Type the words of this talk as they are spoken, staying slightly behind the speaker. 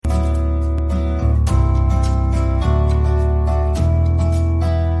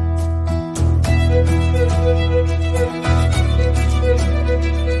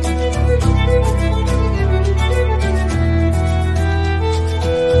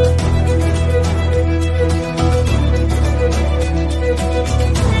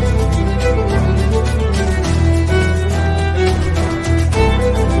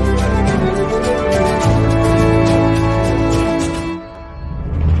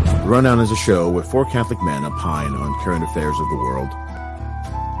The Rundown is a show where four Catholic men opine on current affairs of the world,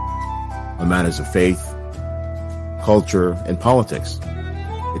 on matters of faith, culture, and politics.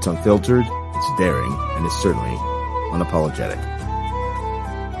 It's unfiltered, it's daring, and it's certainly unapologetic.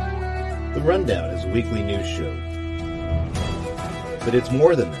 The Rundown is a weekly news show. But it's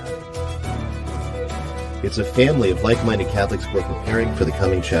more than that. It's a family of like-minded Catholics who are preparing for the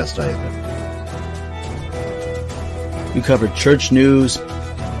coming chastisement. We cover church news,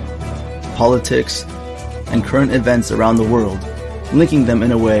 politics, and current events around the world, linking them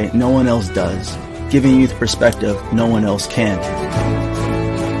in a way no one else does, giving youth perspective no one else can.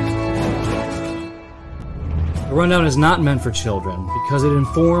 The Rundown is not meant for children because it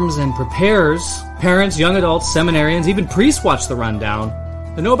informs and prepares parents, young adults, seminarians, even priests watch The Rundown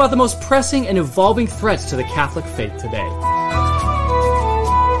to know about the most pressing and evolving threats to the Catholic faith today.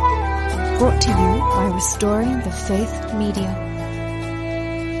 Brought to you by Restoring the Faith Media.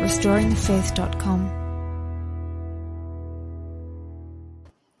 RestoringTheFaith.com.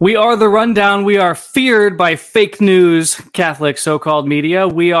 We are The Rundown. We are feared by fake news, Catholic so-called media.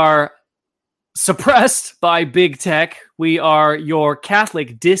 We are suppressed by big tech. We are your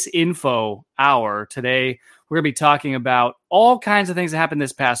Catholic disinfo hour. Today, we're going to be talking about all kinds of things that happened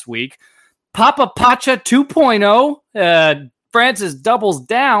this past week. Papa Pacha 2.0. Francis doubles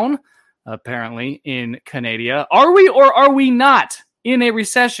down, apparently, in Canada. Are we or are we not in a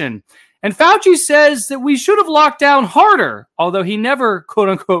recession? And Fauci says that we should have locked down harder, although he never,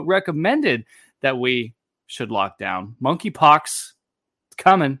 quote-unquote, recommended that we should lock down. Monkeypox, it's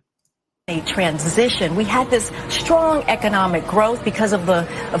coming. A transition. We had this strong economic growth because of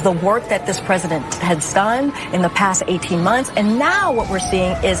the work that this president has done in the past 18 months. And now what we're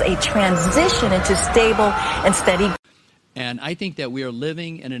seeing is a transition into stable and steady. And I think that we are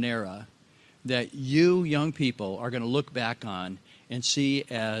living in an era that you young people are going to look back on and see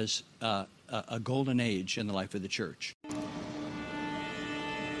as a golden age in the life of the church.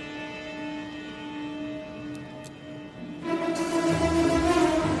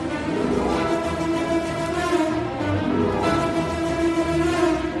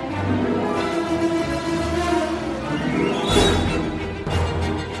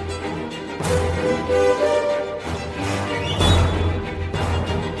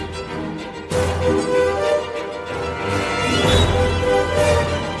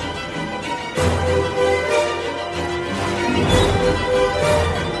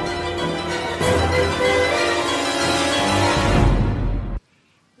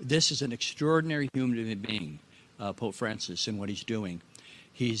 This is an extraordinary human being, Pope Francis, and what he's doing.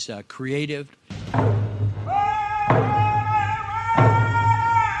 He's creative.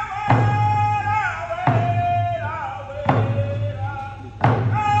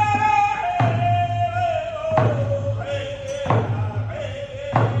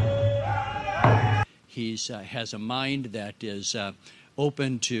 He has a mind that is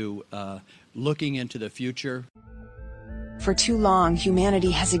open to looking into the future. For too long, humanity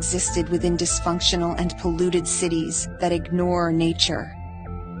has existed within dysfunctional and polluted cities that ignore nature.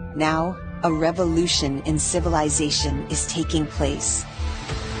 Now, a revolution in civilization is taking place.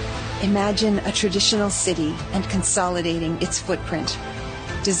 Imagine a traditional city and consolidating its footprint,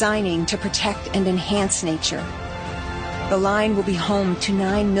 designing to protect and enhance nature. The line will be home to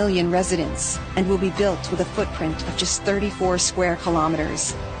 9 million residents and will be built with a footprint of just 34 square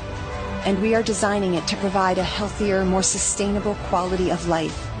kilometers. And we are designing it to provide a healthier, more sustainable quality of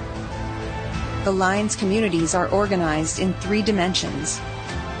life. The line's communities are organized in 3 dimensions.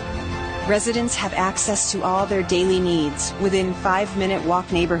 Residents have access to all their daily needs within 5-minute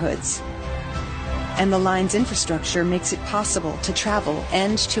walk neighborhoods. And the line's infrastructure makes it possible to travel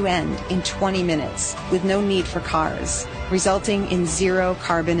end to end in 20 minutes with no need for cars, resulting in 0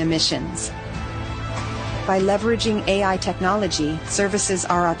 carbon emissions. By leveraging AI technology, services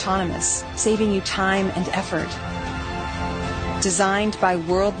are autonomous, saving you time and effort. Designed by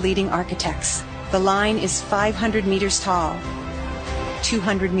world-leading architects, the line is 500 meters tall,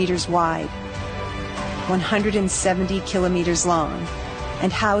 200 meters wide, 170 kilometers long,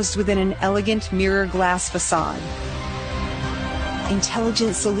 and housed within an elegant mirror glass facade.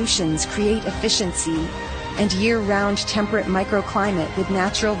 Intelligent solutions create efficiency and year-round temperate microclimate with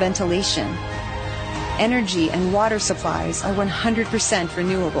natural ventilation. Energy and water supplies are 100%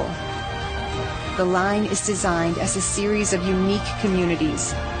 renewable. The line is designed as a series of unique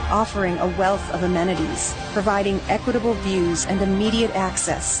communities, offering a wealth of amenities, providing equitable views and immediate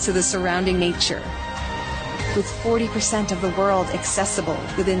access to the surrounding nature. with 40% of the world accessible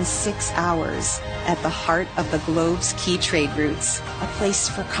within 6 hours, at the heart of the globe's key trade routes, a place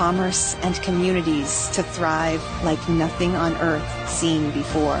for commerce and communities to thrive like nothing on earth seen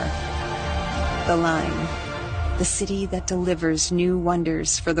before. The Line, the city that delivers new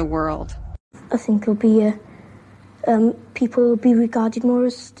wonders for the world. I think it'll be people will be regarded more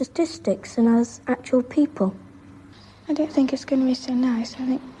as statistics than as actual people. I don't think it's going to be so nice. I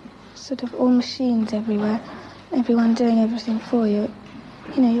think sort of all machines everywhere, everyone doing everything for you.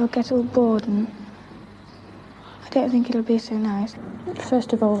 You know, you'll get all bored, and I don't think it'll be so nice.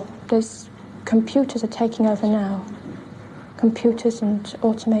 First of all, there's computers are taking over now. Computers and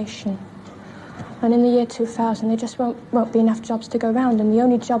automation. And in the year 2000, there just won't be enough jobs to go around, and the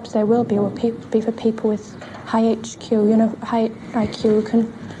only jobs there will be for people with high HQ, high IQ, who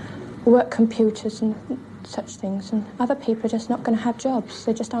can work computers and such things. And other people are just not going to have jobs.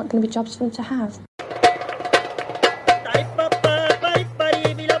 There just aren't going to be jobs for them to have.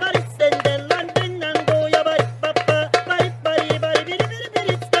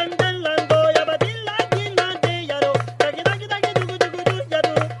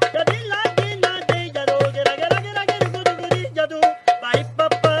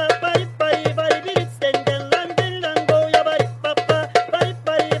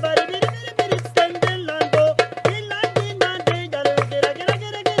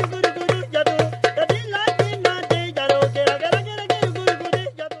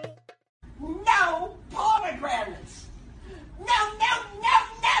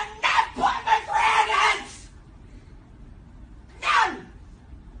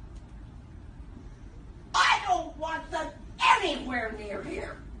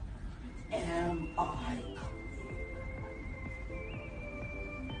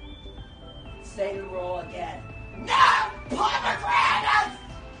 Say the rule again. No pomegranates!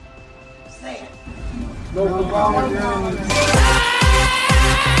 Say it. No pomegranates.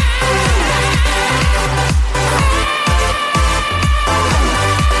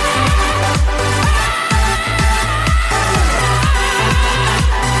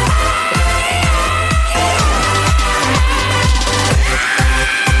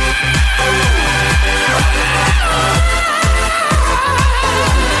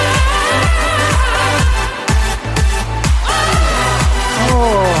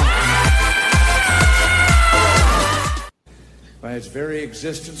 By its very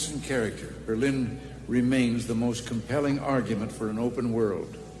existence and character, Berlin remains the most compelling argument for an open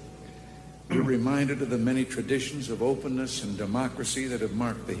world. We're reminded of the many traditions of openness and democracy that have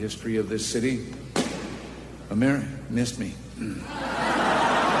marked the history of this city. America missed me.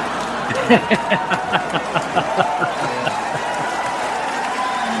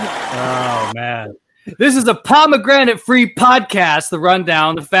 Oh, man. This is a pomegranate-free podcast, The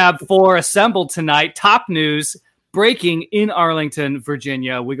Rundown. The Fab Four assembled tonight. Top news breaking in Arlington,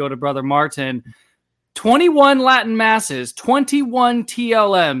 Virginia. We go to Brother Martin. 21 Latin masses, 21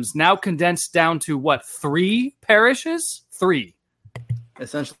 TLMs, now condensed down to what, 3 parishes? 3.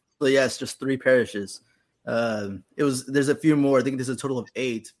 Essentially, yes, just 3 parishes. There's a few more. I think there's a total of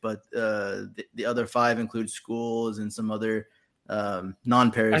 8, but the other 5 include schools and some other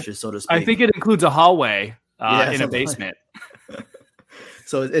non-parishes, so to speak. I think it includes a hallway in a basement.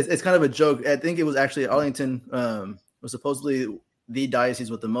 So it's kind of a joke. I think it was actually Arlington was supposedly the diocese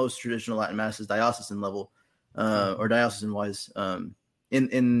with the most traditional Latin masses, diocesan level, or diocesan-wise,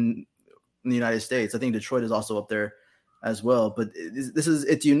 in the United States. I think Detroit is also up there as well. But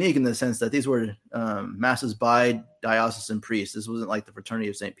it's unique in the sense that these were masses by diocesan priests. This wasn't like the Fraternity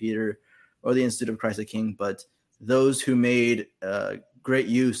of St. Peter or the Institute of Christ the King, but those who made great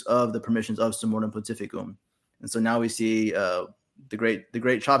use of the permissions of Summorum Pontificum. And so now we see the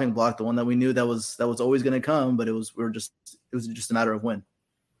great chopping block, the one that we knew that was always going to come, but it was just a matter of when.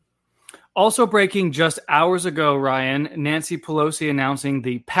 Also breaking just hours ago, Ryan, Nancy Pelosi announcing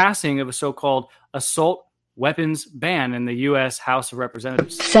the passing of a so-called assault weapons ban in the U.S. House of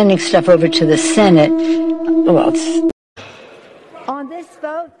Representatives. Sending stuff over to the Senate. On this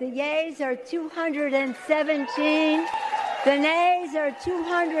vote, the yeas are 217. The nays are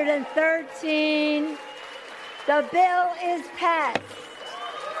 213. The bill is passed.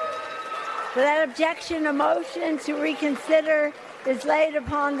 Without objection, a motion to reconsider is laid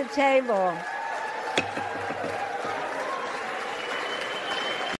upon the table.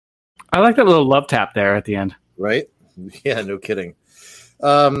 I like that little love tap there at the end. Right? Yeah, no kidding.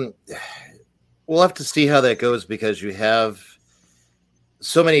 We'll have to see how that goes because you have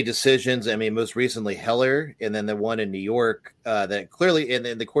so many decisions. I mean, most recently Heller, and then the one in New York that clearly, and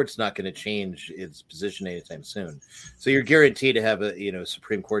the court's not going to change its position anytime soon. So you're guaranteed to have a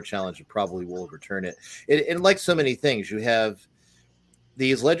Supreme Court challenge and probably will overturn it. And like so many things, you have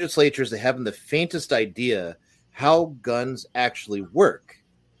these legislatures that haven't the faintest idea how guns actually work,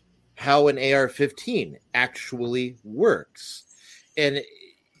 how an AR-15 actually works, and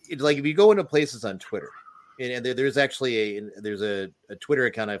like if you go into places on Twitter. And there's actually a Twitter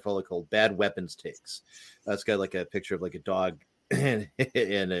account I follow called Bad Weapons Takes. It's got like a picture of like a dog and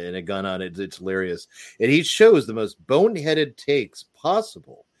a gun on it. It's hilarious. And he shows the most boneheaded takes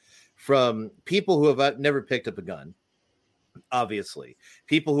possible from people who have never picked up a gun. Obviously,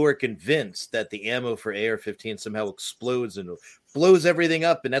 people who are convinced that the ammo for AR-15 somehow explodes and blows everything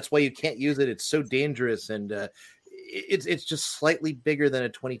up, and that's why you can't use it. It's so dangerous, and it's just slightly bigger than a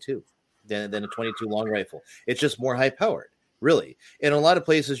 22. Than a 22 long rifle. It's just more high powered, really. In a lot of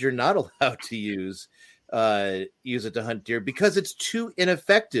places, you're not allowed to use it to hunt deer because it's too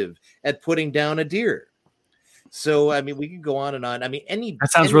ineffective at putting down a deer. So, I mean, we can go on and on. I mean,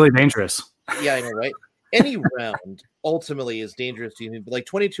 that sounds really dangerous. Yeah, I know, right? Any round ultimately is dangerous to you. But like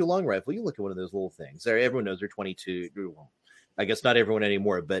 22 long rifle, you look at one of those little things. Everyone knows they're 22. I guess not everyone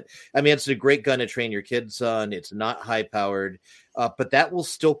anymore, but I mean, it's a great gun to train your kids on. It's not high powered, but that will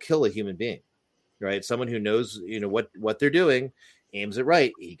still kill a human being, right? Someone who knows, what they're doing, aims it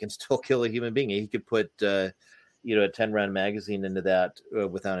right. He can still kill a human being. He could put, a 10-round magazine into that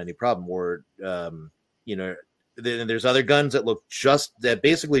without any problem. Or, there's other guns that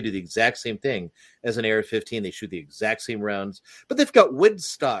basically do the exact same thing as an AR-15. They shoot the exact same rounds, but they've got wood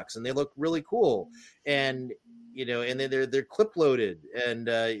stocks and they look really cool. And and then they're clip loaded, and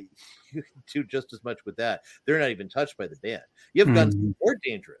you can do just as much with that. They're not even touched by the ban. You have guns more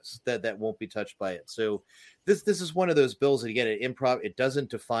dangerous that won't be touched by it. So this is one of those bills that, again, it doesn't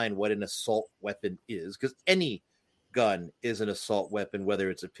define what an assault weapon is, because any gun is an assault weapon, whether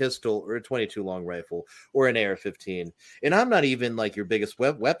it's a pistol or a 22 long rifle or an AR-15. And I'm not even like your biggest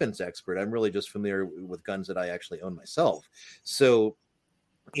weapons expert. I'm really just familiar with guns that I actually own myself. So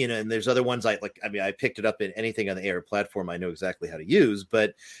and there's other ones I picked it up in anything on the AR platform. I know exactly how to use,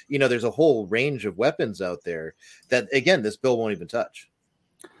 but there's a whole range of weapons out there that, again, this bill won't even touch.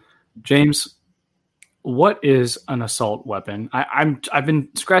 James, what is an assault weapon? I've been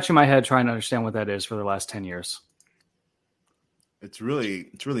scratching my head trying to understand what that is for the last 10 years. It's really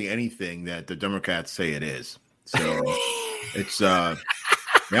anything that the Democrats say it is. So it's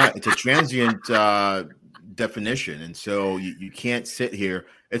it's a transient definition, and so you can't sit here.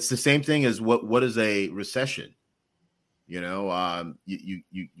 It's the same thing as what is a recession. You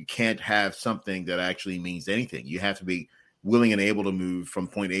can't have something that actually means anything. You have to be willing and able to move from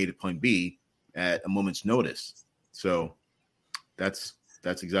point A to point B at a moment's notice. So that's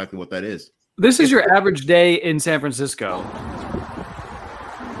exactly what that is. This is your average day in San Francisco.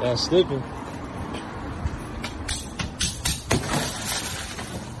 Yeah, sleeping.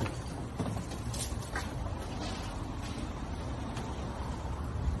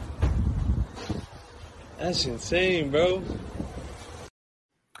 That's insane, bro.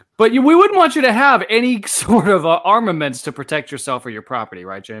 But we wouldn't want you to have any sort of armaments to protect yourself or your property,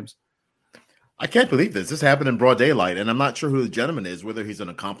 right, James? I can't believe this. This happened in broad daylight, and I'm not sure who the gentleman is, whether he's an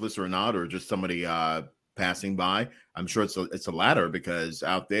accomplice or not, or just somebody passing by. I'm sure it's a latter, because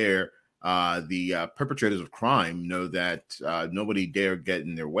out there, the perpetrators of crime know that nobody dare get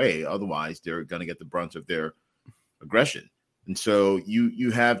in their way. Otherwise, they're going to get the brunt of their aggression. And so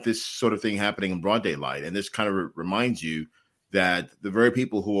you have this sort of thing happening in broad daylight. And this kind of reminds you that the very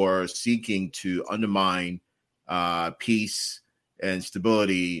people who are seeking to undermine peace and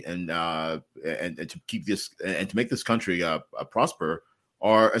stability and to keep this and to make this country prosper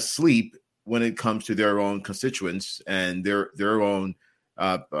are asleep when it comes to their own constituents and their own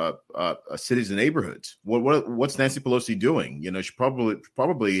cities and neighborhoods. What's Nancy Pelosi doing? She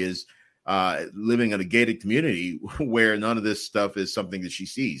probably is living in a gated community where none of this stuff is something that she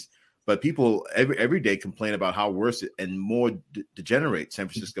sees. But people every day complain about how worse and more degenerate San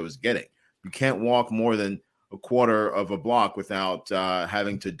Francisco is getting. You can't walk more than a quarter of a block without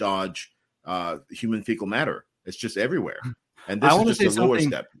having to dodge human fecal matter. It's just everywhere. And this is just a lower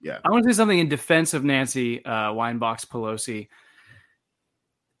step. Yeah. I want to say something in defense of Nancy Winebox Pelosi.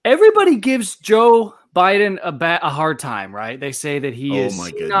 Everybody gives Joe Biden a hard time, right? They say that he is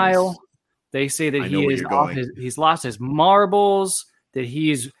senile. They say that he's lost his marbles, that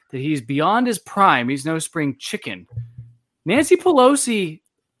he's beyond his prime. He's no spring chicken. Nancy Pelosi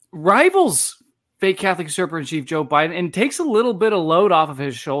rivals fake Catholic usurper-in-chief Joe Biden and takes a little bit of load off of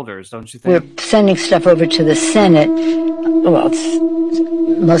his shoulders, don't you think? We're sending stuff over to the Senate. Well,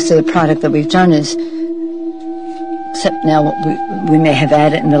 most of the product that we've done is, except now what we may have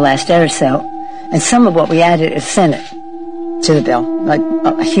added in the last day or so, and some of what we added is Senate to the bill, like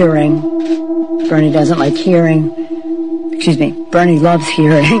a hearing. Bernie doesn't like hearing. Excuse me, Bernie loves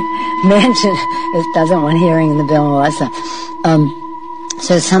hearing. Manchin doesn't want hearing in the bill and all that stuff.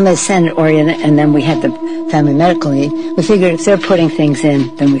 So some is Senate-oriented, and then we have the family medical leave. We figured if they're putting things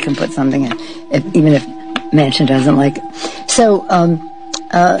in, then we can put something in, even if Manchin doesn't like it. So,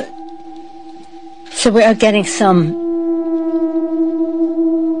 so we are getting some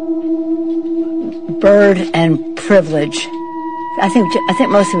bird and privilege. I think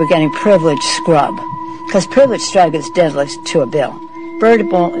mostly we're getting privilege scrub, because privilege scrub is deadly to a bill.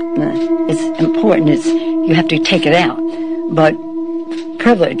 Birdable, it's important. You have to take it out, but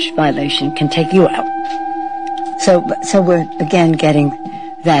privilege violation can take you out. So we're again getting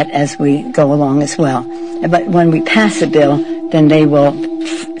that as we go along as well. But when we pass a bill, then they will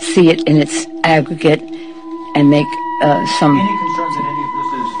see it in its aggregate and make some. Any concerns that any of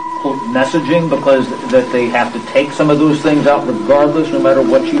this is quote messaging, because that they have to take some of those things out regardless, no matter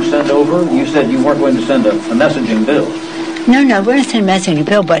what you send over? You said you weren't going to send a messaging bill. No, we're going to send a messaging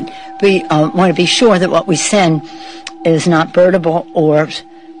bill, but we want to be sure that what we send is not birdable or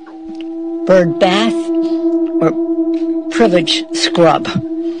bird bath or privilege scrub.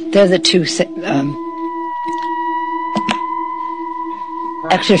 They're the two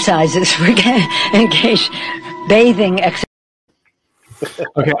exercises we're going to engage. Bathing exercise.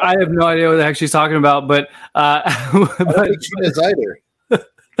 Okay, I have no idea what the heck she's talking about, but I don't think she does either.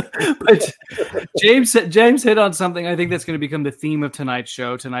 But James hit on something I think that's going to become the theme of tonight's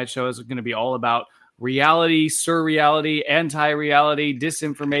show. Tonight's show is going to be all about reality, surreality, anti-reality,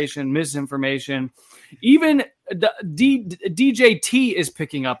 disinformation, misinformation. Even DJT is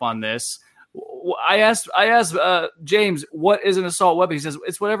picking up on this. I asked James, what is an assault weapon? He says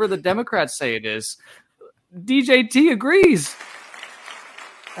it's whatever the Democrats say it is. DJT agrees.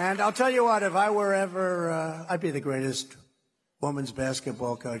 And I'll tell you what, if I were ever, I'd be the greatest women's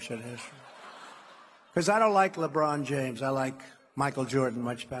basketball coach in history. Because I don't like LeBron James. I like Michael Jordan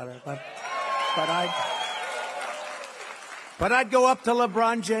much better. But I'd go up to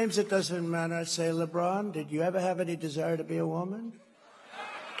LeBron James. It doesn't matter. I'd say, LeBron, did you ever have any desire to be a woman?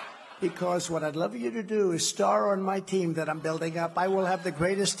 Because what I'd love you to do is star on my team that I'm building up. I will have the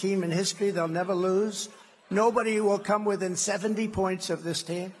greatest team in history. They'll never lose. Nobody will come within 70 points of this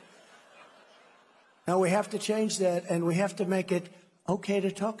team. Now, we have to change that, and we have to make it okay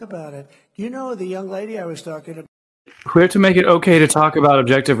to talk about it. Do you know the young lady I was talking about? We have to make it okay to talk about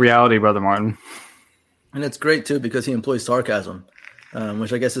objective reality, Brother Martin. And it's great, too, because he employs sarcasm,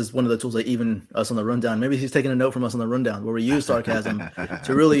 which I guess is one of the tools that even us on the Rundown. Maybe he's taking a note from us on the Rundown, where we use sarcasm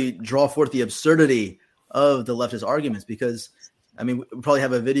to really draw forth the absurdity of the leftist arguments. Because, I mean, we probably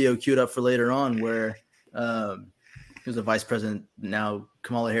have a video queued up for later on where who's the vice president now,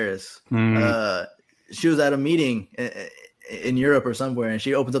 Kamala Harris. She was at a meeting in Europe or somewhere, and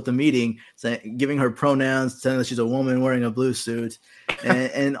she opens up the meeting giving her pronouns, saying that she's a woman wearing a blue suit.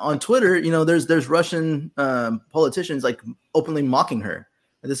 And on Twitter, you know, there's Russian politicians like openly mocking her.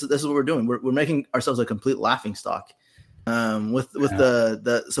 And this is what we're doing. We're making ourselves a complete laughingstock. With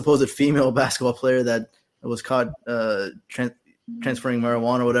the supposed female basketball player that was caught transferring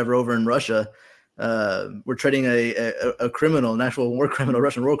marijuana or whatever over in Russia. We're trading a criminal, an actual war criminal,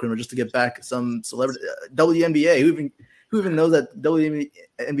 Russian war criminal, just to get back some celebrity. WNBA, who even knows that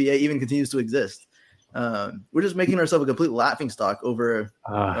WNBA even continues to exist? We're just making ourselves a complete laughingstock over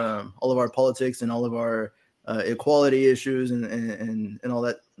all of our politics and all of our equality issues and all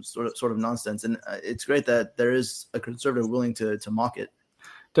that sort of nonsense. And it's great that there is a conservative willing to mock it.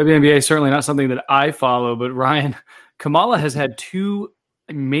 WNBA is certainly not something that I follow, but Ryan, Kamala has had two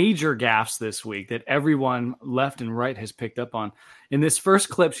major gaffes this week that everyone left and right has picked up on. In this first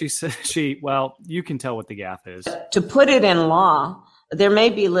clip, she said, well, you can tell what the gaffe is. To put it in law, there may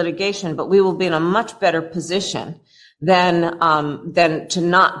be litigation, but we will be in a much better position than to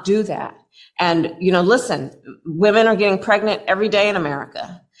not do that. And, you know, listen, women are getting pregnant every day in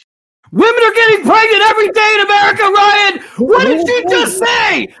America. Women are getting pregnant every day in America, Ryan! What did you just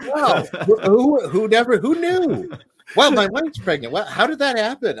say? Wow. Who knew? Wow, my wife's pregnant. How did that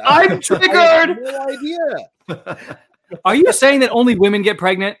happen? I'm triggered. I have no idea. Are you saying that only women get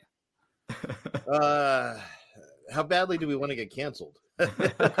pregnant? How badly do we want to get canceled?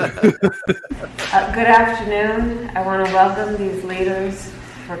 Good afternoon. I want to welcome these leaders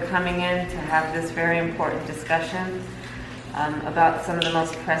for coming in to have this very important discussion. about some of the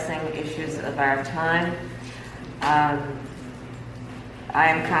most pressing issues of our time. I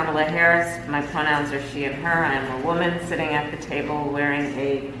am Kamala Harris. My pronouns are she and her. I am a woman sitting at the table wearing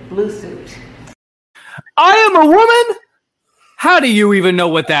a blue suit. I am a woman? How do you even know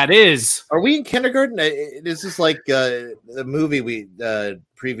what that is? Are we in kindergarten? This is like the movie we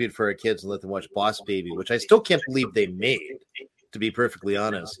previewed for our kids and let them watch, Boss Baby, which I still can't believe they made, to be perfectly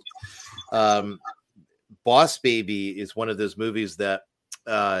honest. Boss Baby is one of those movies that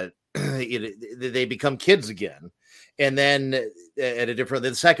they become kids again. And then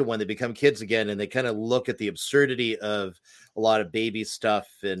the second one, they become kids again, and they kind of look at the absurdity of a lot of baby stuff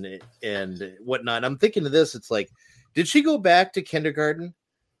and whatnot. And I'm thinking of this, it's like, did she go back to kindergarten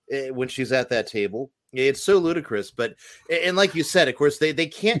when she's at that table? It's so ludicrous, but and like you said, of course, they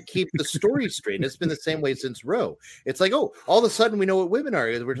can't keep the story straight. It's been the same way since Roe. It's like, oh, all of a sudden we know what women are.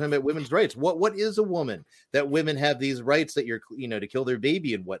 We're talking about women's rights. What is a woman? That women have these rights that to kill their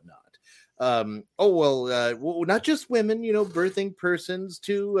baby and whatnot. Well, not just women, birthing persons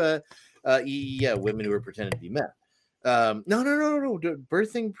too. Women who are pretending to be men. No,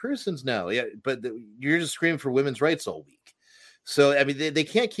 birthing persons now. Yeah, but you're just screaming for women's rights all week. So I mean, they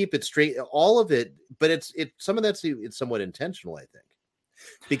can't keep it straight, all of it. But some of that's it's somewhat intentional, I think,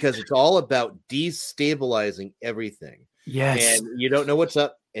 because it's all about destabilizing everything. Yes, and you don't know what's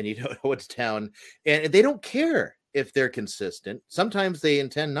up and you don't know what's down, and they don't care if they're consistent. Sometimes they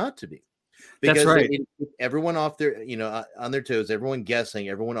intend not to be. Because that's right. Everyone off their, on their toes, everyone guessing,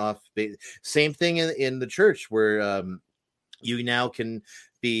 everyone off. Same thing in the church where you now can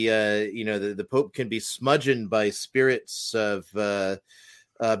be, the Pope can be smudged by spirits of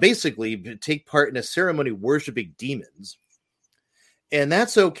basically take part in a ceremony worshiping demons. And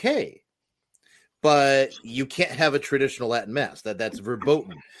that's okay. But you can't have a traditional Latin mass. That's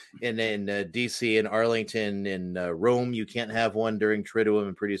verboten in DC and Arlington and Rome. You can't have one during Triduum,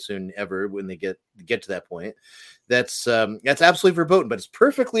 and pretty soon ever when they get to that point. That's absolutely verboten, but it's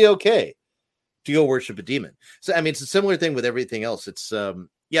perfectly okay to go worship a demon. So I mean, it's a similar thing with everything else. It's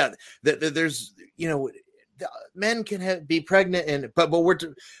there's men can be pregnant but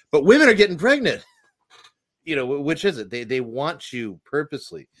women are getting pregnant. Which is it? They want you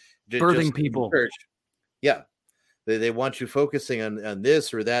purposely. Birthing people. Church. Yeah. They want you focusing on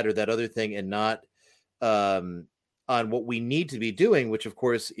this or that other thing and not on what we need to be doing, which of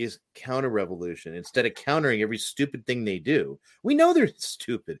course is counter-revolution. Instead of countering every stupid thing they do, we know they're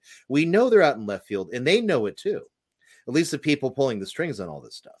stupid. We know they're out in left field and they know it too. At least the people pulling the strings on all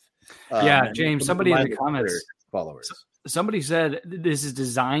this stuff. James, somebody in the comments, followers. Somebody said this is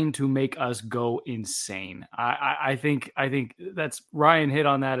designed to make us go insane. I think that's Ryan hit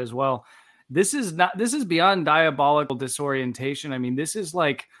on that as well. This is beyond diabolical disorientation. I mean, this is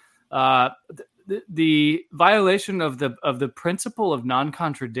like the violation of the principle of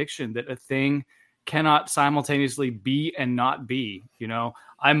non-contradiction, that a thing cannot simultaneously be and not be.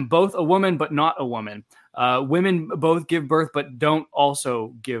 I'm both a woman but not a woman. Women both give birth but don't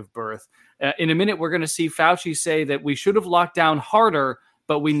also give birth. In a minute, we're going to see Fauci say that we should have locked down harder,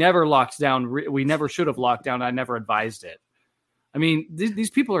 but we never locked down. We never should have locked down. I never advised it. I mean, these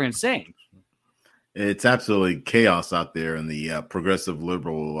people are insane. It's absolutely chaos out there in the progressive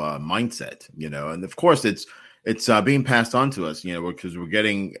liberal mindset, and of course it's being passed on to us, because we're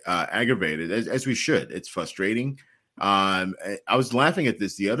getting aggravated as we should. It's frustrating. I was laughing at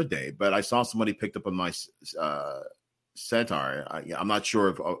this the other day, but I saw somebody picked up on my satire. I'm not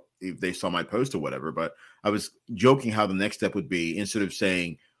sure if they saw my post or whatever, but I was joking how the next step would be, instead of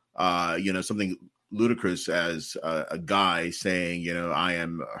saying, something ludicrous as a guy saying, I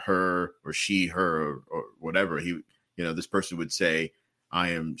am her or she, her or whatever. This person would say, I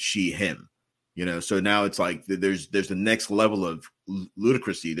am she, him. So now it's like there's the next level of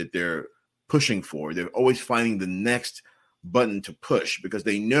ludicrousy that they're pushing for. They're always finding the next button to push because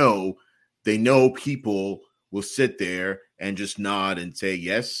they know people will sit there and just nod and say,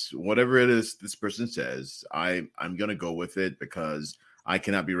 yes, whatever it is this person says, I'm going to go with it because I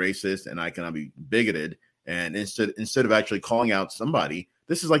cannot be racist and I cannot be bigoted. And instead of actually calling out somebody,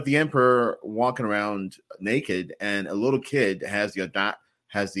 this is like the emperor walking around naked, and a little kid has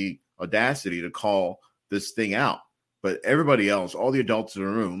the audacity to call this thing out. But everybody else, all the adults in the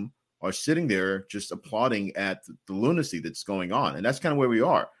room, are sitting there just applauding at the lunacy that's going on. And that's kind of where we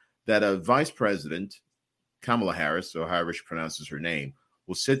are, that a vice president, Kamala Harris, or however she pronounces her name,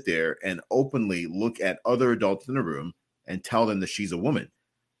 will sit there and openly look at other adults in the room and tell them that she's a woman.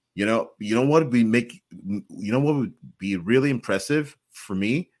 What would be really impressive for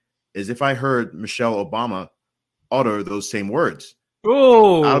me is if I heard Michelle Obama utter those same words.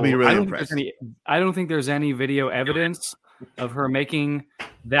 Oh, I'll be really impressed. I don't think there's any video evidence of her making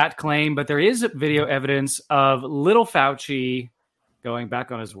that claim, but there is video evidence of little Fauci going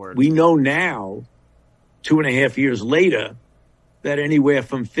back on his word. We know now, 2.5 years later, that anywhere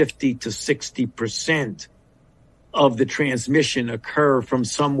from 50 to 60% of the transmission occur from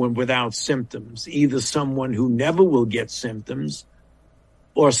someone without symptoms, either someone who never will get symptoms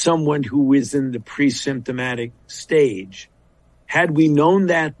or someone who is in the pre-symptomatic stage. Had we known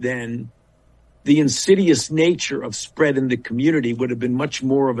that then, the insidious nature of spread in the community would have been much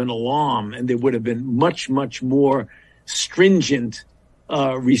more of an alarm, and there would have been much, much more stringent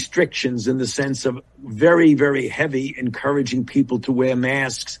restrictions in the sense of very, very heavy encouraging people to wear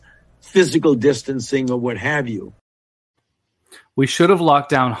masks, physical distancing, or what have you. We should have locked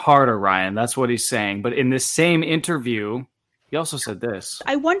down harder, Ryan. That's what he's saying. But in this same interview, he also said this.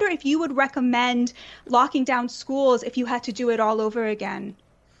 I wonder if you would recommend locking down schools if you had to do it all over again.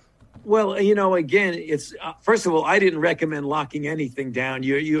 Well, again, it's first of all, I didn't recommend locking anything down.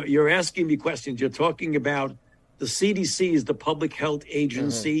 You're asking me questions. You're talking about the CDC is the public health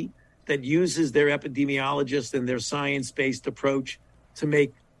agency that uses their epidemiologists and their science-based approach to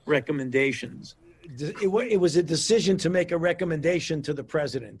make recommendations. It was a decision to make a recommendation to the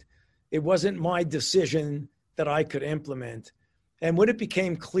president. It wasn't my decision that I could implement. And when it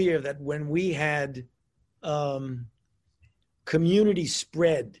became clear that when we had community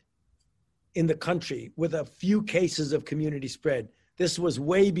spread in the country with a few cases of community spread, this was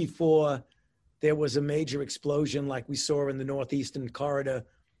way before there was a major explosion like we saw in the Northeastern Corridor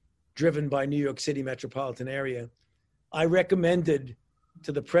driven by New York City metropolitan area. I recommended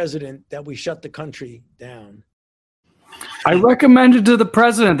to the president that we shut the country down. I recommended to the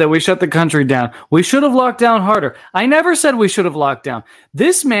president that we shut the country down. We should have locked down harder. I never said we should have locked down.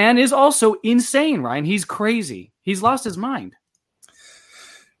 This man is also insane, Ryan. He's crazy. He's lost his mind.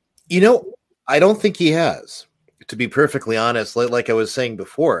 I don't think he has, to be perfectly honest. Like I was saying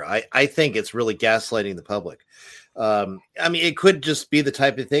before, I think it's really gaslighting the public. It could just be the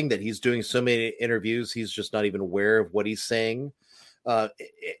type of thing that he's doing so many interviews, he's just not even aware of what he's saying.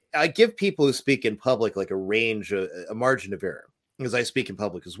 I give people who speak in public like a range, a margin of error, because I speak in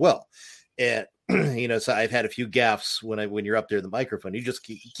public as well. And, so I've had a few gaffes when you're up there in the microphone. You just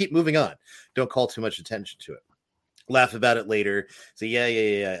keep moving on. Don't call too much attention to it. Laugh about it later. Say,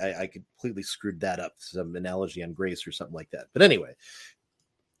 yeah, I completely screwed that up. Some analogy on grace or something like that. But anyway,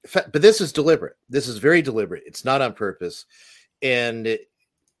 but this is deliberate. This is very deliberate. It's not on purpose. And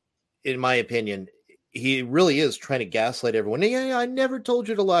in my opinion, he really is trying to gaslight everyone. Yeah, I never told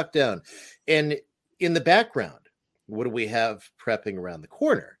you to lock down. And in the background, what do we have prepping around the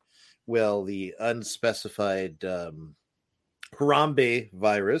corner? Well, the unspecified Harambe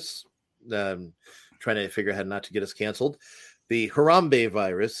virus, trying to figure out how not to get us canceled. The Harambe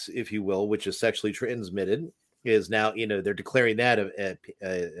virus, if you will, which is sexually transmitted, is now, they're declaring that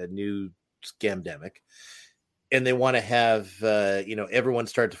a new scamdemic. And they want to have, everyone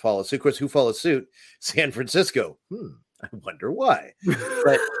start to follow suit. Of course, who follows suit? San Francisco. I wonder why.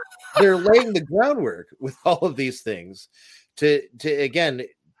 But they're laying the groundwork with all of these things to again,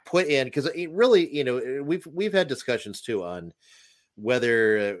 put in, because it really, we've had discussions too on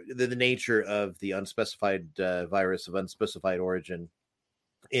whether the nature of the unspecified virus of unspecified origin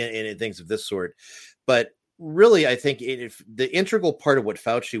and things of this sort. But really, I think if the integral part of what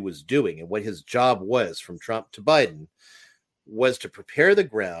Fauci was doing and what his job was from Trump to Biden was to prepare the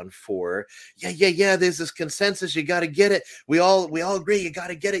ground for, there's this consensus. You got to get it. We all agree. You got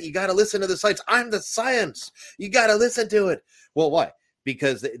to get it. You got to listen to the science. I'm the science. You got to listen to it. Well, why?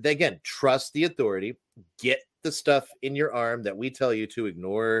 Because they again, trust the authority, get the stuff in your arm that we tell you to,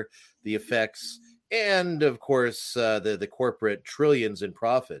 ignore the effects. And of course, the corporate trillions in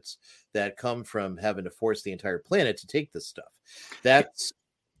profits that come from having to force the entire planet to take this stuff. That's,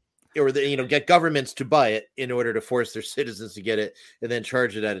 or get governments to buy it in order to force their citizens to get it and then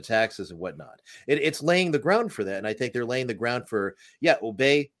charge it out of taxes and whatnot. It's laying the ground for that. And I think they're laying the ground for,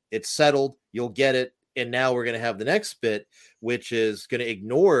 obey, it's settled, you'll get it. And now we're going to have the next bit, which is going to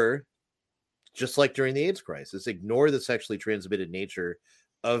ignore, just like during the AIDS crisis, ignore the sexually transmitted nature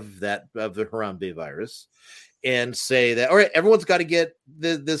of the Harambe virus and say that, all right, everyone's got to get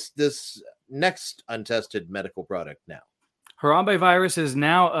this next untested medical product now. Harambe virus is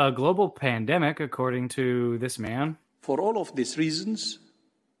now a global pandemic, according to this man. For all of these reasons,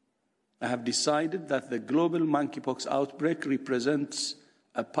 I have decided that the global monkeypox outbreak represents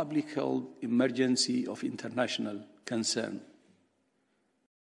a public health emergency of international concern.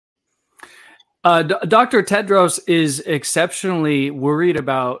 Dr. Tedros is exceptionally worried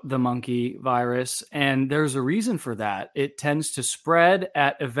about the monkey virus, and there's a reason for that. It tends to spread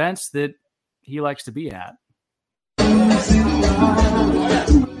at events that he likes to be at.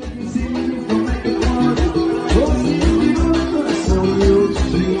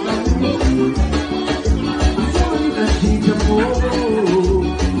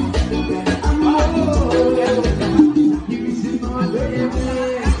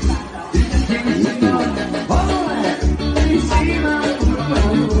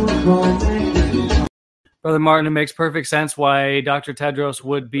 Brother Martin, it makes perfect sense why Dr. Tedros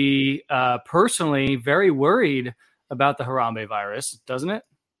would be personally very worried about the Harambe virus, doesn't it?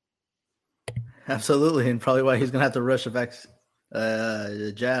 Absolutely, and probably why he's going to have to rush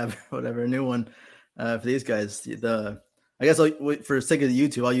a jab, whatever, a new one for these guys. I guess for sake of the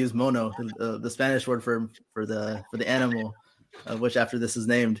YouTube, I'll use mono, the Spanish word for the animal, which after this is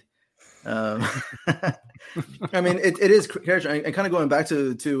named. I mean, it is character, and kind of going back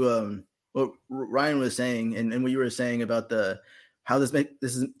to what Ryan was saying, and what you were saying about how this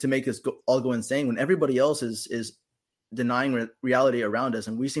is to make this all go insane when everybody else is denying reality around us,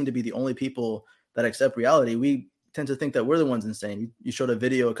 and we seem to be the only people that accept reality. We tend to think that we're the ones insane. You showed a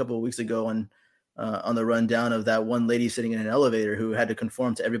video a couple of weeks ago on the rundown of that one lady sitting in an elevator who had to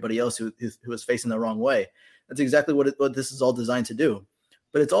conform to everybody else who was facing the wrong way. That's exactly what this is all designed to do.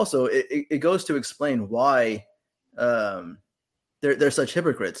 But it's also it goes to explain why they're such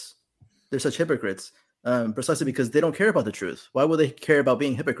hypocrites. They're such hypocrites precisely because they don't care about the truth. Why would they care about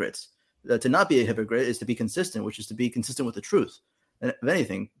being hypocrites? To not be a hypocrite is to be consistent, which is to be consistent with the truth of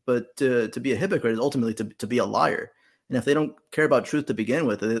anything. But to be a hypocrite is ultimately to be a liar. And if they don't care about truth to begin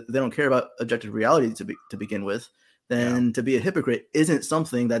with, they don't care about objective reality to begin with, then to be a hypocrite isn't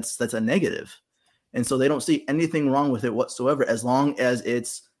something that's a negative. And so they don't see anything wrong with it whatsoever, as long as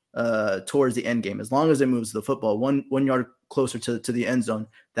it's towards the end game, as long as it moves the football one yard closer to the end zone.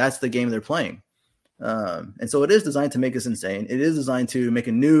 That's the game they're playing. And so it is designed to make us insane. It is designed to make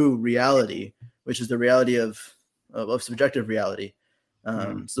a new reality, which is the reality of subjective reality.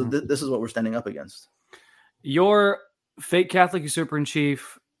 So this is what we're standing up against. Your fake Catholic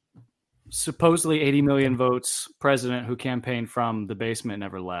usurper-in-chief, supposedly 80 million votes president who campaigned from the basement,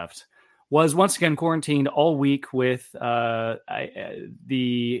 never left, was once again quarantined all week with the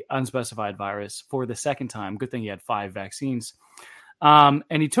unspecified virus for the second time. Good thing he had 5 vaccines. And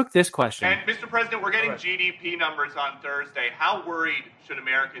he took this question. And Mr. President, we're getting GDP numbers on Thursday. How worried should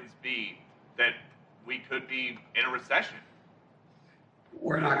Americans be that we could be in a recession?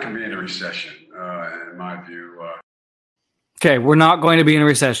 We're not going to be in a recession, in my view. Okay, we're not going to be in a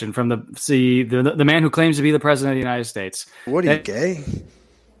recession from the man who claims to be the president of the United States. What are you, gay?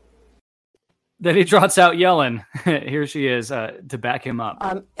 Then he trots out Yellen. Here she is to back him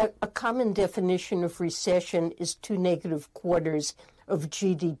up. A common definition of recession is 2 negative quarters of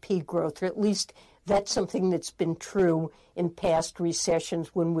GDP growth, or at least that's something that's been true in past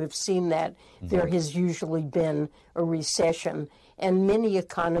recessions. When we've seen that, there has usually been a recession. And many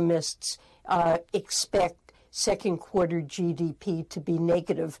economists expect second quarter GDP to be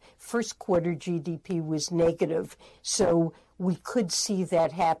negative. First quarter GDP was negative. So we could see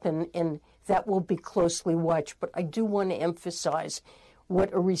that happen, and that will be closely watched. But I do want to emphasize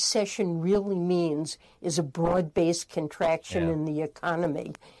what a recession really means is a broad-based contraction in the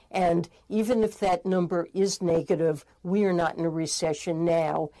economy. And even if that number is negative, we are not in a recession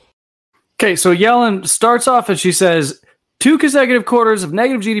now. Okay, so Yellen starts off and she says, 2 consecutive quarters of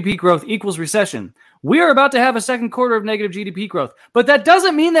negative GDP growth equals recession. We are about to have a second quarter of negative GDP growth, but that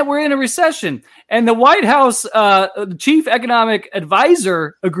doesn't mean that we're in a recession. And the White House chief economic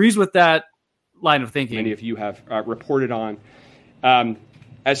advisor agrees with that line of thinking. Many of you have reported on.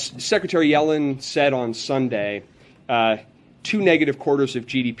 As Secretary Yellen said on Sunday, 2 negative quarters of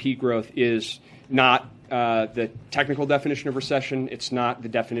GDP growth is not the technical definition of recession. It's not the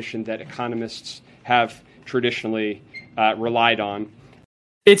definition that economists have traditionally relied on.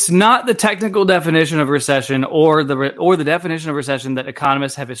 It's not the technical definition of recession or the definition of recession that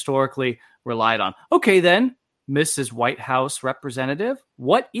economists have historically relied on. Okay, then, Mrs. White House representative,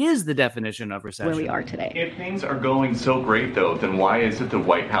 what is the definition of recession? Where we are today. If things are going so great, though, then why is it the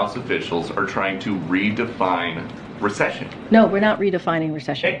White House officials are trying to redefine recession? No, we're not redefining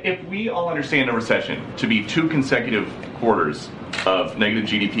recession. If we all understand a recession to be 2 consecutive quarters of negative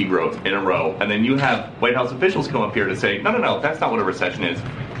GDP growth in a row, and then you have White House officials come up here to say, no, that's not what a recession is.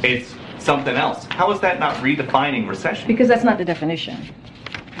 It's something else. How is that not redefining recession? Because that's not the definition.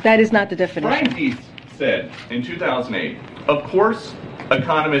 That is not the definition. Brian Deese said in 2008, of course,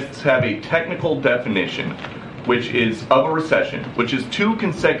 economists have a technical definition, which is of a recession, which is 2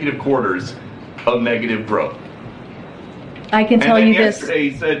 consecutive quarters of negative growth. I can tell you this. Yesterday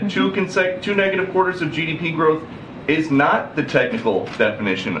he said 2 negative quarters of GDP growth is not the technical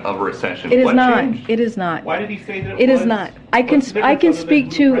definition of a recession. It is What not. changed? It is not. Why did he say that It was? is not. I can What's the I can difference other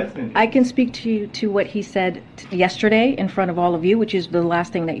speak than who the to president I can speak to what he said yesterday in front of all of you, which is the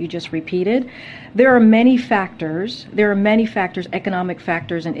last thing that you just repeated. There are many factors. There are many factors, economic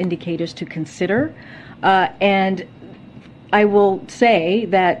factors and indicators to consider, and I will say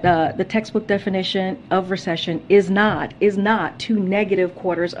that the textbook definition of recession is not 2 negative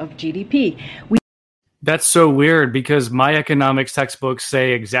quarters of GDP. That's so weird because my economics textbooks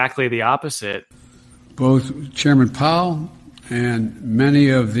say exactly the opposite. Both Chairman Powell and many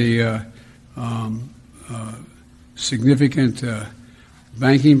of the significant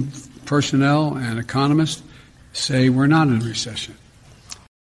banking personnel and economists say we're not in a recession.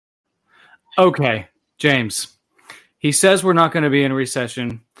 Okay, James. He says we're not going to be in a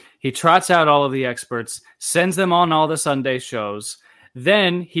recession. He trots out all of the experts, sends them on all the Sunday shows.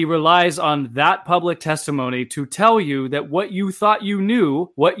 Then he relies on that public testimony to tell you that what you thought you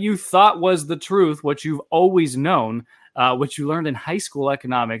knew, what you thought was the truth, what you've always known, what you learned in high school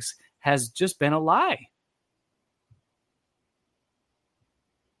economics has just been a lie.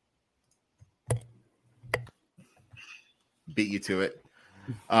 Beat you to it.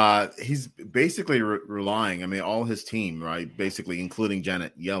 He's basically relying, I mean, all his team, right? Basically, including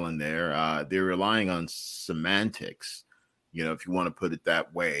Janet Yellen there, they're relying on semantics, you know, if you want to put it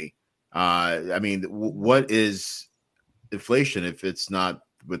that way. I mean, what is inflation if it's not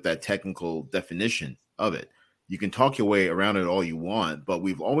with that technical definition of it? You can talk your way around it all you want, but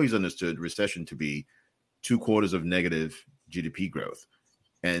we've always understood recession to be 2 quarters of negative GDP growth.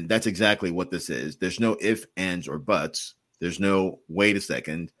 And that's exactly what this is. There's no if, ands, or buts. There's no wait a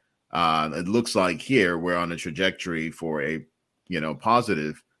second. It looks like here we're on a trajectory for a,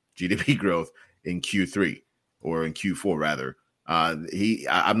 positive GDP growth in Q3 or in Q4 rather.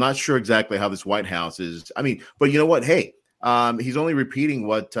 I'm not sure exactly how this White House is. I mean, but you know what? Hey, he's only repeating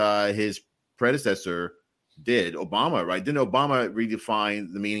what his predecessor did, Obama, right? Didn't Obama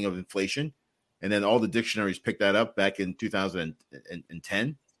redefine the meaning of inflation? And then all the dictionaries picked that up back in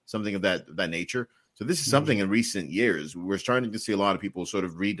 2010, something of that nature. So this is something in recent years we're starting to see a lot of people sort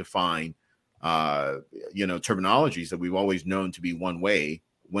of redefine, terminologies that we've always known to be one way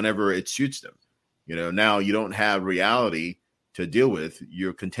whenever it suits them. Now you don't have reality to deal with.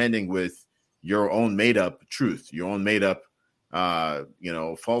 You're contending with your own made up truth, your own made up,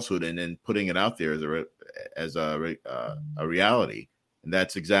 falsehood, and then putting it out there as a reality. And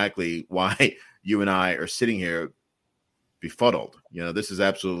that's exactly why you and I are sitting here befuddled. This is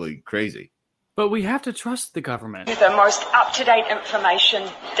absolutely crazy. But we have to trust the government. The most up-to-date information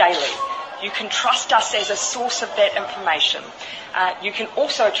daily. You can trust us as a source of that information. You can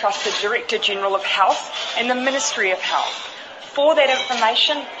also trust the Director General of Health and the Ministry of Health. For that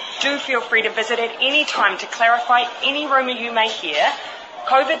information, do feel free to visit at any time to clarify any rumour you may hear,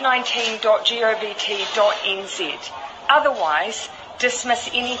 covid19.govt.nz. Otherwise, dismiss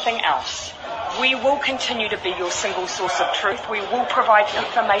anything else. We will continue to be your single source of truth. We will provide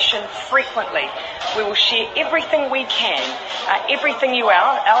information frequently. We will share everything we can, everything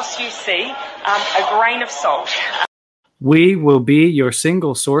else you see, a grain of salt. We will be your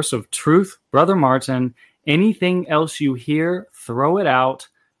single source of truth, Brother Martin. Anything else you hear, throw it out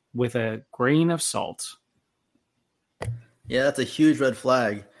with a grain of salt. Yeah, that's a huge red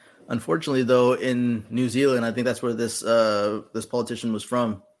flag. Unfortunately, though, in New Zealand, I think that's where this politician was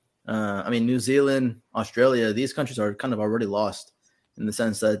from. New Zealand, Australia, these countries are kind of already lost in the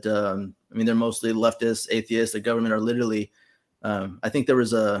sense that, they're mostly leftist, atheists. The government are literally, I think there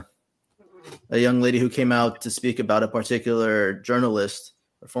was a young lady who came out to speak about a particular journalist,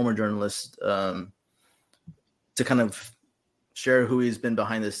 a former journalist, to kind of share who he's been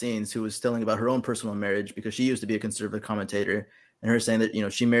behind the scenes, who was telling about her own personal marriage because she used to be a conservative commentator. And her saying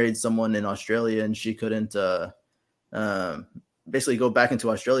that, she married someone in Australia and she couldn't basically go back into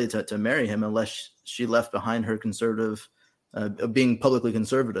Australia to marry him unless she left behind her conservative, being publicly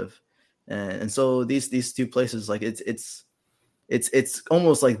conservative. And so these two places, like it's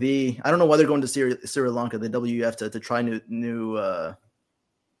almost like I don't know why they're going to Sri Lanka, the WEF, to try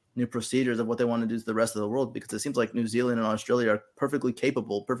new procedures of what they want to do to the rest of the world, because it seems like New Zealand and Australia are perfectly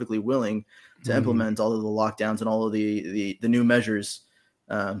capable, perfectly willing to implement all of the lockdowns and all of the new measures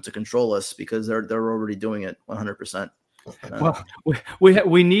to control us, because they're already doing it 100%. Well,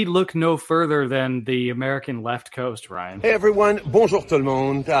 we need look no further than the American left coast, Ryan. Hey everyone, bonjour tout le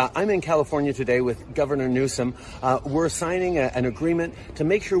monde. I'm in California today with Governor Newsom. We're signing an agreement to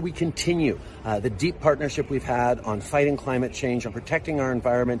make sure we continue the deep partnership we've had on fighting climate change, on protecting our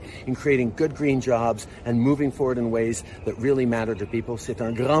environment, in creating good green jobs, and moving forward in ways that really matter to people. C'est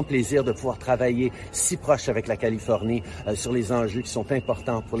un grand plaisir de pouvoir travailler si proche avec la Californie sur les enjeux qui sont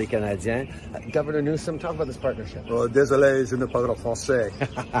importants pour les Canadiens. Governor Newsom, talk about this partnership. Well, désolé, je ne parle français.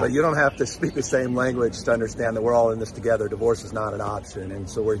 But you don't have to speak the same language to understand that we're all in this together. Divorce is not an option. And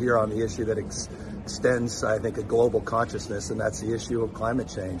so we're here on the issue that extends, I think, a global consciousness, and that's the issue of climate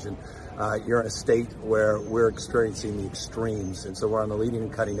change. And you're in a state where we're experiencing the extremes. And so we're on the leading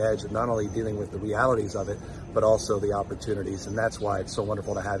and cutting edge of not only dealing with the realities of it, but also the opportunities. And that's why it's so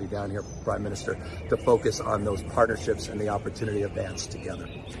wonderful to have you down here, Prime Minister, to focus on those partnerships and the opportunity of dance together.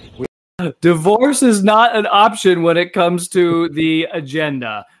 Divorce is not an option when it comes to the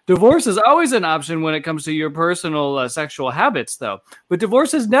agenda. Divorce is always an option when it comes to your personal sexual habits, though. But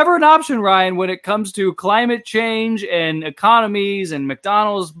divorce is never an option, Ryan, when it comes to climate change and economies and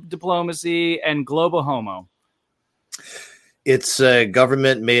McDonald's diplomacy and global homo. It's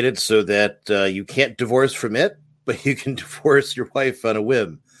government made it so that you can't divorce from it, but you can divorce your wife on a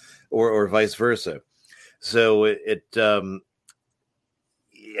whim, or vice versa. So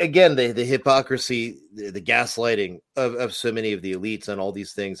again, the hypocrisy, the gaslighting of so many of the elites on all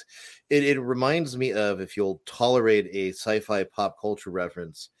these things, it reminds me of, if you'll tolerate a sci-fi pop culture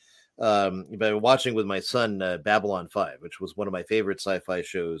reference, by watching with my son Babylon 5, which was one of my favorite sci-fi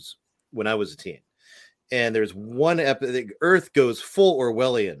shows when I was a teen. And there's one episode, Earth goes full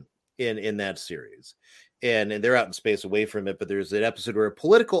Orwellian in that series. And they're out in space away from it, but there's an episode where a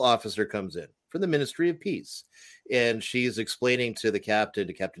political officer comes in from the Ministry of Peace. And she's explaining to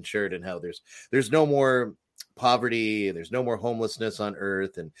Captain Sheridan, how there's no more poverty, there's no more homelessness on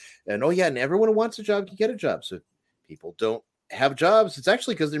Earth, and oh yeah, and everyone who wants a job can get a job. So if people don't have jobs, it's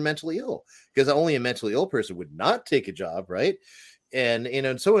actually because they're mentally ill, because only a mentally ill person would not take a job, right? And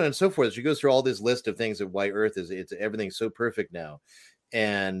and so on and so forth. She goes through all this list of things of why Earth it's everything's so perfect now,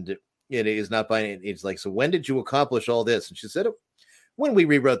 and it is not by it's like, so when did you accomplish all this? And she said, when we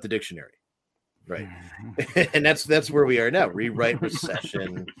rewrote the dictionary. Right. And that's where we are now. Rewrite,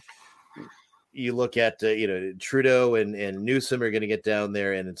 recession. You look at, Trudeau and Newsom are going to get down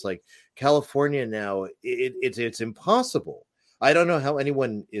there, and it's like California now, it's impossible. I don't know how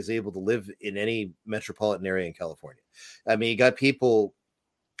anyone is able to live in any metropolitan area in California. I mean, you got people,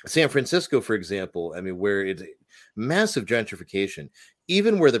 San Francisco, for example, I mean, where it's massive gentrification,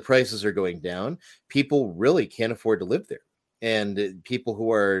 even where the prices are going down, people really can't afford to live there. And people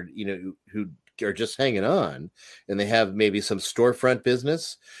who are, who are just hanging on, and they have maybe some storefront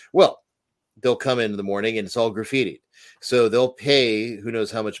business, well, they'll come in the morning and it's all graffitied. So they'll pay who knows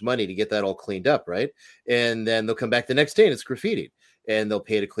how much money to get that all cleaned up, right? And then they'll come back the next day and it's graffitied, and they'll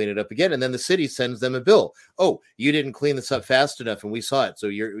pay to clean it up again. And then the city sends them a bill. Oh, you didn't clean this up fast enough, and we saw it. So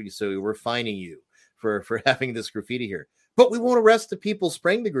we're fining you for having this graffiti here. But we won't arrest the people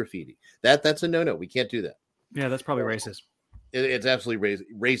spraying the graffiti. That's a no-no. We can't do that. Yeah, that's probably racist. It's absolutely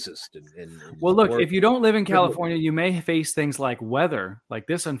racist. Well, look, if you don't live in California, you may face things like weather, like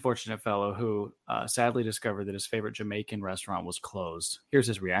this unfortunate fellow who sadly discovered that his favorite Jamaican restaurant was closed. Here's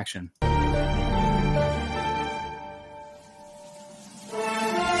his reaction.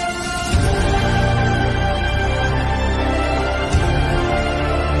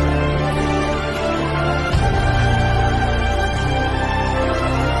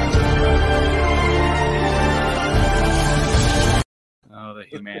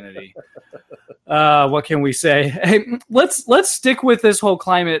 Humanity. What can we say? Hey, let's stick with this whole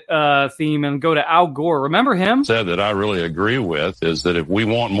climate theme and go to Al Gore. Remember him? Said that I really agree with is that if we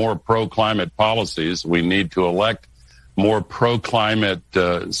want more pro-climate policies, we need to elect more pro-climate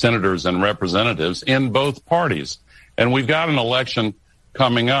senators and representatives in both parties. And we've got an election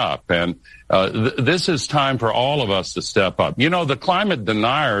coming up, and this is time for all of us to step up. The climate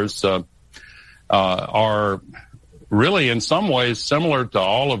deniers are really in some ways similar to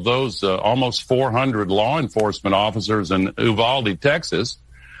all of those almost 400 law enforcement officers in Uvalde, Texas,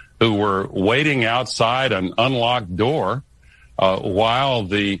 who were waiting outside an unlocked door while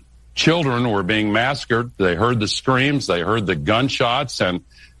the children were being massacred. They heard the screams, they heard the gunshots, and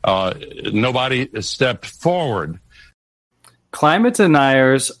nobody stepped forward. Climate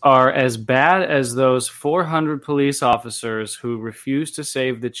deniers are as bad as those 400 police officers who refused to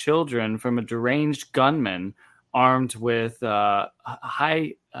save the children from a deranged gunman armed with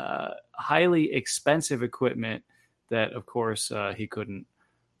highly expensive equipment that, of course, he couldn't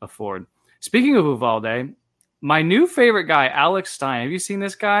afford. Speaking of Uvalde, My new favorite guy, Alex Stein. Have you seen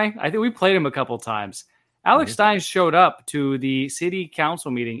this guy? I think we played him a couple times. Alex Stein showed up to the city council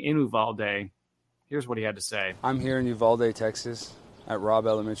meeting in Uvalde. Here's what he had to say. I'm here in Uvalde, Texas, at Robb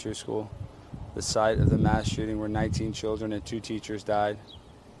Elementary School, the site of the mass shooting where 19 children and 2 teachers died.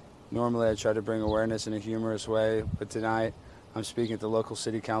 Normally, I try to bring awareness in a humorous way, but tonight I'm speaking at the local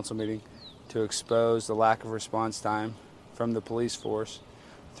city council meeting to expose the lack of response time from the police force.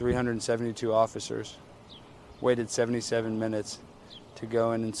 372 officers waited 77 minutes to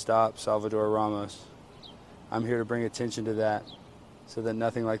go in and stop Salvador Ramos. I'm here to bring attention to that so that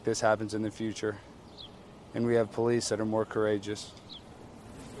nothing like this happens in the future. And we have police that are more courageous.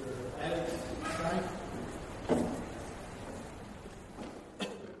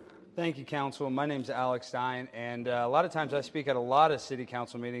 Thank you, Council. My name's Alex Stein, and a lot of times I speak at a lot of city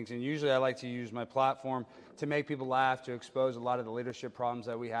council meetings, and usually I like to use my platform to make people laugh, to expose a lot of the leadership problems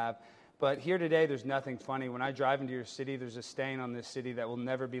that we have. But here today, there's nothing funny. When I drive into your city, there's a stain on this city that will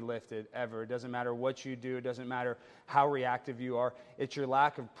never be lifted, ever. It doesn't matter what you do. It doesn't matter how reactive you are. It's your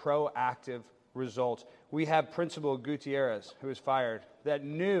lack of proactive results. We have Principal Gutierrez, who was fired, that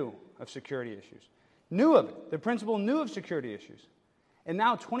knew of security issues. Knew of it. The principal knew of security issues. And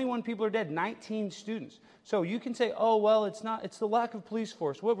now 21 people are dead, 19 students. So you can say, oh, well, it's the lack of police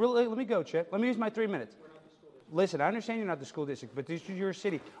force. Well, really, let me go, Chip. Let me use my 3 minutes. Listen, I understand you're not the school district, but this is your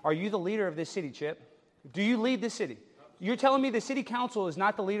city. Are you the leader of this city, Chip? Do you lead this city? You're telling me the city council is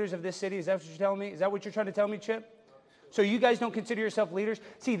not the leaders of this city? Is that what you're telling me? Is that what you're trying to tell me, Chip? So you guys don't consider yourself leaders?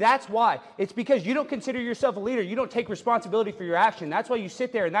 See, that's why. It's because you don't consider yourself a leader. You don't take responsibility for your action. That's why you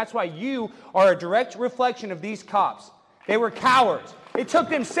sit there, and that's why you are a direct reflection of these cops. They were cowards. It took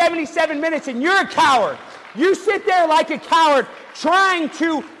them 77 minutes, and you're a coward. You sit there like a coward trying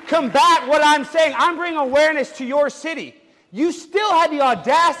to combat what I'm saying. I'm bringing awareness to your city. You still had the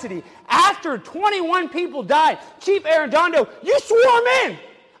audacity, after 21 people died, Chief Arredondo, you swore him in.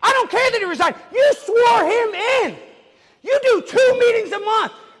 I don't care that he resigned. You swore him in. You do 2 meetings a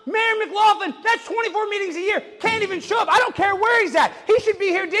month. Mayor McLaughlin, that's 24 meetings a year. Can't even show up. I don't care where he's at. He should be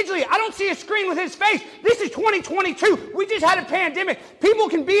here digitally. I don't see a screen with his face. This is 2022. We just had a pandemic. People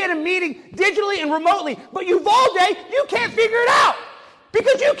can be at a meeting digitally and remotely, but Uvalde, you can't figure it out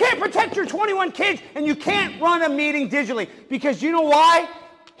because you can't protect your 21 kids and you can't run a meeting digitally because you know why?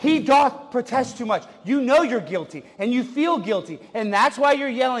 He doth protest too much. You know you're guilty, and you feel guilty, and that's why you're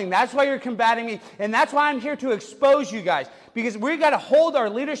yelling. That's why you're combating me, and that's why I'm here to expose you guys, because we've got to hold our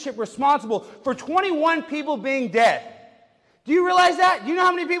leadership responsible for 21 people being dead. Do you realize that? Do you know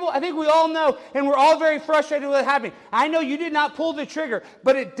how many people? I think we all know, and we're all very frustrated with it happening. I know you did not pull the trigger,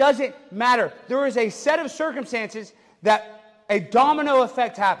 but it doesn't matter. There is a set of circumstances that a domino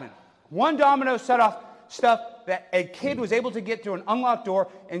effect happened. One domino set off stuff that a kid was able to get through an unlocked door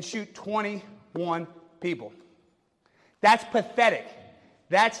and shoot 21 people. That's pathetic.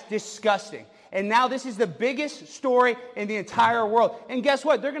 That's disgusting. And now this is the biggest story in the entire world. And guess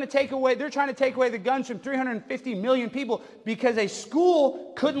what? They're trying to take away the guns from 350 million people because a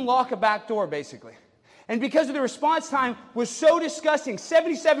school couldn't lock a back door, basically. And because of the response time was so disgusting,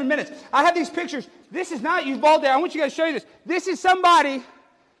 77 minutes. I have these pictures. This is not Uvalde. I want you guys to show you this. This is somebody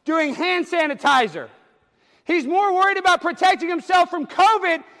doing hand sanitizer. He's more worried about protecting himself from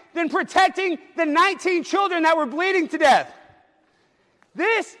COVID than protecting the 19 children that were bleeding to death.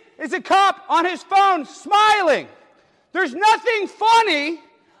 This is a cop on his phone smiling. There's nothing funny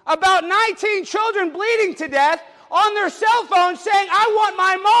about 19 children bleeding to death on their cell phone saying, I want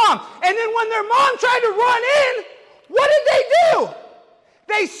my mom. And then when their mom tried to run in, what did they do?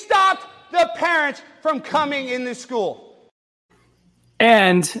 They stopped the parents from coming in the school.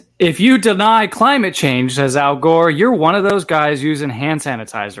 And if you deny climate change, says Al Gore, you're one of those guys using hand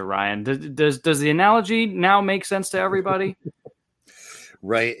sanitizer, Ryan. Does the analogy now make sense to everybody?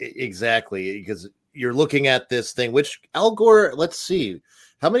 Right, exactly. Because you're looking at this thing, which Al Gore, let's see,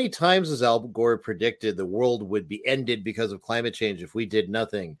 how many times has Al Gore predicted the world would be ended because of climate change if we did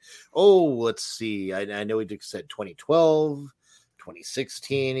nothing? Oh, let's see. I know he said 2012,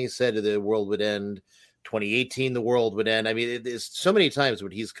 2016, he said the world would end. 2018, the world would end. I mean, there's so many times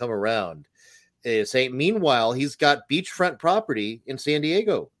when he's come around saying, meanwhile, he's got beachfront property in San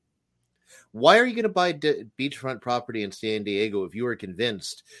Diego. Why are you going to buy beachfront property in San Diego if you are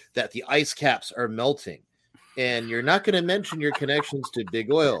convinced that the ice caps are melting? And you're not going to mention your connections to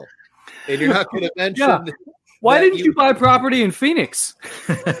big oil. And you're not going to mention... Yeah. Why didn't you buy property in Phoenix?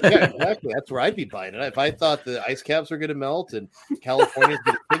 Yeah, exactly. That's where I'd be buying it. If I thought the ice caps were going to melt and California's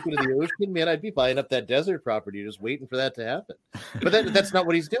going to sink into the ocean, man, I'd be buying up that desert property, just waiting for that to happen. But that's not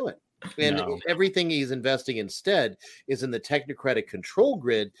what he's doing. And everything he's investing instead is in the technocratic control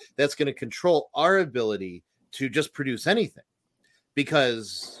grid that's going to control our ability to just produce anything,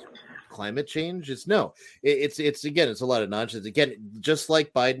 because climate change is no. It's a lot of nonsense. Again, just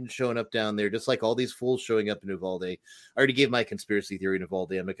like Biden showing up down there, just like all these fools showing up in Uvalde. I already gave my conspiracy theory in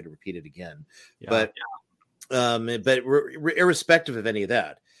Uvalde. I'm not going to repeat it again. But irrespective of any of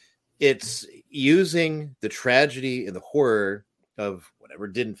that, it's using the tragedy and the horror of whatever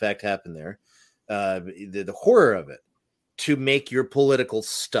did in fact happen there, the horror of it, to make your political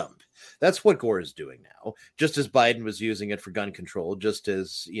stump. That's what Gore is doing now, just as Biden was using it for gun control, just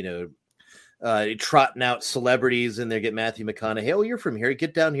as, trotting out celebrities and they get Matthew McConaughey. Oh, you're from here.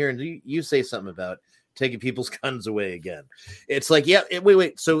 Get down here and you say something about taking people's guns away again. It's like,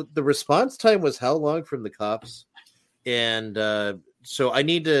 wait. So the response time was how long from the cops? And so I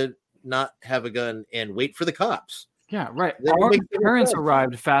need to not have a gun and wait for the cops. Yeah, right. Armed parents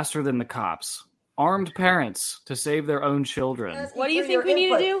arrived faster than the cops. Armed parents to save their own children. What do you think we need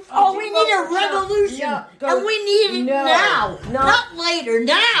to do? Oh, we need a revolution, and we need it now, not later.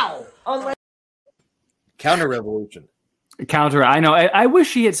 Now. Counter-revolution. I know. I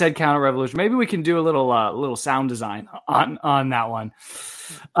wish he had said counter-revolution. Maybe we can do a little sound design on that one.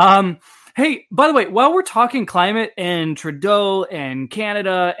 Hey, by the way, while we're talking climate and Trudeau and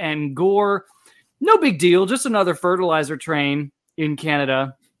Canada and Gore, no big deal. Just another fertilizer train in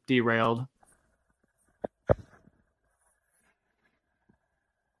Canada derailed.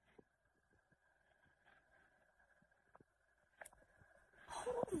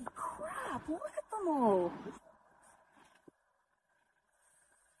 Holy crap, look at them all.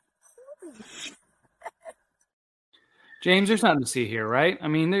 Holy shit. James, there's nothing to see here, right? I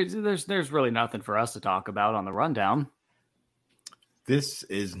mean, there's really nothing for us to talk about on the rundown. This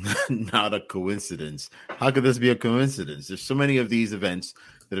is not a coincidence. How could this be a coincidence? There's so many of these events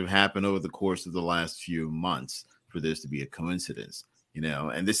that have happened over the course of the last few months for this to be a coincidence,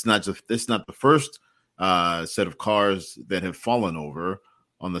 and this is not the first set of cars that have fallen over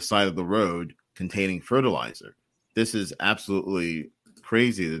on the side of the road containing fertilizer. This is absolutely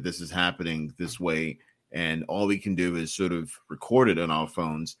crazy that this is happening this way. And all we can do is sort of record it on our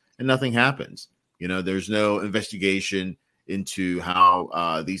phones and nothing happens. There's no investigation into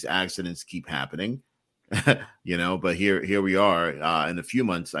how these accidents keep happening, but here we are in a few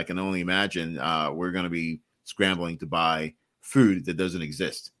months. I can only imagine we're going to be scrambling to buy food that doesn't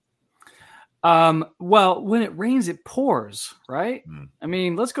exist. Well, when it rains, it pours, right? I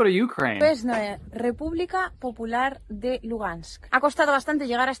mean, let's go to Ukraine. República Popular de Lugansk. Ha costado bastante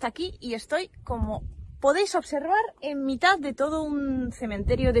llegar hasta aquí y estoy, como podéis observar, en mitad de todo un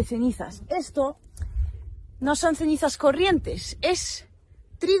cementerio de cenizas. Esto no son cenizas corrientes, es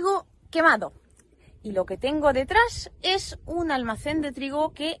trigo quemado. Y lo que tengo detrás es un almacén de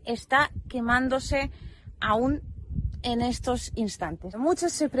trigo que está quemándose aún en estos instantes.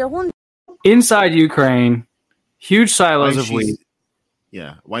 Muchos se preguntan. Inside Ukraine, huge silos of wheat.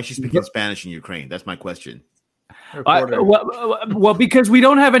 Yeah, why is she speaking Spanish in Ukraine? That's my question. Well, because we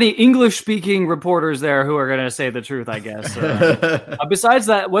don't have any English-speaking reporters there who are going to say the truth, I guess. Besides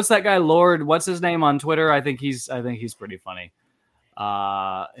that, what's that guy, Lord? What's his name on Twitter? I think he's pretty funny,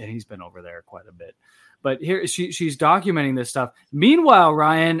 and he's been over there quite a bit. But here she's documenting this stuff. Meanwhile,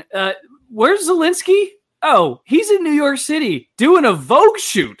 Ryan, where's Zelensky? Oh, he's in New York City doing a Vogue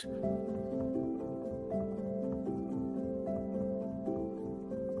shoot.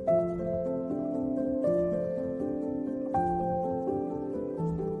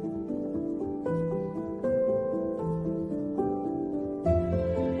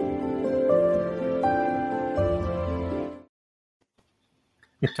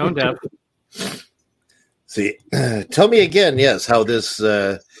 Tone deaf. See, tell me again, yes, how this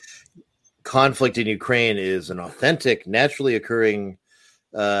conflict in Ukraine is an authentic, naturally occurring,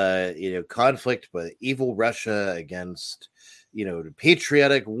 conflict by evil Russia against,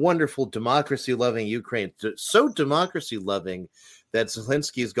 patriotic, wonderful, democracy-loving Ukraine. So democracy-loving that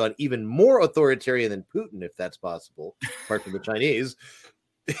Zelensky has gone even more authoritarian than Putin, if that's possible, apart from the Chinese,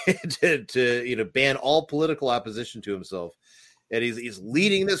 to ban all political opposition to himself. And he's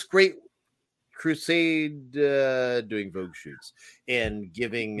leading this great crusade, doing Vogue shoots and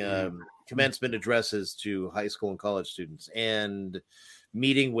giving commencement addresses to high school and college students, and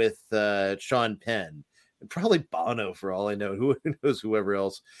meeting with Sean Penn and probably Bono, for all I know. Who knows? Whoever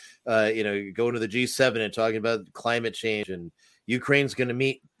else, going to the G7 and talking about climate change, and Ukraine's going to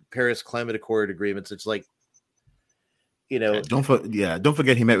meet Paris Climate Accord agreements. It's like, don't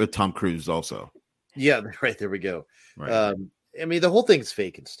forget he met with Tom Cruise also. Yeah, right. There we go. Right. I mean, the whole thing's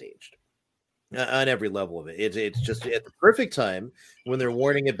fake and staged on every level of it. It's just at the perfect time when they're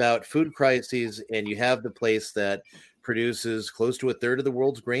warning about food crises, and you have the place that produces close to a third of the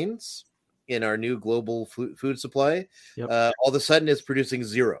world's grains, in our new global food supply, all of a sudden it's producing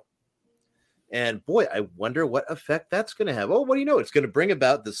zero. And boy, I wonder what effect that's going to have. Oh, what do you know? It's going to bring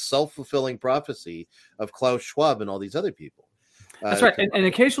about the self-fulfilling prophecy of Klaus Schwab and all these other people. That's right. And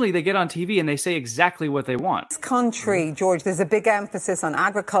occasionally they get on TV and they say exactly what they want. This country, George, there's a big emphasis on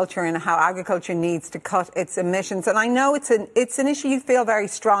agriculture and how agriculture needs to cut its emissions. And I know it's an issue you feel very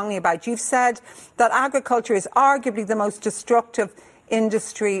strongly about. You've said that agriculture is arguably the most destructive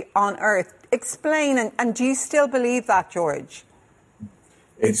industry on earth. Explain, and do you still believe that, George?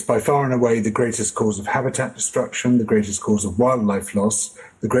 It's by far and away the greatest cause of habitat destruction, the greatest cause of wildlife loss,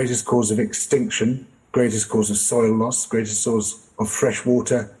 the greatest cause of extinction, greatest cause of soil loss, greatest cause of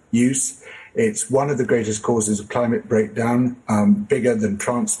freshwater use. It's one of the greatest causes of climate breakdown, bigger than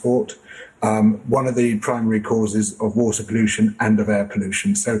transport, one of the primary causes of water pollution and of air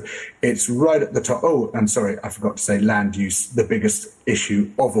pollution. So it's right at the top. Oh, and sorry, I forgot to say land use, the biggest issue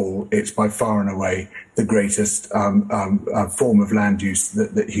of all. It's by far and away the greatest form of land use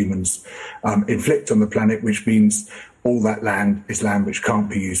that humans inflict on the planet, which means all that land is land which can't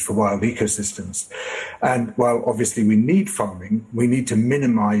be used for wild ecosystems. And while obviously we need farming, we need to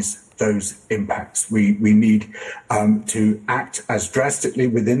minimize those impacts. We need to act as drastically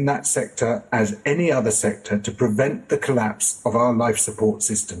within that sector as any other sector to prevent the collapse of our life support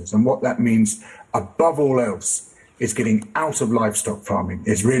systems. And what that means, above all else, is getting out of livestock farming,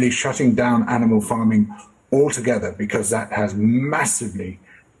 is really shutting down animal farming altogether, because that has massively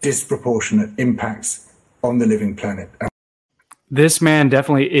disproportionate impacts on the living planet. This man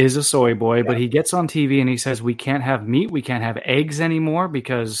definitely is a soy boy, but he gets on TV and he says we can't have meat, we can't have eggs anymore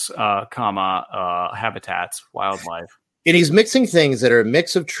because, habitats, wildlife. And he's mixing things that are a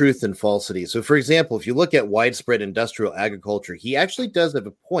mix of truth and falsity. So, for example, if you look at widespread industrial agriculture, he actually does have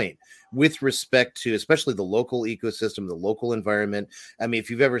a point with respect to especially the local ecosystem, the local environment. I mean,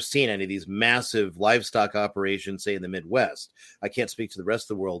 if you've ever seen any of these massive livestock operations, say in the Midwest, I can't speak to the rest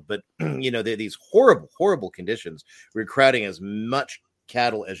of the world, but, you know, they're these horrible, horrible conditions. We're crowding as much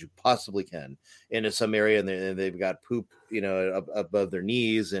cattle as you possibly can into some area, and they've got poop, you know, above their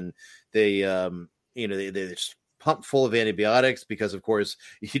knees, and they, you know, they're just pumped full of antibiotics because, of course,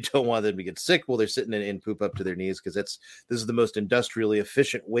 you don't want them to get sick while they're sitting in poop up to their knees, because this is the most industrially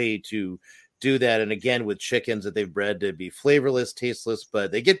efficient way to do that. And again, with chickens that they've bred to be flavorless, tasteless,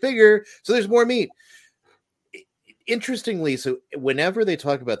 but they get bigger, so there's more meat. Interestingly, so whenever they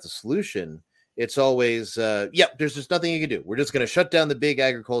talk about the solution, it's always, there's just nothing you can do. We're just going to shut down the big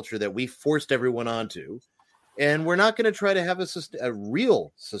agriculture that we forced everyone onto. And we're not going to try to have a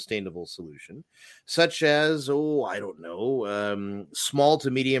real sustainable solution, such as, small to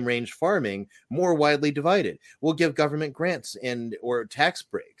medium range farming, more widely divided. We'll give government grants or tax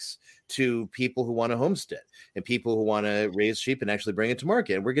breaks to people who want to homestead and people who want to raise sheep and actually bring it to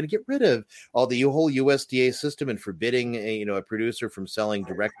market. And we're going to get rid of all the whole USDA system and forbidding a producer from selling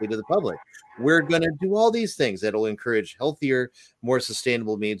directly to the public. We're going to do all these things that'll encourage healthier, more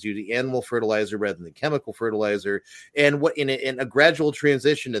sustainable means using animal fertilizer rather than chemical fertilizer. And what in a gradual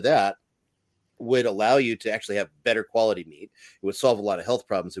transition to that would allow you to actually have better quality meat. It would solve a lot of health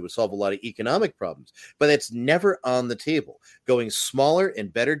problems. It would solve a lot of economic problems, but that's never on the table. Going smaller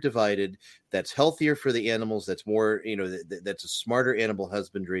and better divided, that's healthier for the animals. That's more, that's a smarter animal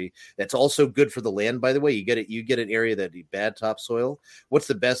husbandry. That's also good for the land, by the way. You get an area that bad topsoil. What's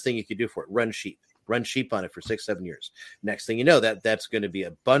the best thing you could do for it? Run sheep on it for 6-7 years. Next thing you know, that's going to be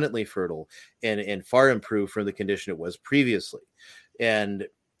abundantly fertile and far improved from the condition it was previously. And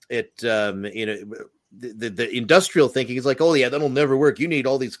the industrial thinking is like, oh yeah, that'll never work. You need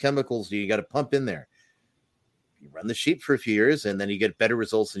all these chemicals you got to pump in there. You run the sheep for a few years and then you get better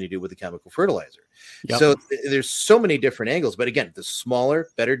results than you do with the chemical fertilizer. Yep. So there's so many different angles, but again, the smaller,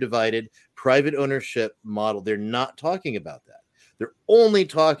 better divided private ownership model, they're not talking about that. They're only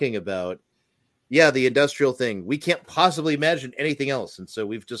talking about, the industrial thing. We can't possibly imagine anything else. And so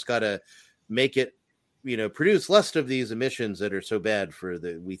we've just got to make it, produce less of these emissions that are so bad for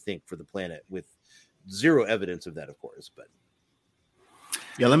the planet, with zero evidence of that, of course. But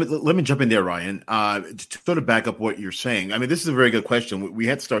let me jump in there, Ryan. To sort of back up what you're saying. I mean, this is a very good question. We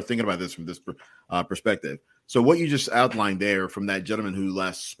had to start thinking about this from this perspective. So what you just outlined there from that gentleman who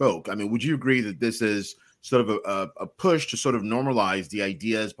last spoke, I mean, would you agree that this is sort of a push to sort of normalize the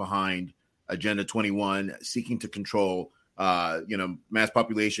ideas behind Agenda 21, seeking to control mass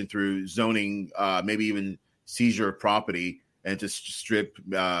population through zoning, maybe even seizure of property, and to strip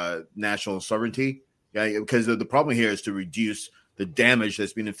national sovereignty? Because the problem here is to reduce the damage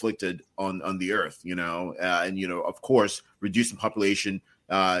that's been inflicted on the earth, of course, reducing population,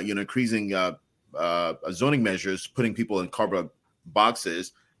 increasing zoning measures, putting people in cardboard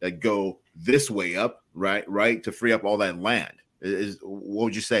boxes, that go this way up, right, to free up all that land. What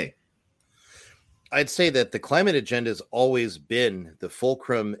would you say? I'd say that the climate agenda has always been the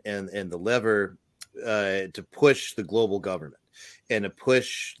fulcrum and the lever to push the global government and to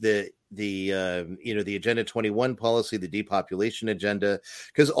push the Agenda 21 policy, the depopulation agenda,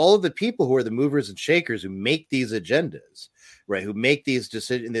 because all of the people who are the movers and shakers who make these agendas, right, who make these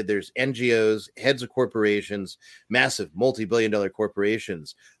decisions, there's NGOs, heads of corporations, massive multi-billion-dollar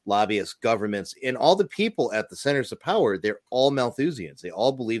corporations, lobbyists, governments, and all the people at the centers of power, they're all Malthusians. They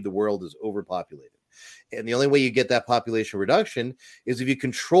all believe the world is overpopulated. And the only way you get that population reduction is if you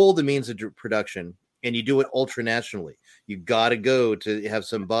control the means of production and you do it ultranationally. You got to go to have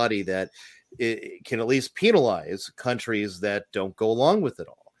some body that can at least penalize countries that don't go along with it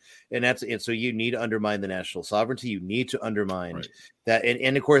all. And so you need to undermine the national sovereignty. You need to undermine that.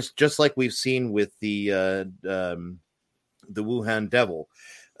 And of course, just like we've seen with the Wuhan devil,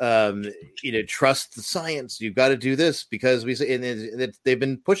 trust the science. You've got to do this because we say, and they've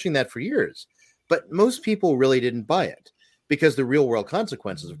been pushing that for years. But most people really didn't buy it because the real world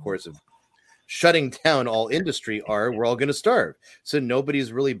consequences, of course, of shutting down all industry are we're all going to starve. So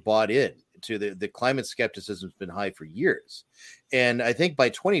nobody's really bought in to the climate skepticism has been high for years. And I think by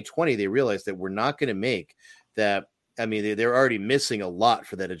 2020, they realized that we're not going to make that. I mean, they're already missing a lot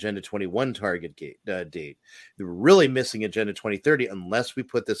for that Agenda 21 target date. They're really missing Agenda 2030 unless we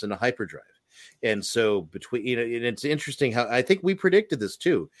put this in a hyperdrive. And so and it's interesting how I think we predicted this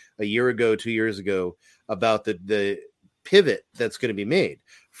too a year ago, 2 years ago, about the pivot that's going to be made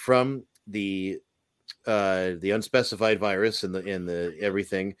from the unspecified virus and the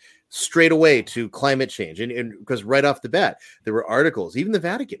everything straight away to climate change. And because right off the bat, there were articles, even the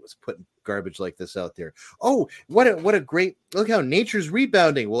Vatican was putting garbage like this out there. Oh, what a great, look how nature's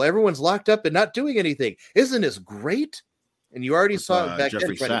rebounding. Well, everyone's locked up and not doing anything. Isn't this great? And you already saw it back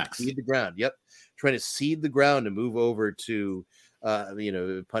Jeffrey then, trying Sachs. to seed the ground. Yep. Trying to seed the ground and move over to,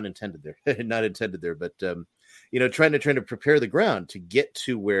 pun intended there, not intended there, but, trying to prepare the ground to get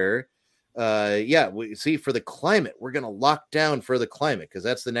to where, we see for the climate, we're going to lock down for the climate because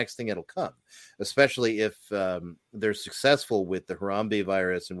that's the next thing that'll come, especially if they're successful with the Harambe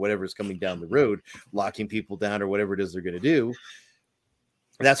virus and whatever's coming down the road, locking people down or whatever it is they're going to do.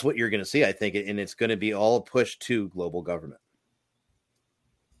 That's what you're going to see, I think, and it's going to be all pushed to global government.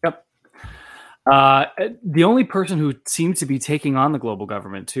 Yep. The only person who seems to be taking on the global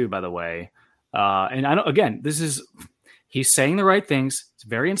government, too, by the way, and I know, again, he's saying the right things. It's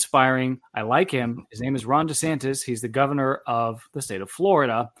very inspiring. I like him. His name is Ron DeSantis. He's the governor of the state of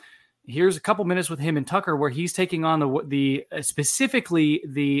Florida. Here's a couple minutes with him and Tucker where he's taking on specifically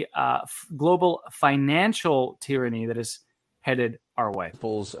the global financial tyranny that is headed our way.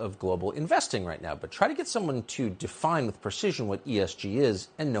 Of global investing right now, but try to get someone to define with precision what ESG is,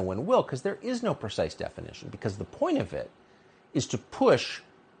 and no one will, because there is no precise definition, because the point of it is to push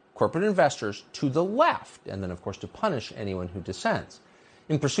corporate investors to the left, and then, of course, to punish anyone who dissents.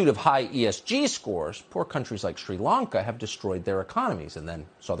 In pursuit of high ESG scores, poor countries like Sri Lanka have destroyed their economies and then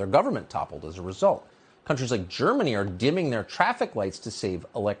saw their government toppled as a result. Countries like Germany are dimming their traffic lights to save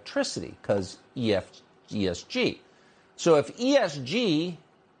electricity because ESG. So if ESG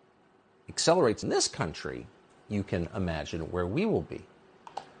accelerates in this country, you can imagine where we will be.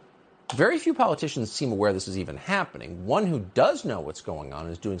 Very few politicians seem aware this is even happening. One who does know what's going on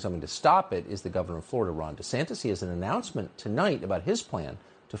and is doing something to stop it is the governor of Florida, Ron DeSantis. He has an announcement tonight about his plan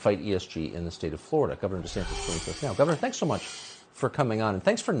to fight ESG in the state of Florida. Governor DeSantis joins us now. Governor, thanks so much for coming on, and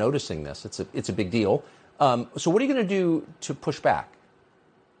thanks for noticing this. It's a big deal. So what are you going to do to push back?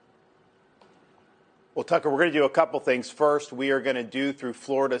 Well, Tucker, we're going to do a couple things. First, we are going to do through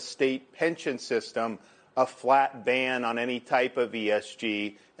Florida state pension system a flat ban on any type of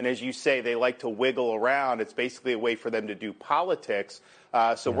ESG. And as you say, they like to wiggle around. It's basically a way for them to do politics.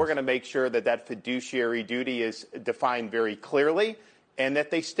 So we're going to make sure that fiduciary duty is defined very clearly and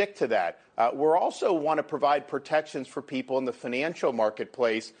that they stick to that. We also want to provide protections for people in the financial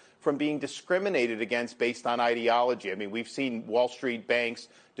marketplace from being discriminated against based on ideology. I mean, we've seen Wall Street banks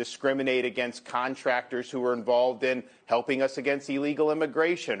discriminate against contractors who are involved in helping us against illegal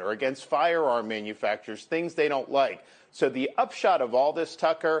immigration or against firearm manufacturers, things they don't like. So the upshot of all this,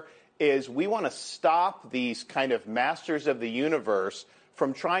 Tucker, is we want to stop these kind of masters of the universe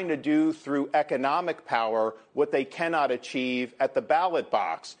from trying to do through economic power what they cannot achieve at the ballot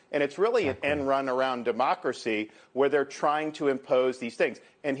box. And it's really an end run around democracy where they're trying to impose these things.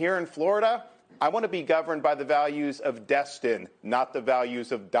 And here in Florida, I want to be governed by the values of Destin, not the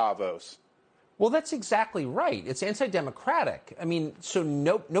values of Davos. Well, that's exactly right. It's anti-democratic. I mean, so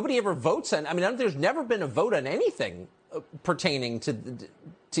nobody ever votes on. I mean, there's never been a vote on anything pertaining to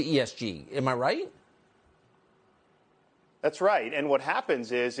to ESG. Am I right? That's right. And what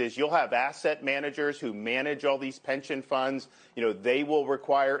happens is you'll have asset managers who manage all these pension funds. They will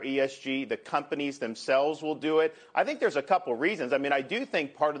require ESG. The companies themselves will do it. I think there's a couple reasons. I mean, I do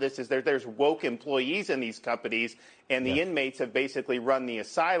think part of this is there's woke employees in these companies, and the inmates have basically run the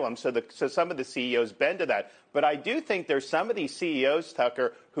asylum. So some of the CEOs bend to that. But I do think there's some of these CEOs,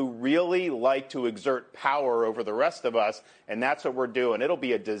 Tucker, who really like to exert power over the rest of us, and that's what we're doing. It'll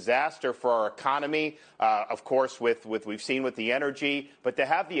be a disaster for our economy, of course, with we've seen with the energy. But to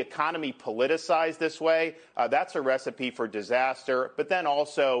have the economy politicized this way, that's a recipe for disaster. But then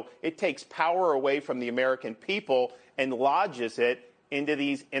also, it takes power away from the American people and lodges it into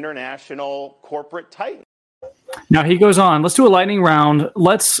these international corporate titans. Now he goes on. Let's do a lightning round.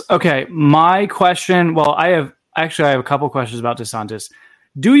 My question. Well, I have a couple questions about DeSantis.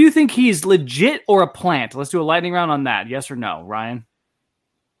 Do you think he's legit or a plant? Let's do a lightning round on that. Yes or no, Ryan?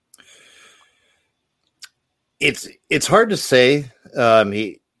 It's hard to say.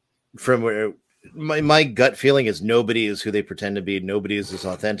 My gut feeling is nobody is who they pretend to be. Nobody is as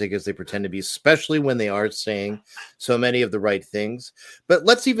authentic as they pretend to be, especially when they are saying so many of the right things. But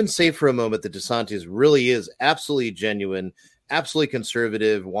let's even say for a moment that DeSantis really is absolutely genuine, absolutely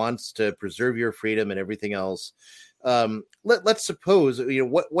conservative, wants to preserve your freedom and everything else. Let's suppose,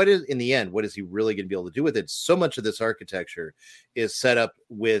 what is in the end, what is he really going to be able to do with it? So much of this architecture is set up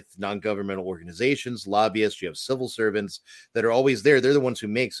with non-governmental organizations, lobbyists. You have civil servants that are always there. They're the ones who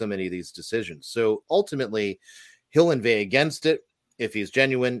make so many of these decisions. So ultimately, he'll inveigh against it. If he's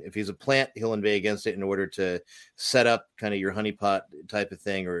genuine, if he's a plant, he'll inveigh against it in order to set up kind of your honeypot type of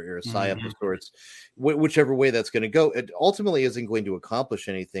thing or a psyop of sorts, whichever way that's going to go. It ultimately isn't going to accomplish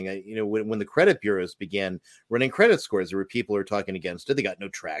anything. When the credit bureaus began running credit scores, there were people who were talking against it. They got no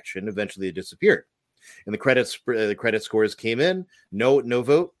traction. Eventually, they disappeared. And the credit scores came in. No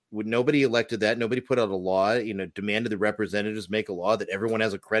vote. Nobody elected that. Nobody put out a law, demanded the representatives make a law that everyone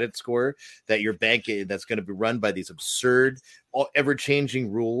has a credit score, that your bank that's going to be run by these absurd,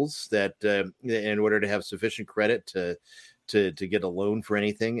 ever-changing rules that in order to have sufficient credit to get a loan for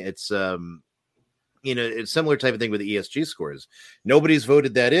anything. It's, it's similar type of thing with the ESG scores. Nobody's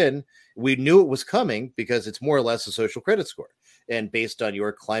voted that in. We knew it was coming because it's more or less a social credit score. And based on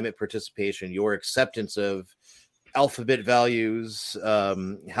your climate participation, your acceptance of alphabet values,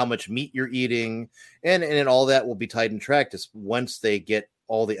 how much meat you're eating, and all that will be tied and tracked once they get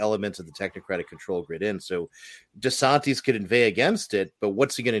all the elements of the technocratic control grid in. So DeSantis could inveigh against it, but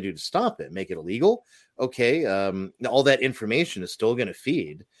what's he going to do to stop it? Make it illegal? Okay, all that information is still going to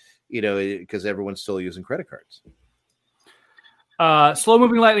feed, because everyone's still using credit cards. Slow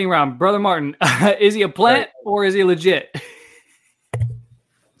moving lightning round, Brother Martin. Is he a plant or is he legit?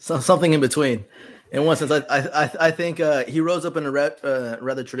 Something in between. In one sense, I think he rose up in a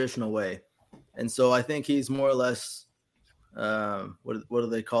rather traditional way, and so I think he's more or less what do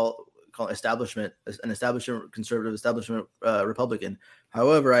they call establishment, an establishment conservative, establishment Republican.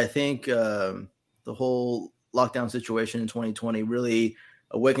 However, I think the whole lockdown situation in 2020 really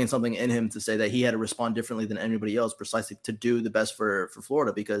awakened something in him to say that he had to respond differently than anybody else, precisely to do the best for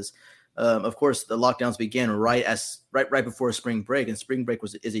Florida, because of course, the lockdowns began right before spring break, and spring break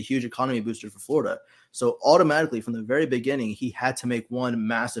is a huge economy booster for Florida. So automatically, from the very beginning, he had to make one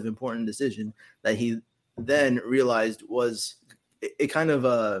massive important decision that he then realized was it kind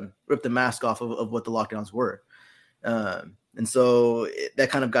of ripped the mask off of what the lockdowns were, and so that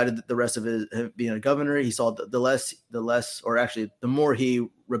kind of guided the rest of his being a governor. He saw the more he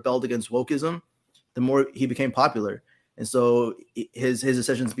rebelled against wokeism, the more he became popular. And so his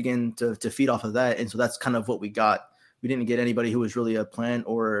decisions began to feed off of that. And so that's kind of what we got. We didn't get anybody who was really a plant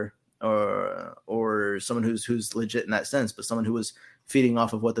or someone who's legit in that sense, but someone who was feeding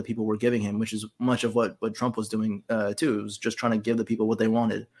off of what the people were giving him, which is much of what Trump was doing too. It was just trying to give the people what they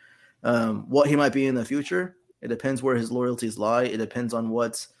wanted. What he might be in the future, it depends where his loyalties lie. It depends on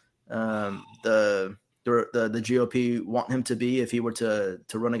what the GOP want him to be if he were to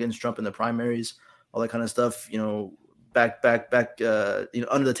run against Trump in the primaries, all that kind of stuff, back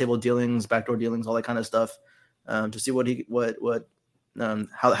under the table dealings, backdoor dealings, all that kind of stuff, to see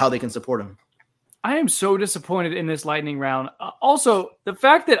how they can support him. I am so disappointed in this lightning round. Also, the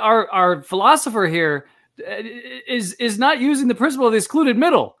fact that our philosopher here is not using the principle of the excluded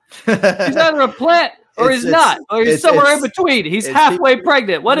middle. He's either a plant or he's not, or he's somewhere in between. He's halfway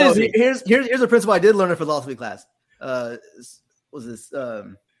pregnant. What is he? Here's a principle I did learn in philosophy class. Was this?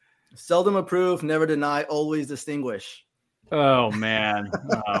 Seldom approve, never deny, always distinguish. Oh man!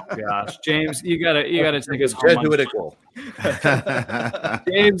 Oh gosh, James, you gotta take us home. Jesuitical.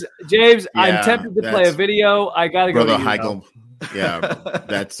 James, I'm tempted to play a video. I gotta go. Brother Heigl, Yeah,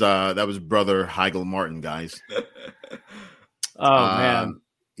 that was Brother Heigl Martin, guys. Man.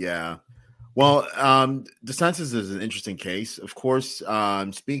 Yeah. Well, DeSantis is an interesting case. Of course,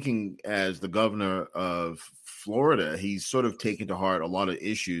 speaking as the governor of Florida, he's sort of taken to heart a lot of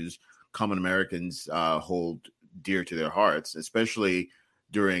issues common Americans hold dear to their hearts, especially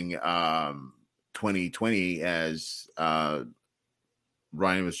during 2020, as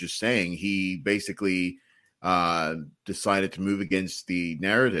Ryan was just saying. He basically decided to move against the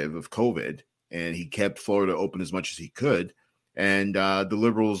narrative of COVID, and he kept Florida open as much as he could. And the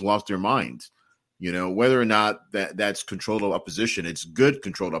liberals lost their minds. You know, whether or not that's controlled opposition, it's good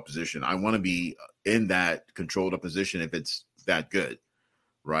controlled opposition. I want to be in that controlled opposition if it's that good,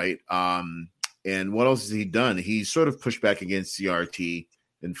 right? And what else has he done? He's sort of pushed back against CRT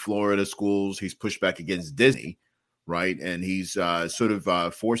in Florida schools. He's pushed back against Disney, right? And he's sort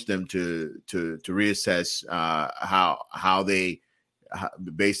of forced them to reassess how they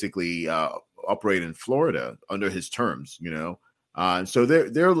basically operate in Florida under his terms, you know. So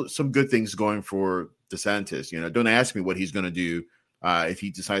there are some good things going for DeSantis. You know, don't ask me what he's going to do if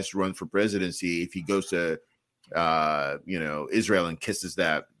he decides to run for presidency, if he goes to Israel and kisses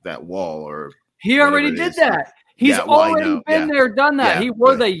that wall, or he already did that. He's already been there, done that. He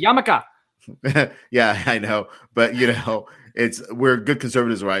wore the yarmulke. Yeah, I know. But, you know, we're good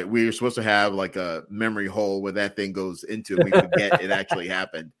conservatives, right? We're supposed to have like a memory hole where that thing goes into. We forget it actually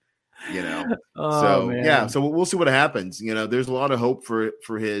happened, you know? Man. So we'll see what happens. You know, there's a lot of hope for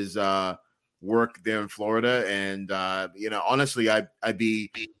his work there in Florida. And, you know, honestly, I'd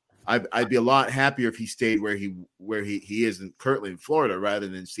be a lot happier if he stayed where he is currently in Florida rather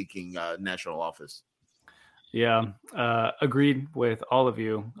than seeking national office. Yeah, agreed with all of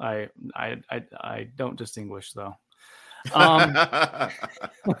you. I don't distinguish though.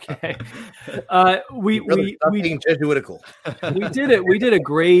 Okay. We being Jesuitical. We did a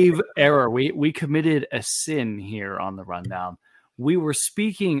grave error. We committed a sin here on the rundown. We were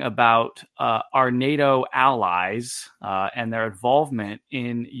speaking about our NATO allies and their involvement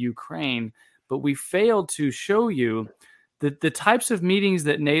in Ukraine, but we failed to show you the types of meetings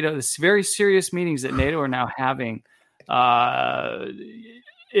that NATO, this very serious meetings that NATO are now having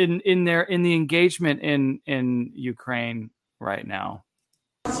in the engagement in Ukraine right now.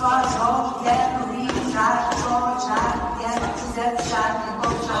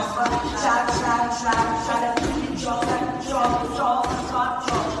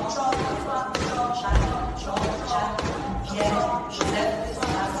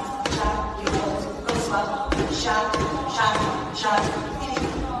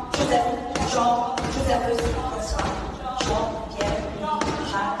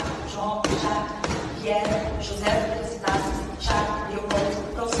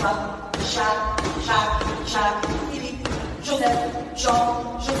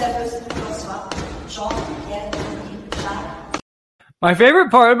 My favorite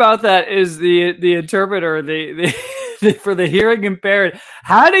part about that is the interpreter, the for the hearing impaired.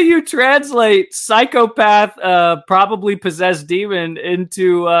 How do you translate psychopath, probably possessed demon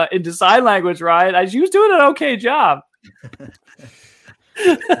into sign language, Ryan? She was doing an okay job.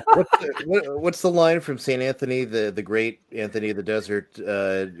 What's the line from St. Anthony, the great Anthony of the Desert,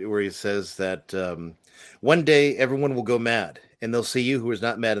 where he says that one day everyone will go mad and they'll see you who is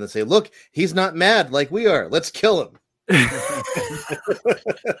not mad and they'll say, look, he's not mad like we are. Let's kill him.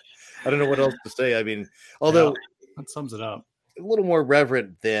 I don't know what else to say. I mean, although that sums it up. A little more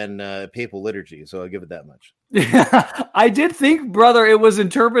reverent than papal liturgy, so I'll give it that much. I did think, brother, it was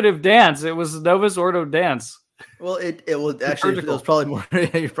interpretive dance. It was Novus Ordo dance. Well, it was actually it was probably more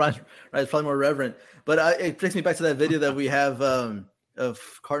you're probably right. It's probably more reverent. But it takes me back to that video that we have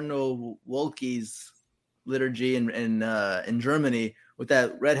of Cardinal Wolke's liturgy in Germany with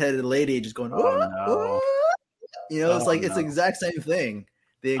that redheaded lady just going, "Oh no!" You know, it's like it's the exact same thing.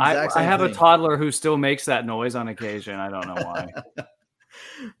 The exact same I have thing. a toddler who still makes that noise on occasion. I don't know why.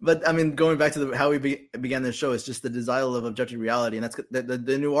 But I mean, going back to how we began the show, it's just the denial of objective reality, and that's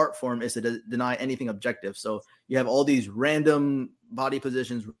the new art form is to deny anything objective. So you have all these random body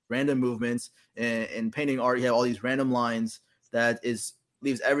positions, random movements, and in painting art, you have all these random lines that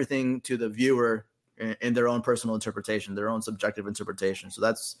leaves everything to the viewer in their own personal interpretation, their own subjective interpretation. So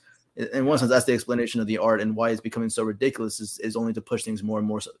that's, in one sense, that's the explanation of the art, and why it's becoming so ridiculous is only to push things more and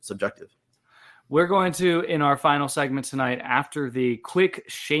more subjective. We're going to, in our final segment tonight, after the quick,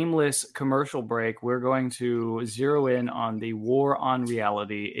 shameless commercial break, we're going to zero in on the war on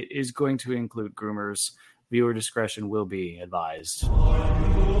reality. It is going to include groomers. Viewer discretion will be advised.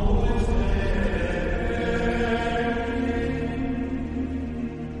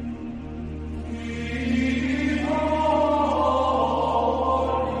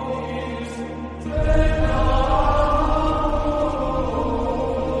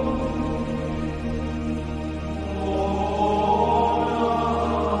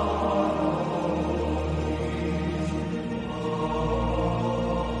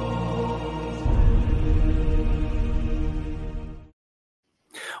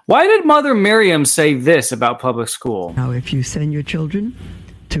 Why did Mother Miriam say this about public school? Now, if you send your children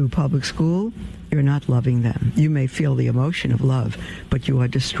to public school, you're not loving them. You may feel the emotion of love, but you are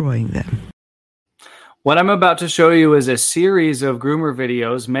destroying them. What I'm about to show you is a series of groomer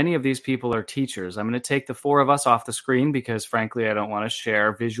videos. Many of these people are teachers. I'm going to take the four of us off the screen because, frankly, I don't want to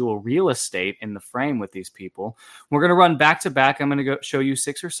share visual real estate in the frame with these people. We're going to run back to back. I'm going to go show you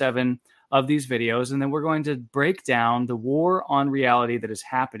 6 or 7 of these videos, and then we're going to break down the war on reality that is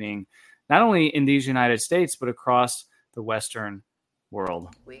happening, not only in these United States, but across the Western world.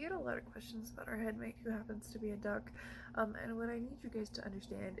 We get a lot of questions about our headmate who happens to be a duck. And what I need you guys to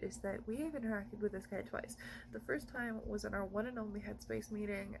understand is that we have interacted with this guy twice. The first time was in our one and only Headspace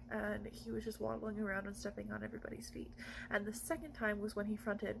meeting, and he was just waddling around and stepping on everybody's feet. And the second time was when he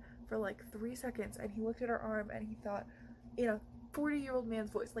fronted for like 3 seconds, and he looked at our arm and he thought, 40-year-old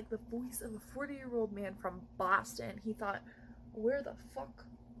man's voice, like the voice of a 40-year-old man from Boston. He thought, where the fuck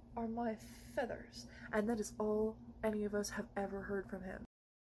are my feathers? And that is all any of us have ever heard from him.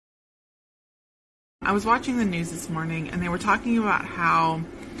 I was watching the news this morning, and they were talking about how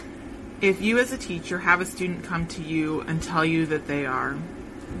if you as a teacher have a student come to you and tell you that they are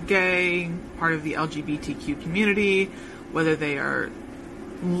gay, part of the LGBTQ community, whether they are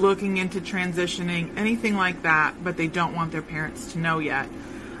looking into transitioning, anything like that, but they don't want their parents to know yet.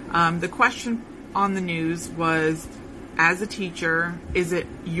 The question on the news was, as a teacher, is it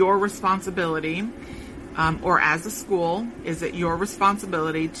your responsibility, or as a school, is it your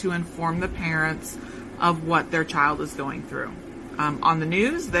responsibility to inform the parents of what their child is going through? On the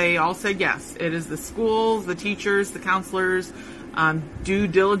news, they all said yes. It is the schools, the teachers, the counselors, due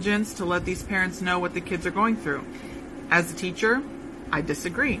diligence to let these parents know what the kids are going through. As a teacher, I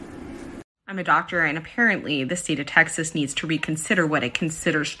disagree. I'm a doctor, and apparently the state of Texas needs to reconsider what it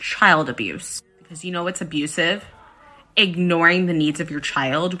considers child abuse. Because you know what's abusive? Ignoring the needs of your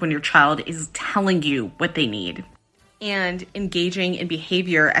child when your child is telling you what they need. And engaging in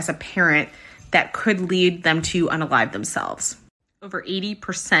behavior as a parent that could lead them to unalive themselves. Over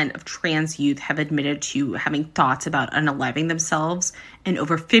 80% of trans youth have admitted to having thoughts about unaliving themselves, and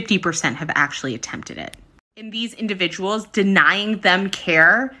over 50% have actually attempted it. In these individuals, denying them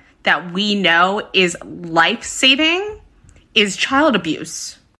care that we know is life-saving is child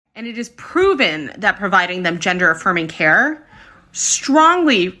abuse. And it is proven that providing them gender-affirming care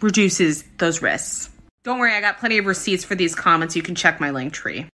strongly reduces those risks. Don't worry, I got plenty of receipts for these comments. You can check my link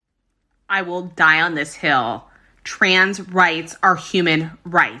tree. I will die on this hill. Trans rights are human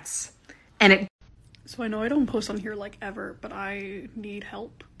rights. So I know I don't post on here like ever, but I need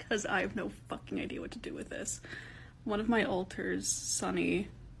help because I have no fucking idea what to do with this. One of my altars, Sunny,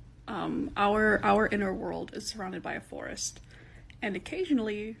 our inner world is surrounded by a forest. And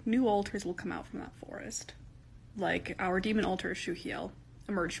occasionally, new altars will come out from that forest. Like, our demon altar, Shuhiel,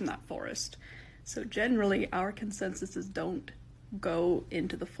 emerged from that forest. So generally, our consensus is don't go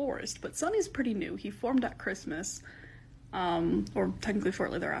into the forest. But Sunny's pretty new. He formed at Christmas, or technically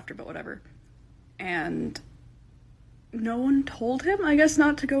shortly thereafter, but whatever. And no one told him, I guess,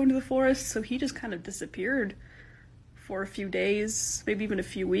 not to go into the forest, so he just kind of disappeared for a few days, maybe even a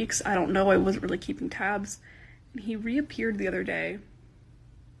few weeks. I don't know, I wasn't really keeping tabs. And he reappeared the other day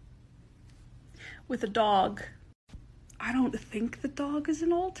with a dog. I don't think the dog is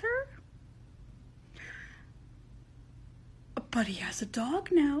an altar, but he has a dog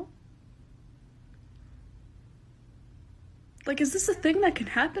now. Like, is this a thing that can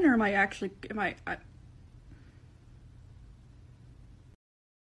happen, or am I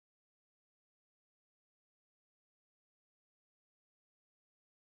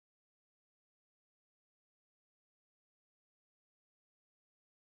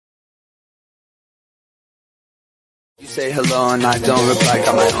You say hello and I don't reply,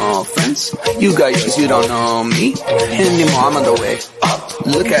 got my own friends. You got yours, you don't know me anymore, I'm on the way up.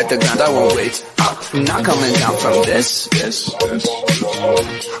 Look at the ground, I won't wait up. I'm not coming down from this.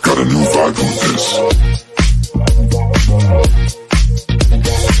 Got a new vibe on this.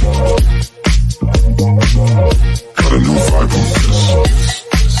 Got a new vibe on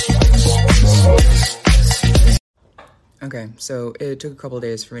this. Okay, so it took a couple of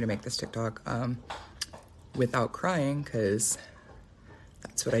days for me to make this TikTok. Without crying, because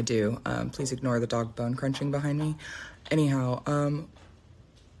that's what I do. Please ignore the dog bone crunching behind me. Anyhow,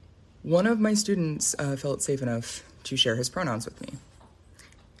 one of my students felt safe enough to share his pronouns with me.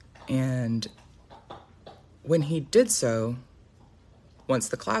 And when he did so, once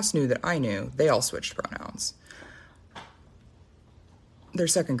the class knew that I knew, they all switched pronouns. They're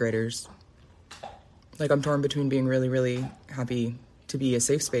second graders. Like, I'm torn between being really, really happy to be a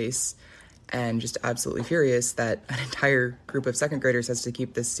safe space and just absolutely furious that an entire group of second graders has to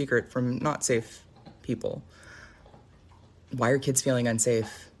keep this secret from not safe people. Why are kids feeling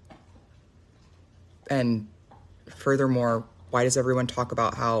unsafe? And furthermore, why does everyone talk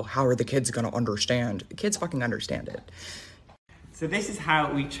about how are the kids going to understand? The kids fucking understand it. So this is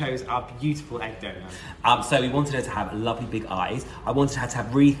how we chose our beautiful egg donor. So we wanted her to have lovely big eyes. I wanted her to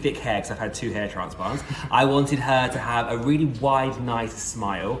have really thick hair because I've had 2 hair transplants. I wanted her to have a really wide, nice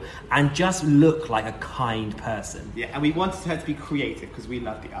smile and just look like a kind person. Yeah, and we wanted her to be creative because we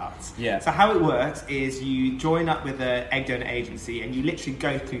love the arts. Yeah. So how it works is you join up with an egg donor agency and you literally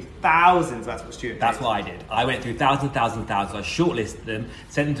go through thousands. That's what Stuart did. That's what I did. I went through thousands. I shortlisted them,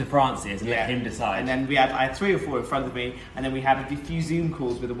 sent them to Francis and let him decide. And then I had 3 or 4 in front of me, and then we had a few Zoom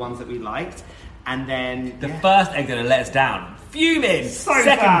calls with the ones that we liked, and then the first egg donor let us down, fuming. So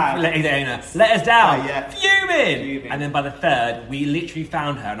Second bad. egg donor let us down, Fuming. And then by the third, we literally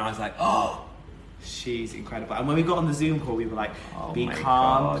found her, and I was like, oh, she's incredible. And when we got on the Zoom call, we were like, be my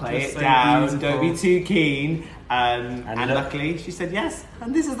calm, God, play you're it so down, beautiful. don't be too keen. And luckily, she said yes,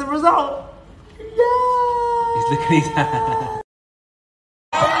 and this is the result. He's looking at his hands.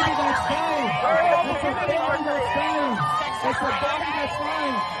 It's a body that's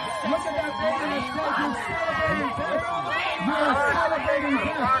fine. Look at that baby that's celebrating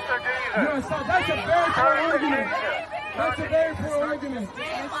death. That's a very poor argument. That's a very poor argument.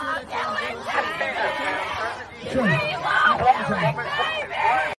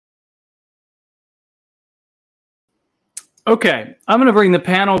 Okay, I'm going to bring the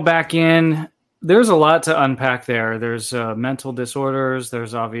panel back in. There's a lot to unpack there. There's mental disorders.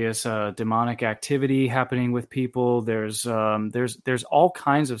 There's obvious demonic activity happening with people. There's all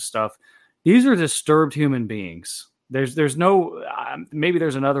kinds of stuff. These are disturbed human beings. There's no maybe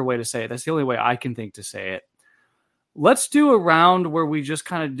there's another way to say it. That's the only way I can think to say it. Let's do a round where we just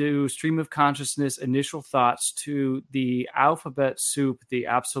kind of do stream of consciousness, initial thoughts to the alphabet soup, the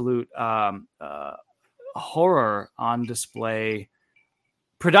absolute horror on display.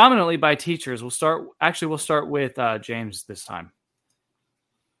 Predominantly by teachers. We'll start with James this time.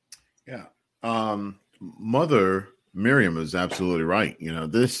 Yeah. Mother Miriam is absolutely right.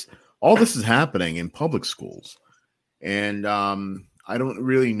 All this is happening in public schools. And I don't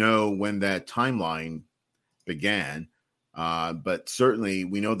really know when that timeline began. But certainly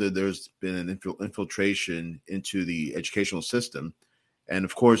we know that there's been an infiltration into the educational system. And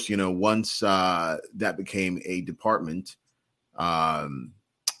of course, once that became a department,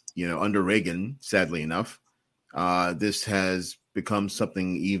 under Reagan, sadly enough, this has become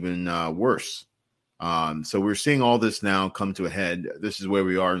something even worse. So we're seeing all this now come to a head. This is where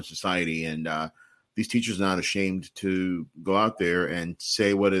we are in society. And these teachers are not ashamed to go out there and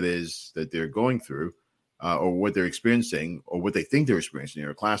say what it is that they're going through or what they're experiencing or what they think they're experiencing in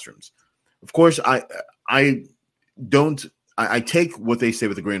their classrooms. Of course, I take what they say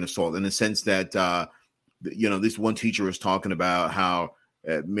with a grain of salt in the sense that, this one teacher was talking about how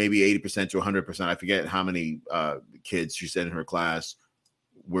maybe 80% to 100%, I forget how many kids she said in her class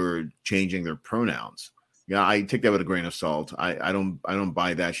were changing their pronouns. Yeah, I take that with a grain of salt. I don't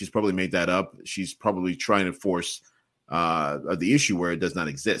buy that. She's probably made that up. She's probably trying to force the issue where it does not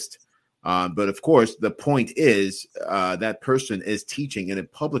exist. But of course, the point is that person is teaching in a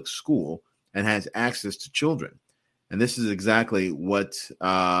public school and has access to children. And this is exactly what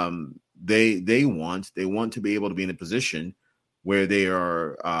they want. They want to be able to be in a position where they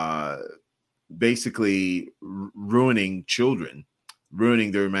are basically ruining children,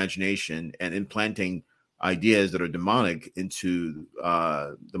 ruining their imagination, and implanting ideas that are demonic into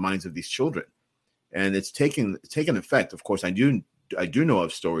the minds of these children. And it's taken effect. Of course, I do know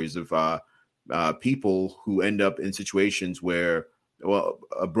of stories of people who end up in situations where,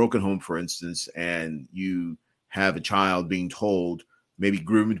 a broken home, for instance, and you have a child being told, maybe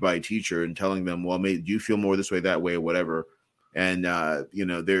groomed by a teacher, and telling them, well, do you feel more this way, that way, or whatever? And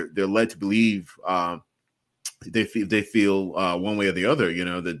they're led to believe they feel one way or the other,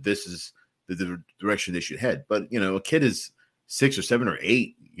 that this is the direction they should head. But a kid is 6 or 7 or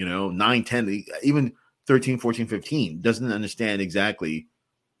 8, 9, 10, even 13, 14, 15 doesn't understand exactly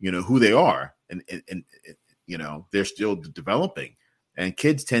who they are, and they're still developing. And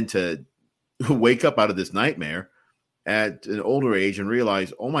kids tend to wake up out of this nightmare at an older age and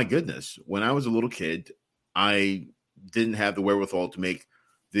realize, oh my goodness, when I was a little kid, I didn't have the wherewithal to make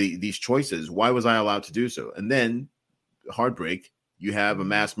these choices. Why was I allowed to do so? And then, heartbreak, you have a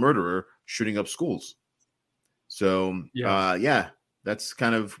mass murderer shooting up schools. So, that's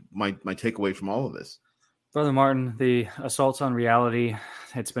kind of my takeaway from all of this. Brother Martin, the assaults on reality,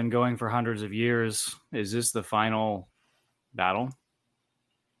 it's been going for hundreds of years. Is this the final battle?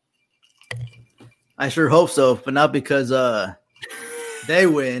 I sure hope so, but not because they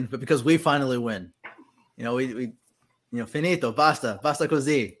win, but because we finally win. We finito, basta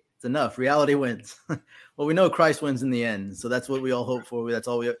così. It's enough. Reality wins. Well, we know Christ wins in the end, so that's what we all hope for. That's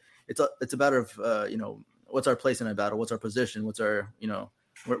all we. It's a matter of what's our place in a battle, what's our position, what's our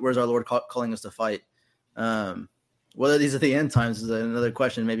where's our Lord calling us to fight. Whether these are the end times is another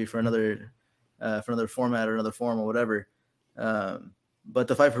question, maybe for another format or another form or whatever. But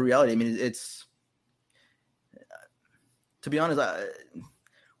the fight for reality, I mean, it's to be honest,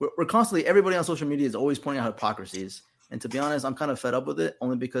 we're constantly, everybody on social media is always pointing out hypocrisies. And to be honest, I'm kind of fed up with it,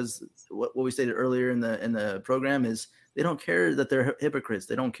 only because what we stated earlier in the program is they don't care that they're hypocrites.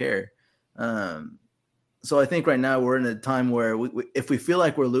 They don't care. So I think right now we're in a time where if we feel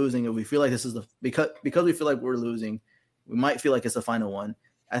like we're losing, if we feel like this is because we feel like we're losing, we might feel like it's the final one.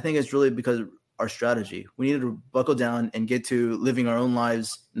 I think it's really because of our strategy. We need to buckle down and get to living our own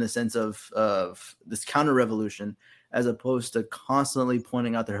lives in the sense of this counter revolution, as opposed to constantly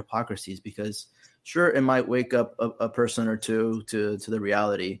pointing out their hypocrisies, because sure, it might wake up a person or two to the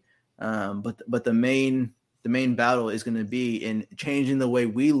reality. But the main battle is going to be in changing the way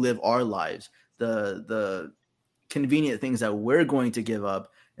we live our lives, the convenient things that we're going to give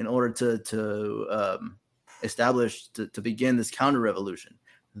up in order to establish, to begin this counter revolution.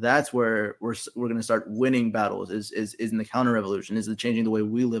 That's where we're going to start winning battles is in the counter revolution, is the changing the way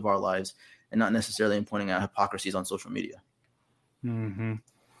we live our lives, and not necessarily in pointing out hypocrisies on social media. Mm-hmm.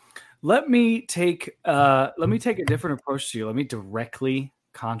 Let me take a different approach to you. Let me directly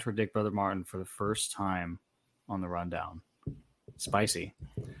contradict Brother Martin for the first time on the rundown. Spicy.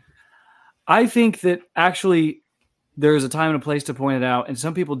 I think that actually there's a time and a place to point it out, and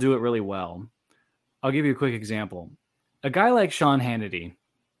some people do it really well. I'll give you a quick example. A guy like Sean Hannity,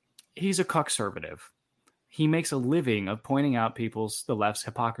 he's a cuckservative. He makes a living of pointing out the left's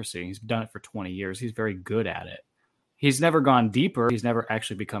hypocrisy. He's done it for 20 years. He's very good at it. He's never gone deeper. He's never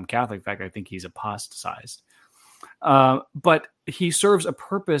actually become Catholic. In fact, I think he's apostatized. But he serves a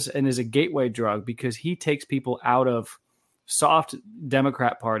purpose and is a gateway drug, because he takes people out of soft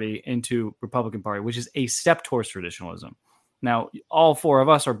Democrat Party into Republican Party, which is a step towards traditionalism. Now, all four of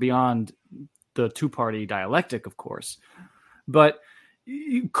us are beyond the two-party dialectic, of course. But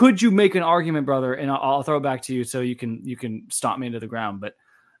could you make an argument, brother, and I'll throw it back to you so you can stomp me into the ground, but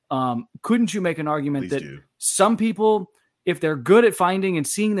couldn't you make an argument that some people, if they're good at finding and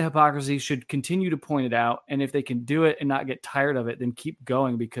seeing the hypocrisy, should continue to point it out, and if they can do it and not get tired of it, then keep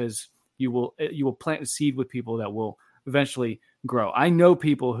going, because you will plant a seed with people that will eventually grow. I know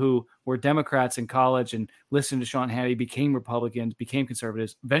people who were Democrats in college and listened to Sean Hannity, became Republicans, became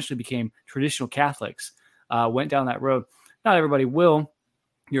conservatives, eventually became traditional Catholics, went down that road. Not everybody will.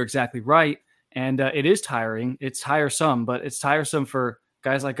 You're exactly right. And it is tiring. It's tiresome, but it's tiresome for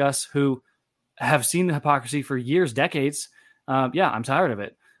guys like us who have seen the hypocrisy for years, decades. I'm tired of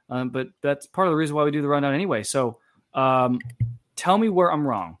it. But that's part of the reason why we do the rundown anyway. So tell me where I'm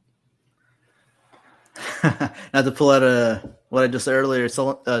wrong. Not to pull out what I just said earlier,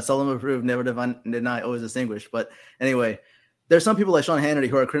 seldom approved, never deny, always distinguished. But anyway, there's some people like Sean Hannity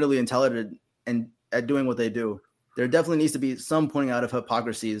who are critically intelligent and at doing what they do. There definitely needs to be some pointing out of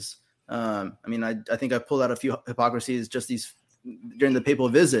hypocrisies. I think I pulled out a few hypocrisies just during the papal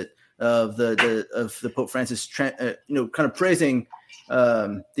visit of the Pope Francis, kind of praising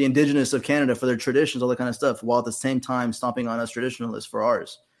the indigenous of Canada for their traditions, all that kind of stuff, while at the same time stomping on us traditionalists for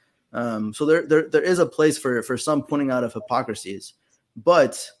ours. So there is a place for some pointing out of hypocrisies,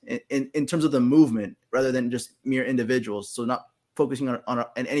 but in terms of the movement, rather than just mere individuals. So not focusing on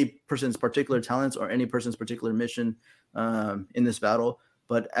any person's particular talents or any person's particular mission in this battle,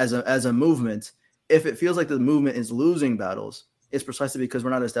 but as a movement. If it feels like the movement is losing battles, it's precisely because we're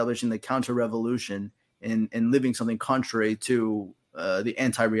not establishing the counter-revolution and living something contrary to the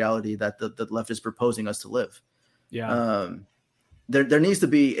anti-reality that the left is proposing us to live. Yeah. There needs to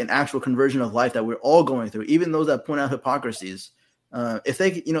be an actual conversion of life that we're all going through, even those that point out hypocrisies. If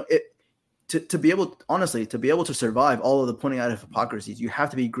they, to be able, honestly, to be able to survive all of the pointing out of hypocrisies, you have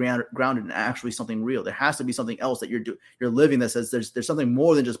to be grounded in actually something real. There has to be something else that you're living that says there's something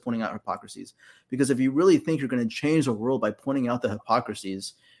more than just pointing out hypocrisies. Because if you really think you're going to change the world by pointing out the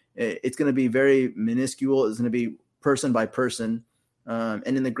hypocrisies, it's going to be very minuscule. It's going to be person by person, and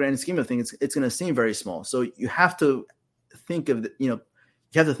in the grand scheme of things, it's going to seem very small. So you have to think of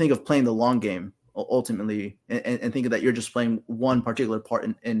playing the long game ultimately, and think of that you're just playing one particular part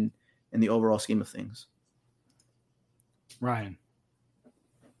in the overall scheme of things. Ryan.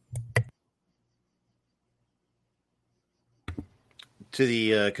 To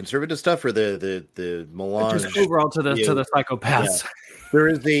the conservative stuff or the melange? Just overall to the psychopaths.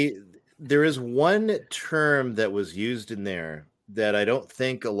 Yeah. There is one term that was used in there that I don't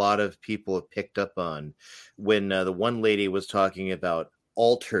think a lot of people have picked up on when the one lady was talking about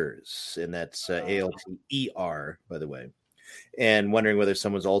alters, and that's ALTER, by the way, and wondering whether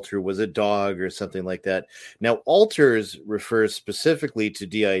someone's alter was a dog or something like that. Now, alters refers specifically to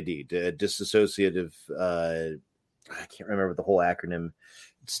DID, to dissociative, I can't remember the whole acronym.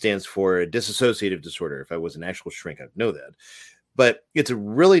 It stands for dissociative disorder. If I was an actual shrink, I'd know that. But it's a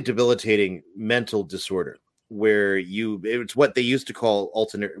really debilitating mental disorder where it's what they used to call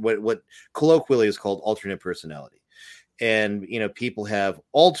alternate, what colloquially is called alternate personality. And, people have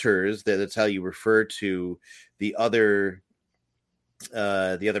alters, that's how you refer to the other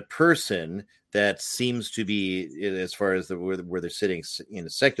person that seems to be, as far as where they're sitting in a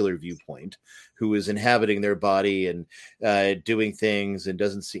secular viewpoint, who is inhabiting their body and doing things and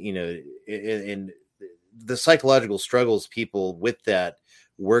doesn't see, and the psychological struggles people with that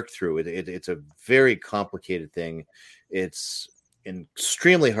work through. It's a very complicated thing. It's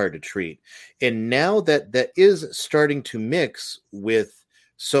extremely hard to treat, and now that is starting to mix with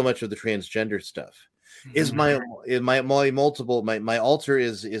so much of the transgender stuff. Is my alter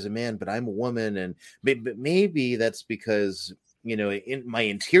is a man, but I'm a woman, and maybe that's because in my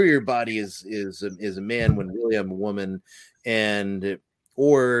interior body is a man when really I'm a woman, and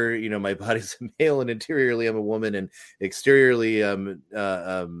or my body's a male and interiorly I'm a woman, and exteriorly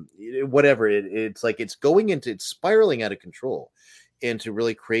whatever. It's like it's spiraling out of control into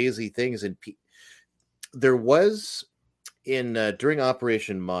really crazy things. And there was during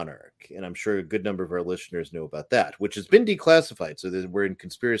Operation Monarch, and I'm sure a good number of our listeners know about that, which has been declassified, so that we're in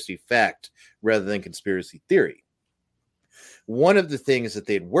conspiracy fact rather than conspiracy theory. One of the things that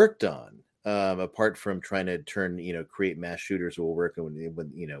they'd worked on, apart from trying to create mass shooters who will work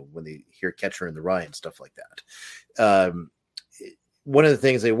when they hear Catcher in the Rye and stuff like that. One of the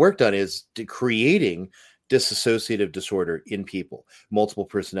things they worked on is creating dissociative disorder in people, multiple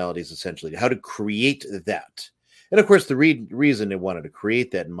personalities, essentially, how to create that. And of course, the reason they wanted to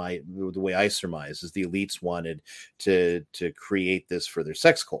create that, the way I surmise, is the elites wanted to create this for their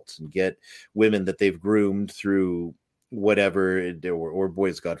sex cults and get women that they've groomed through whatever, or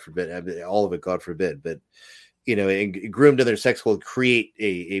boys, God forbid, all of it, God forbid, but and groomed in their sex cult, create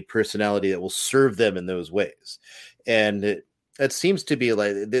a personality that will serve them in those ways. And that seems to be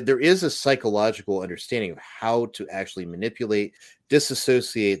like there is a psychological understanding of how to actually manipulate,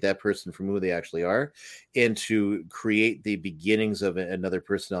 disassociate that person from who they actually are, and to create the beginnings of another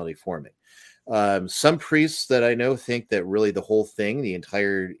personality forming. Some priests that I know think that really the whole thing, the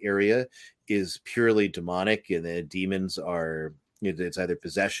entire area, is purely demonic, and the demons are, it's either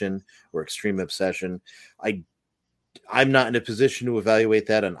possession or extreme obsession. I'm not in a position to evaluate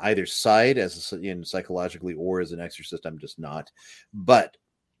that on either side psychologically or as an exorcist. I'm just not. But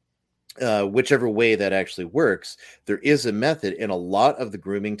whichever way that actually works, there is a method, and a lot of the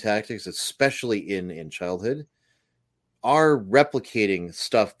grooming tactics, especially in childhood, are replicating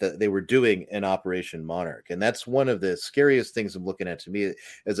stuff that they were doing in Operation Monarch. And that's one of the scariest things I'm looking at, to me,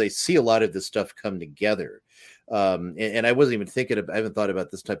 as I see a lot of this stuff come together. And I wasn't even I haven't thought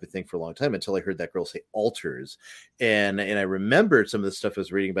about this type of thing for a long time until I heard that girl say alters. And I remembered some of the stuff I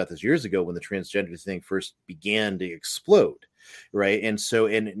was reading about this years ago when the transgender thing first began to explode. Right. And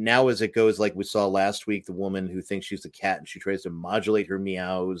now as it goes, like we saw last week, the woman who thinks she's a cat and she tries to modulate her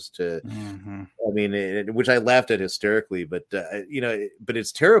meows to, which I laughed at hysterically, but but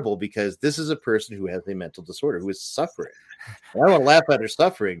it's terrible because this is a person who has a mental disorder, who is suffering. And I don't want to laugh at her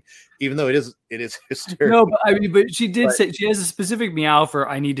suffering, even though it is hysterical. No, but she did say she has a specific meow for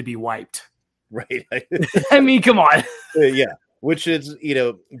 "I need to be wiped." Right. Come on. Yeah. Which is,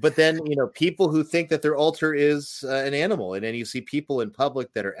 but then, people who think that their alter is an animal, and then you see people in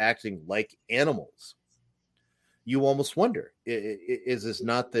public that are acting like animals. You almost wonder, is this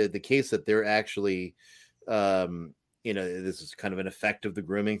not the case that they're actually, this is kind of an effect of the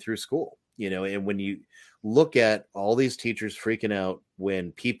grooming through school, and when you look at all these teachers freaking out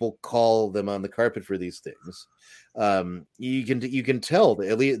when people call them on the carpet for these things, you can tell,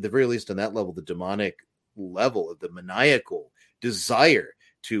 at the very least on that level, the demonic level of the maniacal desire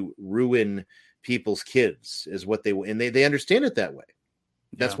to ruin people's kids is what they understand it that way.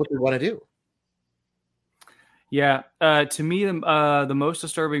 That's what they want to do. Yeah. To me, the most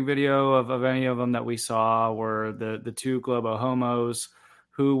disturbing video of any of them that we saw were the two Globo homos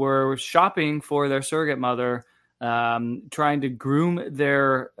who were shopping for their surrogate mother, trying to groom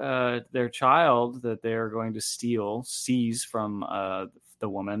their child that they're going to seize from the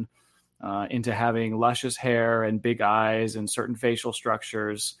woman, into having luscious hair and big eyes and certain facial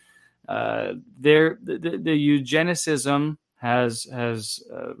structures. The eugenicism has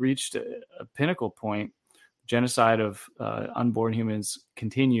reached a pinnacle point. Genocide of unborn humans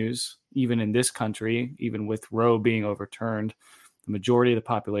continues, even in this country, even with Roe being overturned. The majority of the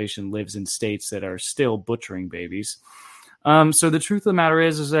population lives in states that are still butchering babies. So the truth of the matter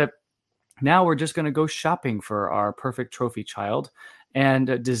is that now we're just going to go shopping for our perfect trophy child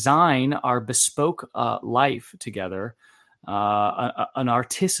and design our bespoke life together, an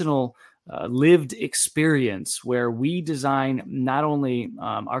artisanal lived experience where we design not only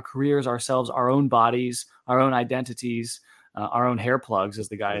our careers, ourselves, our own bodies, our own identities, our own hair plugs, as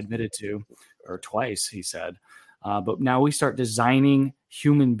the guy admitted to, or twice, he said. But now we start designing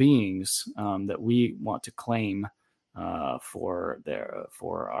human beings that we want to claim for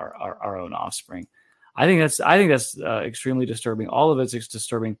our own offspring. I think that's extremely disturbing. All of it's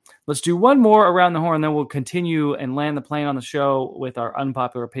disturbing. Let's do one more around the horn, then we'll continue and land the plane on the show with our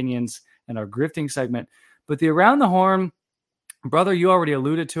unpopular opinions and our grifting segment. But the around the horn, brother, you already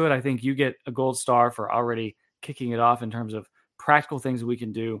alluded to it. I think you get a gold star for already kicking it off in terms of practical things we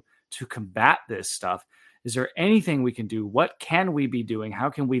can do to combat this stuff. Is there anything we can do? What can we be doing? How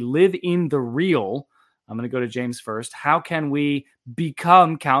can we live in the real? I'm going to go to James first. How can we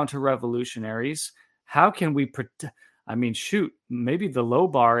become counter-revolutionaries? How can we maybe the low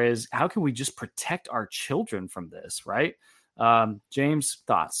bar is how can we just protect our children from this, right? James,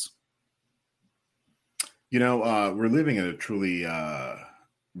 thoughts? We're living in a truly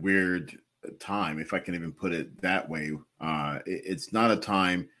weird time, if I can even put it that way. It's not a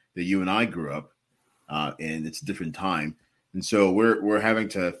time that you and I grew up in. It's a different time. And so we're having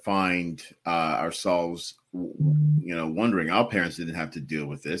to find ourselves, wondering. Our parents didn't have to deal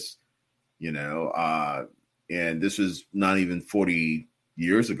with this, and this was not even 40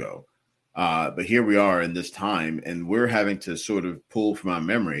 years ago. But here we are in this time, and we're having to sort of pull from our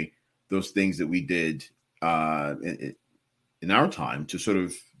memory those things that we did in our time to sort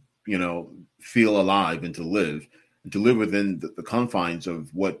of, feel alive and to live within the confines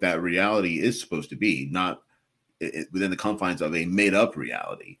of what that reality is supposed to be, not within the confines of a made-up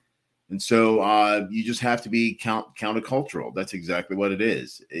reality. And so you just have to be countercultural. That's exactly what it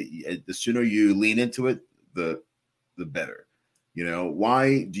is. The sooner you lean into it, the better.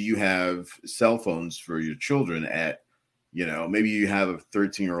 Why do you have cell phones for your children at, maybe you have a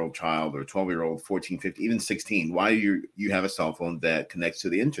 13-year-old child or 12-year-old, 14, 15, even 16. Why do you have a cell phone that connects to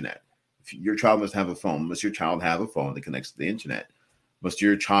the internet? If your child must have a phone. Must your child have a phone that connects to the internet? Must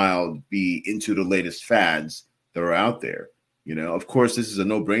your child be into the latest fads that are out there? Of course, this is a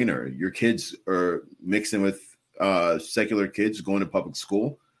no-brainer. Your kids are mixing with secular kids going to public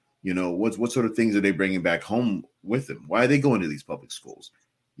school. What sort of things are they bringing back home with them? Why are they going to these public schools?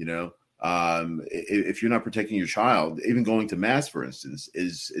 If you're not protecting your child, even going to mass, for instance,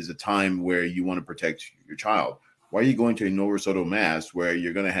 is a time where you want to protect your child. Why are you going to a no risotto mass where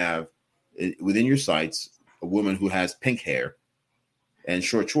you're going to have within your sights a woman who has pink hair and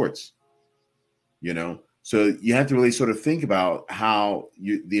short shorts? So you have to really sort of think about how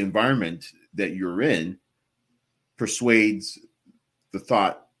the environment that you're in persuades the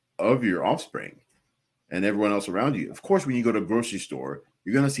thought of your offspring and everyone else around you. Of course, when you go to a grocery store,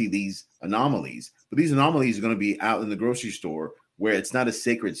 you're going to see these anomalies, but these anomalies are going to be out in the grocery store where it's not a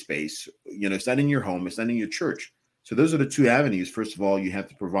sacred space. It's not in your home. It's not in your church. So those are the two avenues. First of all, you have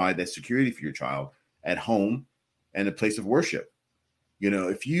to provide that security for your child at home and a place of worship.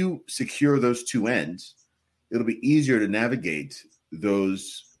 If you secure those two ends, it'll be easier to navigate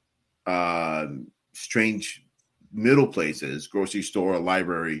those strange middle places, grocery store,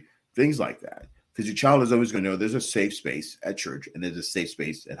 library, things like that. Because your child is always going to know there's a safe space at church and there's a safe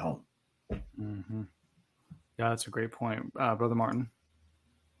space at home. Mm-hmm. Yeah, that's a great point. Brother Martin.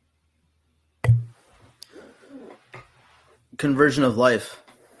 Conversion of life.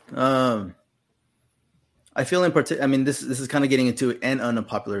 I feel in particular, this is kind of getting into an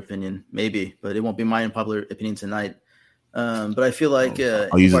unpopular opinion, maybe, but it won't be my unpopular opinion tonight. But I feel like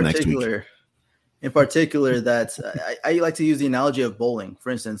I'll use it next week. In particular, that I like to use the analogy of bowling. For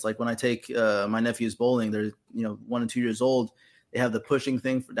instance, like when I take my nephews bowling, they're 1 and 2 years old. They have the pushing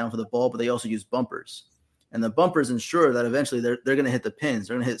thing down for the ball, but they also use bumpers, and the bumpers ensure that eventually they're going to hit the pins.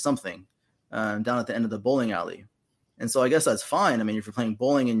 They're going to hit something down at the end of the bowling alley. And so I guess that's fine. If you're playing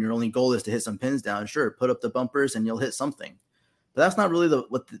bowling and your only goal is to hit some pins down, sure, put up the bumpers and you'll hit something. But that's not really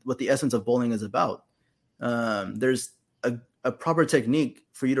what the essence of bowling is about. There's a proper technique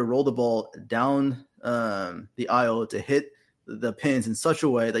for you to roll the ball down the aisle to hit the pins in such a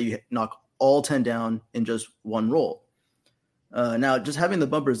way that you knock all 10 down in just one roll. Now, just having the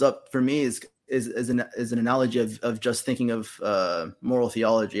bumpers up for me is an analogy of just thinking of moral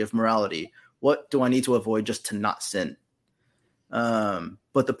theology, of morality. What do I need to avoid just to not sin?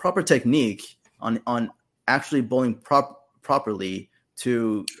 But the proper technique on actually bowling properly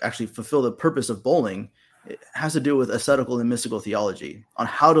to actually fulfill the purpose of bowling, it has to do with ascetical and mystical theology on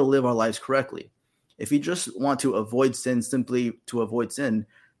how to live our lives correctly. If you just want to avoid sin simply to avoid sin,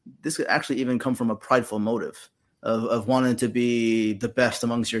 this could actually even come from a prideful motive of wanting to be the best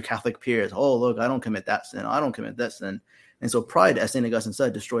amongst your Catholic peers. Oh, look, I don't commit that sin. I don't commit that sin. And so pride, as St. Augustine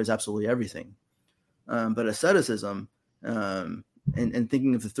said, destroys absolutely everything. But asceticism, and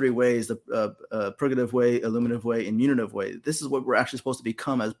thinking of the three ways, the purgative way, illuminative way, and unitive way, this is what we're actually supposed to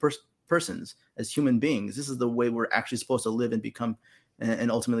become as persons, as human beings. This is the way we're actually supposed to live and become, and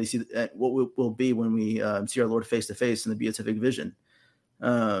ultimately see what we will be when we see our Lord face to face in the beatific vision.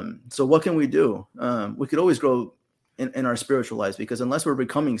 So what can we do? We could always grow in our spiritual lives, because unless we're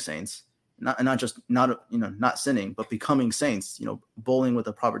becoming saints, not sinning, but becoming saints, bowling with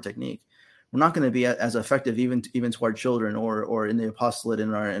a proper technique, we're not going to be as effective even to our children or in the apostolate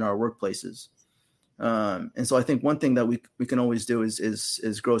in our workplaces. And so I think one thing that we can always do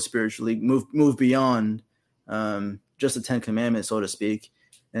is grow spiritually, move beyond just the 10 Commandments, so to speak,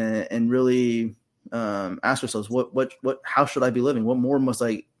 and really ask ourselves, how should I be living? What more must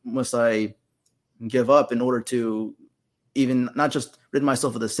I give up in order to even not just rid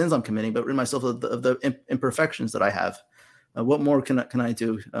myself of the sins I'm committing, but rid myself of the imperfections that I have? What more can I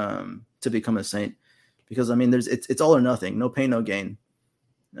do to become a saint? Because it's all or nothing, no pain, no gain.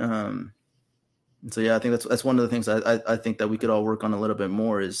 And so yeah, I think that's one of the things I think that we could all work on a little bit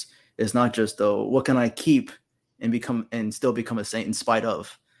more is not just what can I keep and still become a saint in spite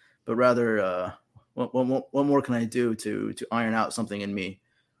of, but rather what more can I do to iron out something in me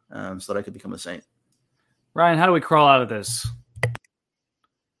so that I could become a saint? Ryan, how do we crawl out of this?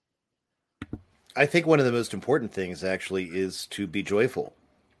 I think one of the most important things actually is to be joyful.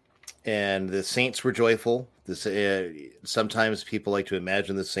 And the saints were joyful. Sometimes people like to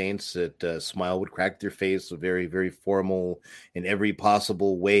imagine the saints that a smile would crack their face, so very, very formal in every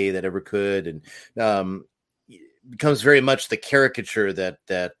possible way that ever could. And becomes very much the caricature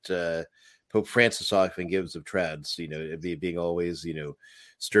that Pope Francis often gives of trads, being always,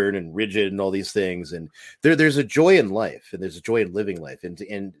 stern and rigid and all these things. And there's a joy in life, and there's a joy in living life.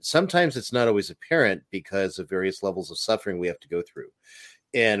 And sometimes it's not always apparent because of various levels of suffering we have to go through.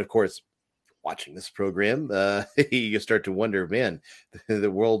 And of course, watching this program, you start to wonder, man, the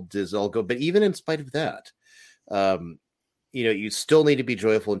world is all good. But even in spite of that, you still need to be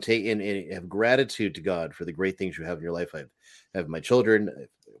joyful and take in and have gratitude to God for the great things you have in your life. I have my children, I have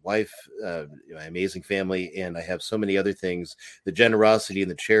my wife, my amazing family, and I have so many other things, the generosity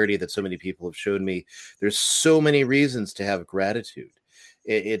and the charity that so many people have shown me. There's so many reasons to have gratitude.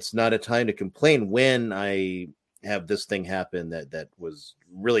 It's not a time to complain when I have this thing happen that was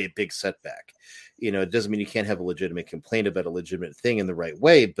really a big setback. It doesn't mean you can't have a legitimate complaint about a legitimate thing in the right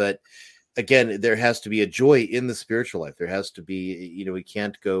way, but again, there has to be a joy in the spiritual life. There has to be, we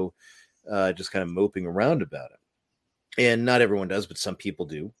can't go just kind of moping around about it. And not everyone does, but some people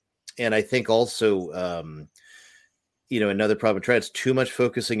do. And I think also, another problem is too much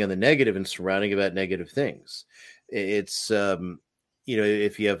focusing on the negative and surrounding about negative things. It's,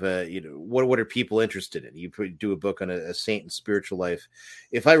 if you have what are people interested in? You do a book on a saint and spiritual life.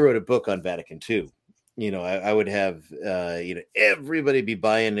 If I wrote a book on Vatican II, I would have, everybody be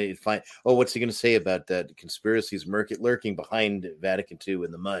buying it. Find, what's he going to say about that conspiracies lurking behind Vatican II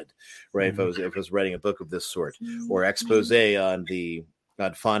in the mud, right? Mm-hmm. If I was writing a book of this sort, or expose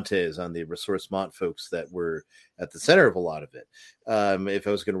on Fontes, on the Ressourcement folks that were at the center of a lot of it. If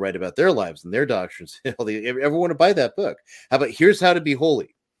I was going to write about their lives and their doctrines, everyone would buy that book. How about Here's How to Be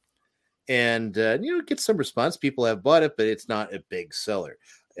Holy? And, get some response. People have bought it, but it's not a big seller.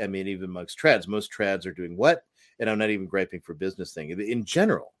 I mean, even amongst trads, most trads are doing what? And I'm not even griping for business thing. In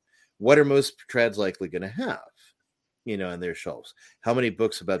general, what are most trads likely going to have, on their shelves? How many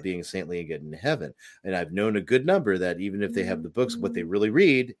books about being saintly and getting to heaven? And I've known a good number that even if they have the books, what they really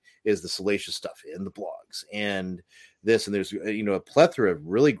read is the salacious stuff in the blogs and this. And there's, a plethora of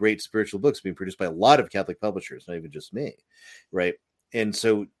really great spiritual books being produced by a lot of Catholic publishers, not even just me, right? And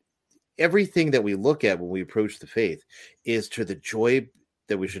so everything that we look at when we approach the faith is to the joy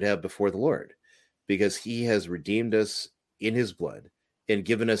that we should have before the Lord, because he has redeemed us in his blood and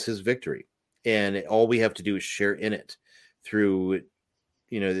given us his victory. And all we have to do is share in it through,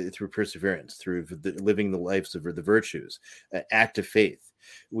 through perseverance, through living the lives of the virtues, act of faith.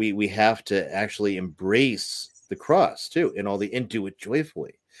 We have to actually embrace the cross too, and do it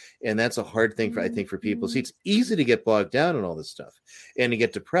joyfully. And that's a hard thing for people. See, it's easy to get bogged down in all this stuff and to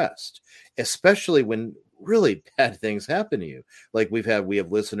get depressed, especially when really bad things happen to you. Like we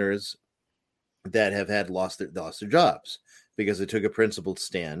have listeners that have lost their jobs because they took a principled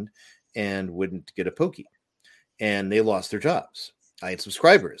stand and wouldn't get a pokey, and they lost their jobs. I had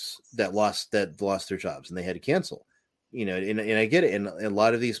subscribers that lost their jobs, and they had to cancel. And I get it. And a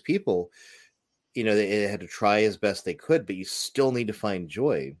lot of these people, they had to try as best they could, but you still need to find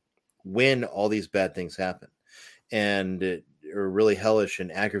joy when all these bad things happen, and or really hellish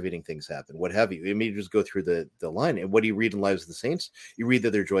and aggravating things happen, what have you. I mean, you just go through the line. And what do you read in Lives of the Saints? You read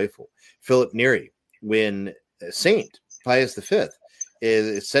that they're joyful. Philip Neri, when Saint Pius V,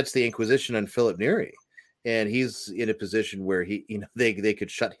 it sets the Inquisition on Philip Neri, and he's in a position where they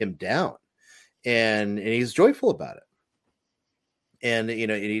could shut him down, and he's joyful about it. And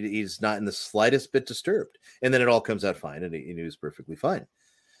he's not in the slightest bit disturbed. And then it all comes out fine, and he was perfectly fine.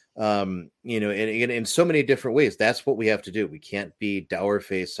 And in so many different ways, that's what we have to do. We can't be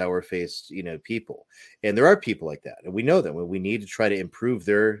dour-faced, sour-faced, people. And there are people like that, and we know them. We need to try to improve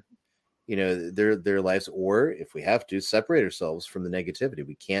their lives, or if we have to, separate ourselves from the negativity.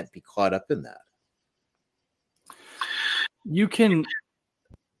 We can't be caught up in that. You can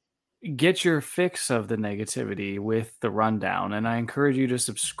get your fix of the negativity with the Rundown, and I encourage you to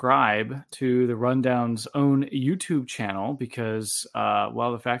subscribe to the Rundown's own YouTube channel, because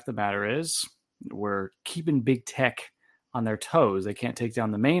the fact of the matter is we're keeping big tech on their toes. They can't take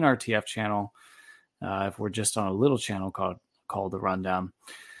down the main RTF channel if we're just on a little channel called the Rundown.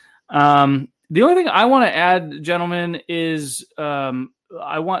 The only thing I want to add, gentlemen, is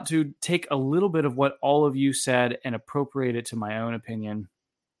I want to take a little bit of what all of you said and appropriate it to my own opinion,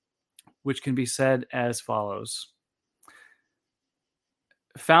 which can be said as follows.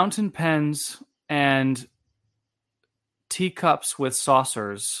 Fountain pens and teacups with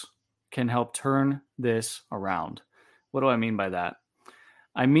saucers can help turn this around. What do I mean by that?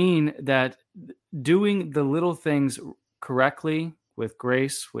 I mean that doing the little things correctly, with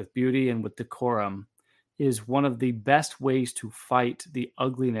grace, with beauty, and with decorum is one of the best ways to fight the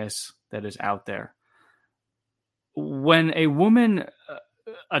ugliness that is out there. When a woman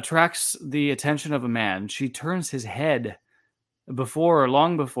attracts the attention of a man, she turns his head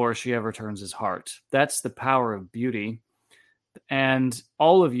long before she ever turns his heart. That's the power of beauty. And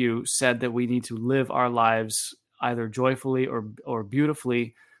all of you said that we need to live our lives either joyfully or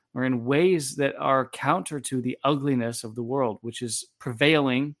beautifully, or in ways that are counter to the ugliness of the world, which is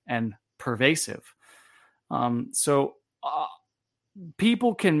prevailing and pervasive. So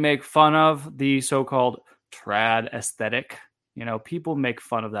people can make fun of the so-called trad aesthetic. People make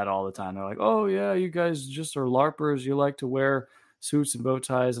fun of that all the time. They're like, oh yeah, you guys just are LARPers. You like to wear suits and bow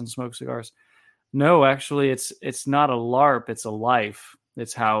ties and smoke cigars. No, actually it's not a LARP. It's a life.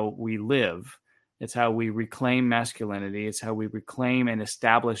 It's how we live. It's how we reclaim masculinity. It's how we reclaim and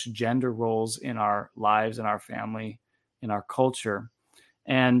establish gender roles in our lives, in our family, in our culture.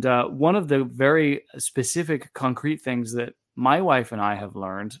 And one of the very specific, concrete things that my wife and I have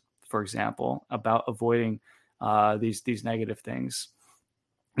learned, for example, about avoiding these negative things,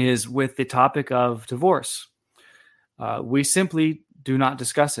 is with the topic of divorce. We simply do not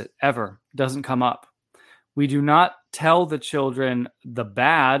discuss it ever. It doesn't come up. We do not tell the children the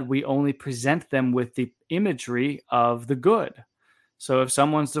bad. We only present them with the imagery of the good. So if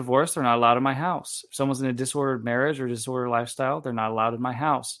someone's divorced, they're not allowed in my house. If someone's in a disordered marriage or disordered lifestyle, they're not allowed in my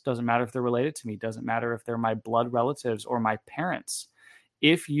house. Doesn't matter if they're related to me. Doesn't matter if they're my blood relatives or my parents.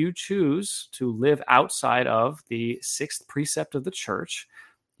 If you choose to live outside of the sixth precept of the church,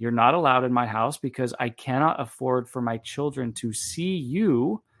 you're not allowed in my house, because I cannot afford for my children to see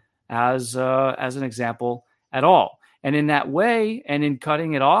you as an example at all. And in that way, and in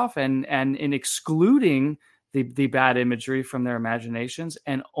cutting it off and in excluding the bad imagery from their imaginations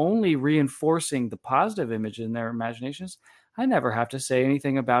and only reinforcing the positive image in their imaginations, I never have to say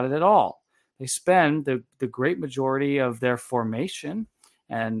anything about it at all. They spend the great majority of their formation,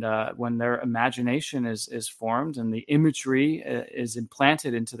 and when their imagination is formed and the imagery is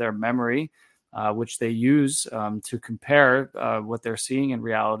implanted into their memory, which they use to compare what they're seeing in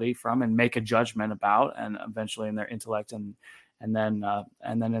reality from and make a judgment about, and eventually in their intellect and then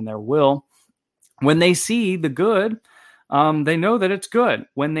in their will. When they see the good, they know that it's good.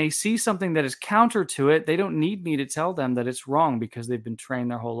 When they see something that is counter to it, they don't need me to tell them that it's wrong, because they've been trained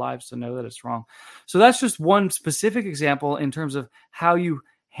their whole lives to know that it's wrong. So that's just one specific example in terms of how you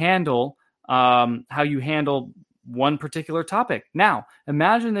handle one particular topic. Now,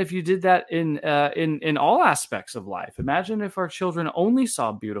 imagine if you did that in all aspects of life. Imagine if our children only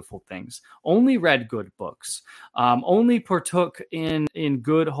saw beautiful things, only read good books, only partook in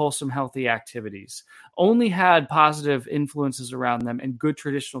good, wholesome, healthy activities, only had positive influences around them and good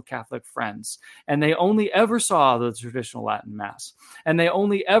traditional Catholic friends, and they only ever saw the traditional Latin Mass, and they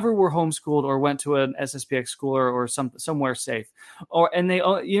only ever were homeschooled or went to an SSPX school or somewhere safe, and they,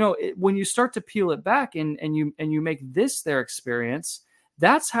 when you start to peel it back and you make this their experience,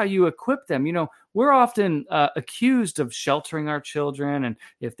 that's how you equip them. We're often accused of sheltering our children, and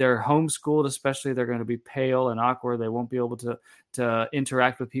if they're homeschooled, especially, they're going to be pale and awkward. They won't be able to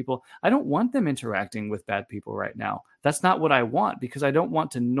interact with people. I don't want them interacting with bad people right now. That's not what I want, because I don't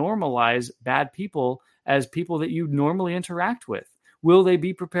want to normalize bad people as people that you normally interact with. Will they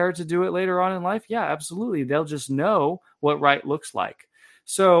be prepared to do it later on in life? Yeah, absolutely. They'll just know what right looks like.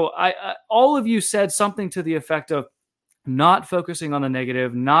 So all of you said something to the effect of not focusing on the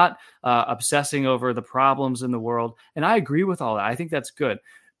negative, not obsessing over the problems in the world. And I agree with all that. I think that's good.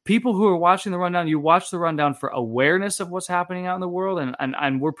 People who are watching the rundown, you watch the rundown for awareness of what's happening out in the world.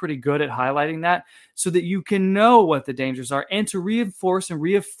 And we're pretty good at highlighting that so that you can know what the dangers are, and to reinforce and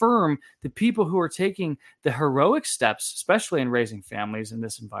reaffirm the people who are taking the heroic steps, especially in raising families in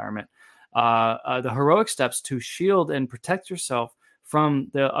this environment, the heroic steps to shield and protect yourself from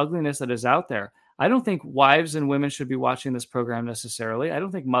the ugliness that is out there. I don't think wives and women should be watching this program necessarily. I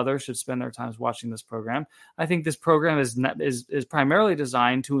don't think mothers should spend their time watching this program. I think this program is primarily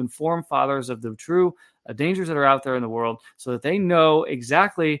designed to inform fathers of the true dangers that are out there in the world, so that they know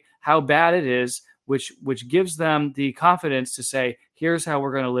exactly how bad it is, which gives them the confidence to say, here's how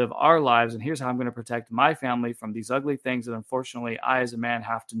we're going to live our lives, and here's how I'm going to protect my family from these ugly things that unfortunately I as a man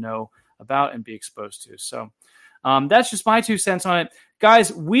have to know about and be exposed to. So that's just my 2 cents on it.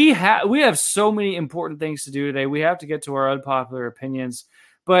 Guys, we have so many important things to do today. We have to get to our unpopular opinions,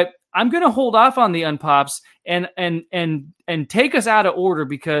 but I'm going to hold off on the unpops and take us out of order,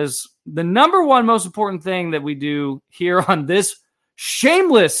 because the number one most important thing that we do here on this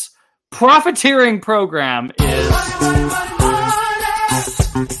shameless profiteering program is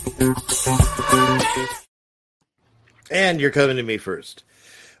And you're coming to me first.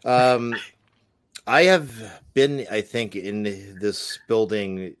 I have been, I think, in this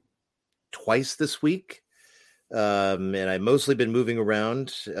building twice this week. And I've mostly been moving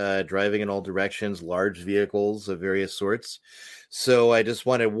around, driving in all directions, large vehicles of various sorts. So I just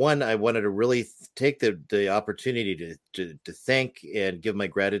wanted to really take the opportunity to thank and give my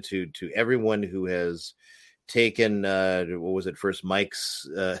gratitude to everyone who has taken, what was it, First Mike's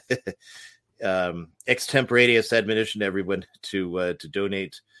extemporaneous admonition to everyone to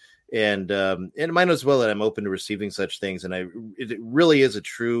donate. And mine as well, that I'm open to receiving such things. And it really is a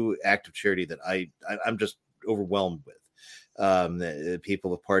true act of charity that I'm just overwhelmed with.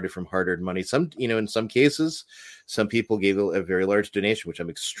 People have parted from hard-earned money. In some cases, some people gave a very large donation, which I'm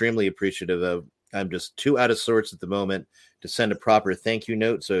extremely appreciative of. I'm just too out of sorts at the moment to send a proper thank you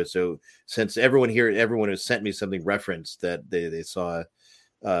note. So since everyone has sent me something referenced that they saw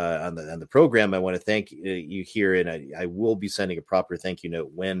on the program, I want to thank you here, and I will be sending a proper thank you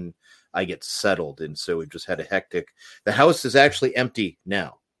note when I get settled. And so we've just had a hectic. The house is actually empty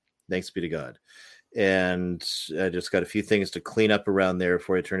now, thanks be to God, and I just got a few things to clean up around there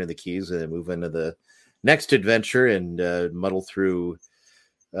before I turn in the keys and move into the next adventure and muddle through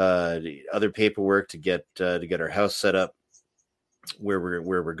the other paperwork to get our house set up where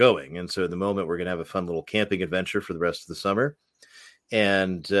we're going. And so at the moment, we're going to have a fun little camping adventure for the rest of the summer.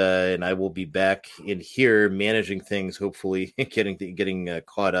 And I will be back in here managing things, hopefully getting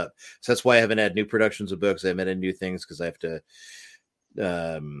caught up. So that's why I haven't had new productions of books. I haven't had new things because I have to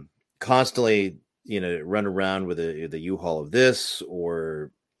constantly, run around with the U-Haul of this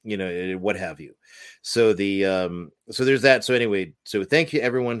or, what have you. So so there's that. So anyway, so thank you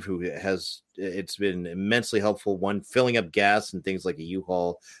everyone who it's been immensely helpful. One, filling up gas and things like a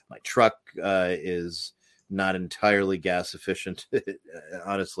U-Haul. My truck is not entirely gas efficient,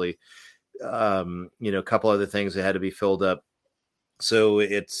 honestly. A couple other things that had to be filled up. So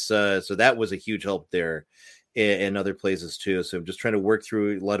it's so that was a huge help there, and other places too. So I'm just trying to work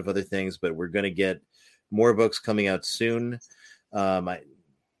through a lot of other things, but we're going to get more books coming out soon.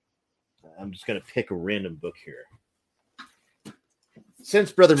 I'm just going to pick a random book here.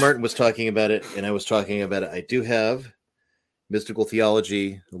 Since Brother Martin was talking about it and I was talking about it, I do have Mystical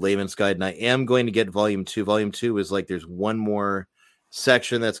Theology, Layman's Guide, and I am going to get Volume 2. Volume 2 is like there's one more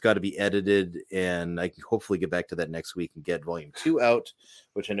section that's got to be edited, and I can hopefully get back to that next week and get Volume 2 out,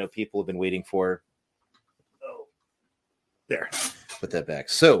 which I know people have been waiting for. Oh, there. Put that back.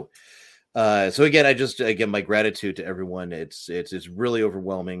 So So again, my gratitude to everyone. It's really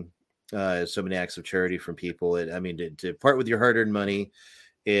overwhelming. So many acts of charity from people. To part with your hard-earned money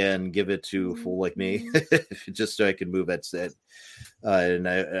and give it to a fool like me, just so I can move that set. And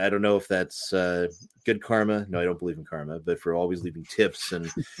I don't know if that's good karma. No, I don't believe in karma, but for always leaving tips and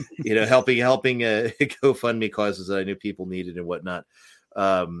helping GoFundMe causes that I knew people needed and whatnot, so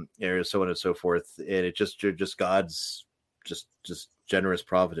on and so forth. And it just God's just generous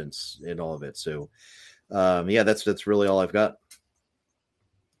providence in all of it. So that's really all I've got.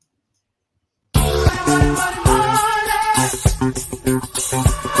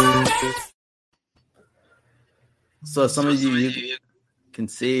 So some of you can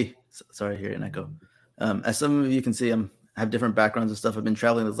see, sorry, I hear an echo. As some of you can see, I have different backgrounds and stuff. I've been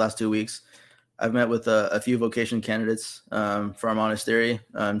traveling these last 2 weeks. I've met with a few vocation candidates for our monastery.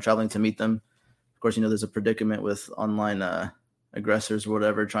 I'm traveling to meet them. Of course, there's a predicament with online aggressors or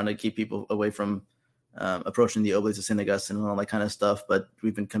whatever, trying to keep people away from approaching the Oblates of St. Augustine and all that kind of stuff. But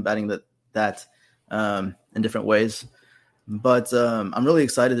we've been combating that in different ways. But I'm really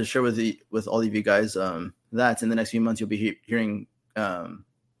excited to share with all of you guys that in the next few months you'll be hearing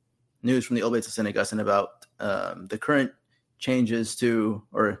news from the Oblates of St. Augustine about the current changes to,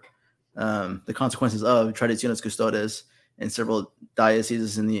 or the consequences of Traditionis Custodes in several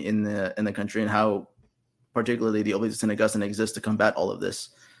dioceses in the country, and how particularly the Oblates of St. Augustine exists to combat all of this.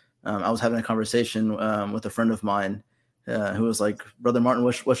 I was having a conversation with a friend of mine who was like, "Brother Martin,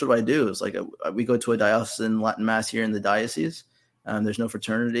 what should I do?" It's like, we go to a diocesan Latin Mass here in the diocese. There's no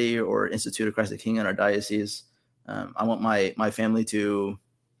fraternity or Institute of Christ the King in our diocese. I want my family to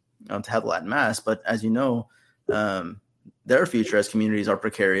have Latin Mass, but as you know, their future as communities are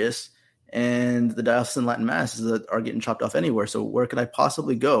precarious, and the diocesan Latin Masses are getting chopped off anywhere. So where could I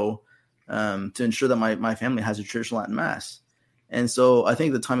possibly go to ensure that my family has a traditional Latin Mass? And so I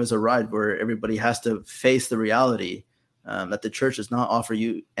think the time has arrived where everybody has to face the reality that the church does not offer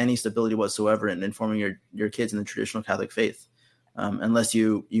you any stability whatsoever in informing your kids in the traditional Catholic faith, unless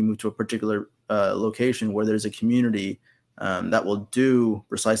you move to a particular location where there's a community that will do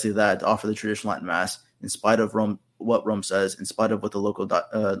precisely that, offer the traditional Latin Mass in spite of what Rome says, in spite of what the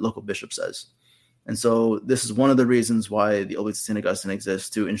local bishop says. And so this is one of the reasons why the Oblates of St. Augustine exists,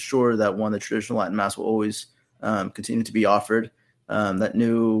 to ensure that the traditional Latin Mass will always continue to be offered, that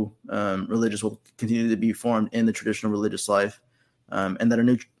new religious will continue to be formed in the traditional religious life, and that a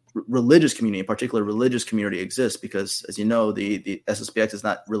new religious community, in particular religious community, exists, because, as you know, the SSPX is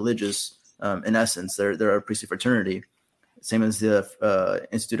not religious in essence. They're a priestly fraternity, same as the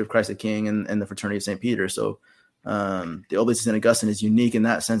Institute of Christ the King and the Fraternity of St. Peter. So the Oblates of St. Augustine is unique in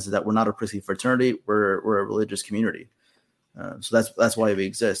that sense, that we're not a priestly fraternity, we're a religious community. So that's why we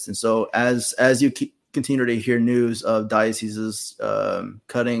exist. And so as you continue to hear news of dioceses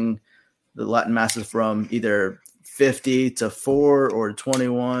cutting the Latin Masses from either 50 to 4 or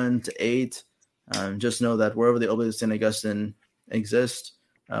 21 to 8, just know that wherever the Oblates of St. Augustine exist,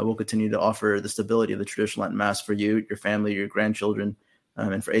 we'll continue to offer the stability of the traditional Latin Mass for you, your family, your grandchildren,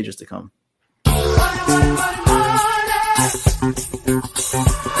 and for ages to come.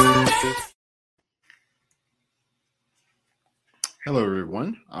 Hello,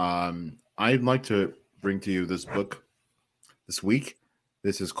 everyone. I'd like to bring to you this book this week.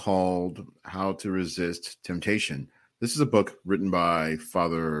 This is called How to Resist Temptation. This is a book written by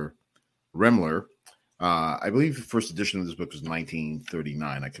Father Remler. I believe the first edition of this book was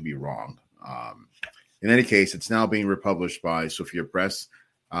 1939. I could be wrong. In any case, it's now being republished by Sophia Press.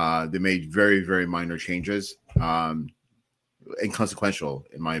 They made very, very minor changes, inconsequential,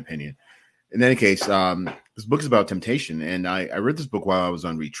 in my opinion. In any case, this book is about temptation, and I read this book while I was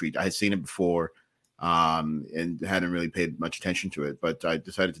on retreat. I had seen it before and hadn't really paid much attention to it, but I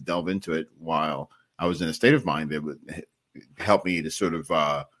decided to delve into it while I was in a state of mind that would help me to sort of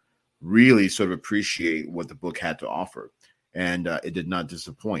really sort of appreciate what the book had to offer, and it did not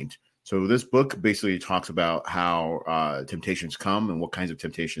disappoint. So this book basically talks about how temptations come and what kinds of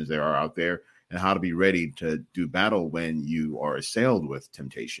temptations there are out there, and how to be ready to do battle when you are assailed with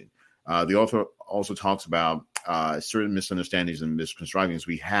temptation. The author also talks about certain misunderstandings and misconstructions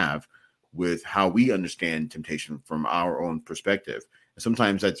we have with how we understand temptation from our own perspective. And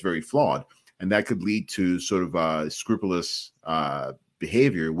sometimes that's very flawed, and that could lead to sort of scrupulous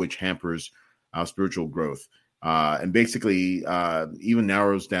behavior, which hampers our spiritual growth. And basically even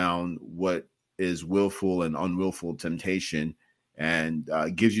narrows down what is willful and unwillful temptation, and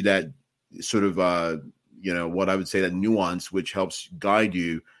gives you that sort of, what I would say, that nuance, which helps guide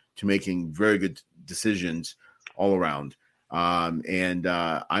you to making very good decisions all around. And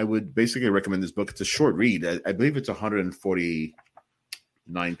I would basically recommend this book. It's a short read. I believe it's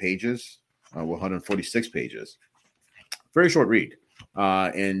 149 pages, 146 pages. Very short read,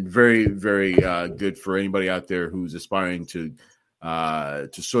 and very, very good for anybody out there who's aspiring to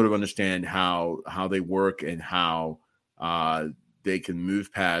sort of understand how they work and how they can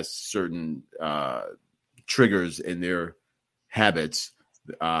move past certain triggers in their habits.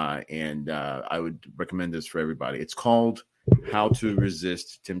 And I would recommend this for everybody. It's called How to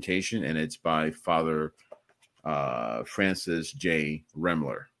Resist Temptation, and it's by Father Francis J.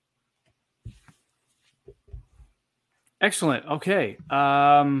 Remler. Excellent. Okay.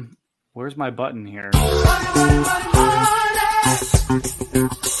 Where's my button here?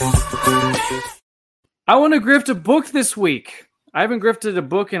 I want to grift a book this week. I haven't grifted a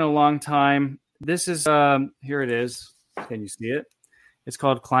book in a long time. This is, here it is. Can you see it? It's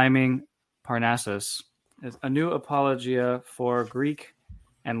called Climbing Parnassus. It's a new apologia for Greek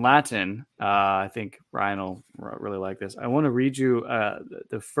and Latin. I think Ryan will really like this. I want to read you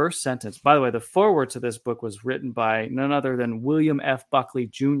the first sentence. By the way, the foreword to this book was written by none other than William F. Buckley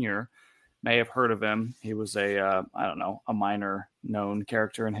Jr. May have heard of him. He was a minor known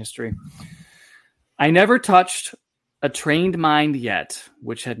character in history. I never touched a trained mind yet,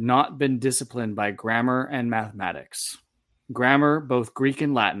 which had not been disciplined by grammar and mathematics. Grammar, both Greek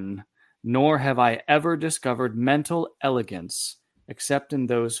and Latin, nor have I ever discovered mental elegance except in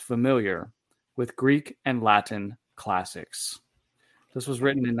those familiar with Greek and Latin classics. This was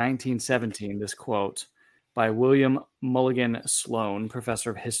written in 1917, this quote, by William Mulligan Sloan, professor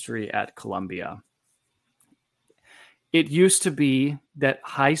of history at Columbia. It used to be that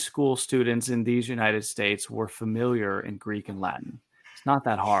high school students in these United States were familiar in Greek and Latin. It's not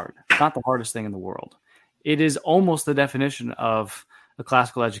that hard. It's not the hardest thing in the world. It is almost the definition of a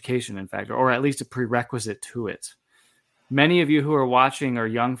classical education, in fact, or at least a prerequisite to it. Many of you who are watching are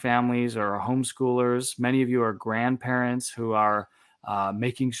young families or are homeschoolers. Many of you are grandparents who are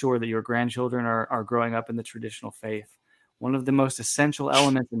making sure that your grandchildren are growing up in the traditional faith. One of the most essential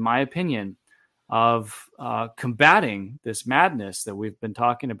elements, in my opinion, of combating this madness that we've been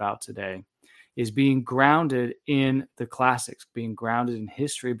talking about today is being grounded in the classics, being grounded in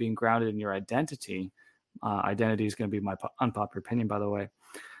history, being grounded in your identity. Identity is going to be my unpopular opinion, by the way.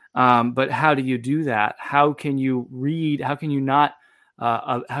 But how do you do that? How can you read? How can you not?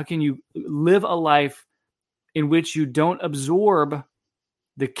 How can you live a life in which you don't absorb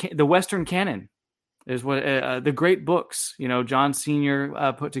the Western canon? Is what the great books. You know, John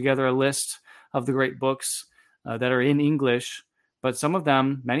Senior put together a list of the great books that are in English, but some of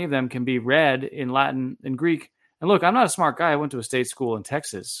them, many of them, can be read in Latin and Greek. And look, I'm not a smart guy. I went to a state school in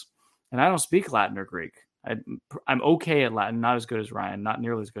Texas, and I don't speak Latin or Greek. I'm okay at Latin, not as good as Ryan, not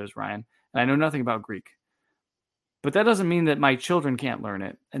nearly as good as Ryan, and I know nothing about Greek. But that doesn't mean that my children can't learn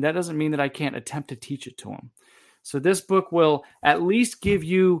it, and that doesn't mean that I can't attempt to teach it to them. So this book will at least give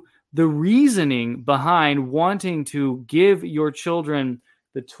you the reasoning behind wanting to give your children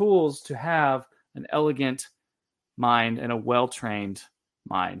the tools to have an elegant mind and a well-trained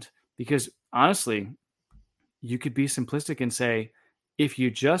mind. Because honestly, you could be simplistic and say, if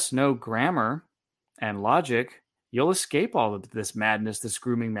you just know grammar and logic, you'll escape all of this madness, this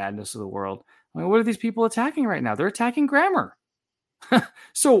grooming madness of the world. I mean, what are these people attacking right now? They're attacking grammar.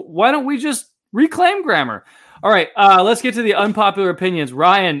 So why don't we just reclaim grammar? All right, let's get to the unpopular opinions.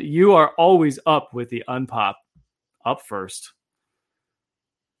 Ryan, you are always up with the unpop. Up first.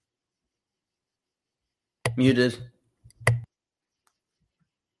 Muted.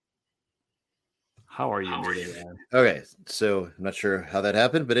 How are you muted? Okay, so I'm not sure how that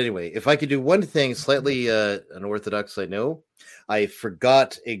happened, but anyway, if I could do one thing slightly unorthodox, I know I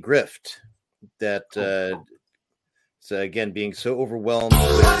forgot a grift that. So again, being so overwhelmed.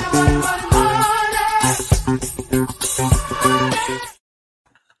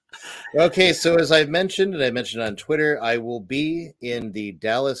 Okay, so as I mentioned, and I mentioned on Twitter, I will be in the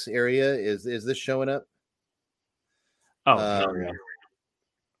Dallas area. Is this showing up? Oh, there we go.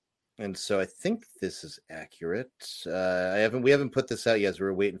 And so I think this is accurate. We haven't put this out yet. So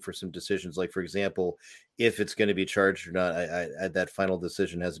we're waiting for some decisions. Like, for example, if it's going to be charged or not. I that final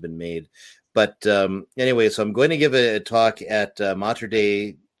decision hasn't been made. But anyway, so I'm going to give a talk at Mater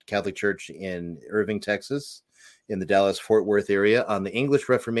Dei Catholic Church in Irving, Texas, in the Dallas-Fort Worth area on the English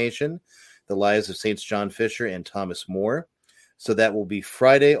Reformation, the lives of Saints John Fisher and Thomas More. So that will be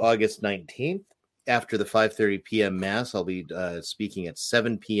Friday, August 19th. After the 5:30 p.m. Mass, I'll be speaking at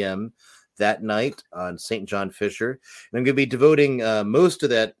 7 p.m. that night on St. John Fisher. And I'm going to be devoting most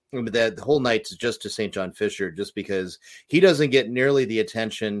of that whole night just to St. John Fisher, just because he doesn't get nearly the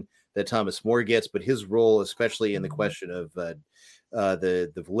attention that Thomas More gets, but his role, especially in the question of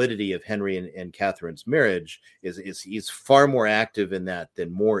the validity of Henry and Catherine's marriage is he's far more active in that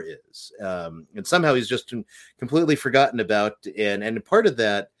than More is, and somehow he's just completely forgotten about. And part of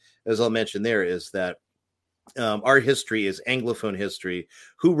that, as I'll mention there, is that our history is Anglophone history.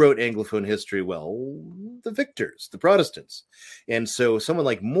 Who wrote Anglophone history? Well, the victors, the Protestants. And so someone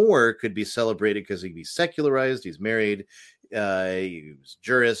like More could be celebrated because he'd be secularized. He's married. He was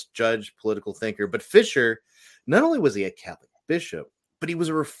jurist, judge, political thinker. But Fisher, not only was he a Catholic bishop, but he was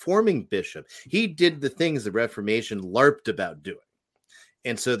a reforming bishop. He did the things the Reformation LARPed about doing.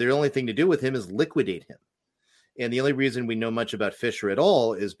 And so the only thing to do with him is liquidate him. And the only reason we know much about Fisher at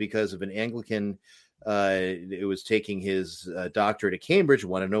all is because of an Anglican it was taking his doctorate at Cambridge,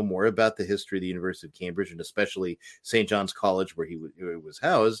 want to know more about the history of the University of Cambridge and especially St. John's College, where he was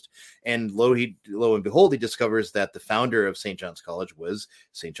housed. And lo and behold, he discovers that the founder of St. John's College was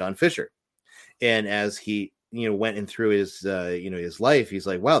St. John Fisher. And as he went in through his his life, he's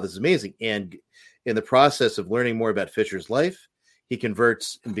like, wow, this is amazing. And in the process of learning more about Fisher's life, he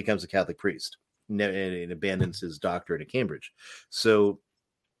converts and becomes a Catholic priest and abandons his doctorate at Cambridge. So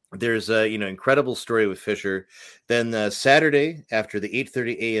there's a incredible story with Fisher. Then Saturday after the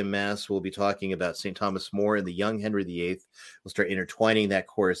 8:30 a.m. Mass, we'll be talking about St. Thomas More and the young Henry VIII. We'll start intertwining that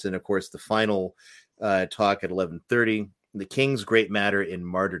course, and of course the final talk at 11:30, the King's Great Matter in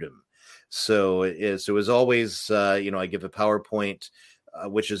Martyrdom. So as always, I give a PowerPoint,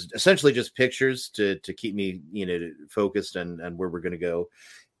 which is essentially just pictures to keep me focused on where we're going to go,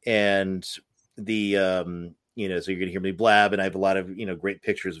 and the so you're going to hear me blab, and I have a lot of, great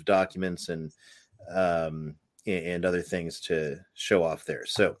pictures of documents and other things to show off there.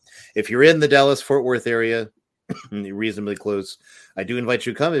 So if you're in the Dallas-Fort Worth area, reasonably close, I do invite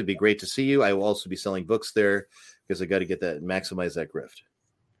you to come. It'd be great to see you. I will also be selling books there because I got to get that, maximize that grift.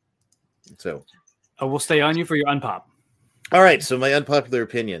 So we'll stay on you for your unpop. All right. So my unpopular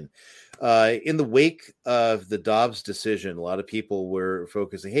opinion. In the wake of the Dobbs decision, a lot of people were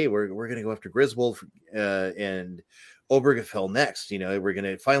focusing, hey, we're going to go after Griswold and Obergefell next. We're going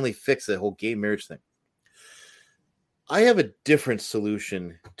to finally fix the whole gay marriage thing. I have a different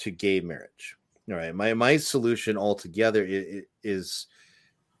solution to gay marriage. All right. My solution altogether is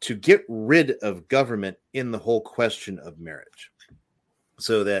to get rid of government in the whole question of marriage,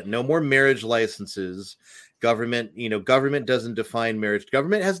 so that no more marriage licenses. Government doesn't define marriage.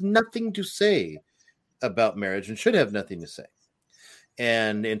 Government has nothing to say about marriage and should have nothing to say.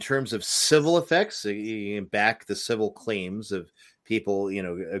 And in terms of civil effects, you back the civil claims of people,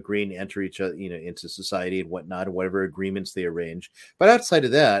 agreeing to enter each other, into society and whatnot, and whatever agreements they arrange. But outside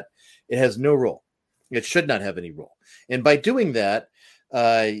of that, it has no role. It should not have any role. And by doing that,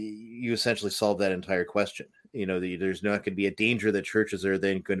 you essentially solve that entire question. There's not going to be a danger that churches are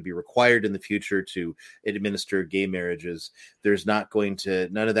then going to be required in the future to administer gay marriages. There's none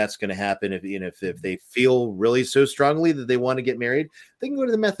of that's going to happen. If they feel really so strongly that they want to get married, they can go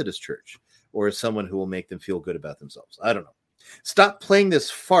to the Methodist church or someone who will make them feel good about themselves. I don't know. Stop playing this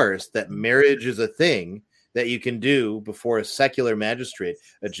farce that marriage is a thing that you can do before a secular magistrate,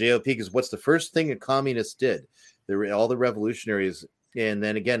 a JOP, because what's the first thing a communist did? All the revolutionaries. And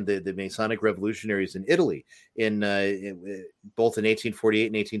then again, the Masonic revolutionaries in Italy, both in 1848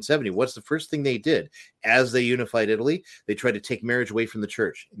 and 1870, what's the first thing they did as they unified Italy? They tried to take marriage away from the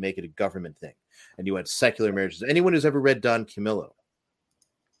church and make it a government thing. And you had secular marriages. Anyone who's ever read Don Camillo,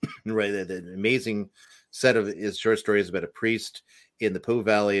 right? The amazing set of his short stories about a priest in the Po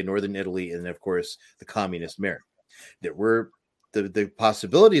Valley in northern Italy, and of course the communist mayor. There were the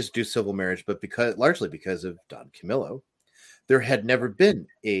possibilities to do civil marriage, but largely because of Don Camillo, there had never been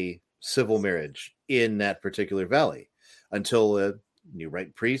a civil marriage in that particular valley until a new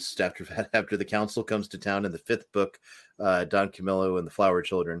right priest after the council comes to town in the 5th book, Don Camillo and the Flower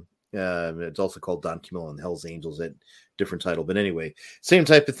Children. It's also called Don Camillo and the Hells Angels, a different title. But anyway, same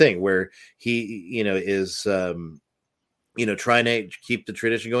type of thing where he, is, trying to keep the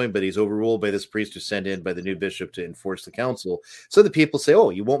tradition going, but he's overruled by this priest who's sent in by the new bishop to enforce the council. So the people say, oh,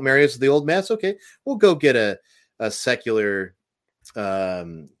 you won't marry us to the old mass? Okay, we'll go get a secular,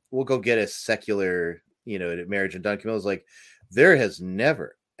 marriage. And Don Camillo's like, there has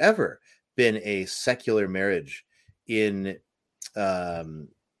never, ever been a secular marriage in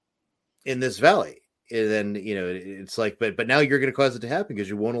this valley. And then, it's like, but now you're going to cause it to happen because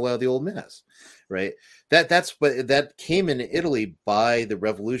you won't allow the old mass, right? That came in Italy by the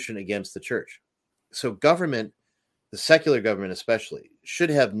revolution against the church. So government, the secular government especially, should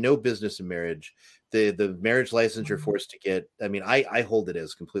have no business in marriage. The marriage license you're forced to get, I hold it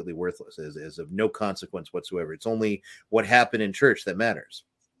as completely worthless, as of no consequence whatsoever. It's only what happened in church that matters.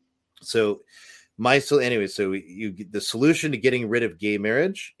 So the solution to getting rid of gay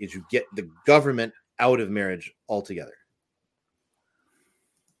marriage is you get the government out of marriage altogether.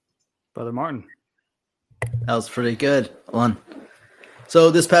 Brother Martin. That was pretty good. Hold on. So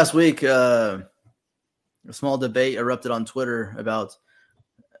this past week, a small debate erupted on Twitter about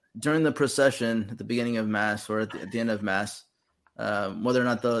during the procession at the beginning of Mass or at the end of Mass, whether or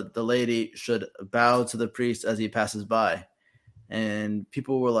not the laity should bow to the priest as he passes by. And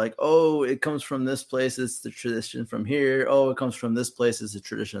people were like, oh, it comes from this place. It's the tradition from here. Oh, it comes from this place. It's the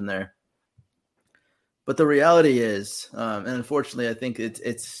tradition there. But the reality is, and unfortunately, I think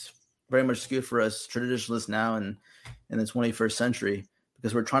it's very much skewed for us traditionalists now in the 21st century,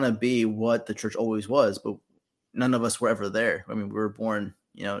 because we're trying to be what the church always was, but none of us were ever there. I mean, we were born,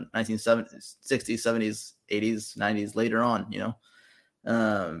 1970s, 60s, 70s, 80s, 90s, later on,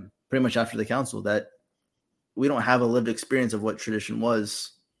 pretty much after the council, that we don't have a lived experience of what tradition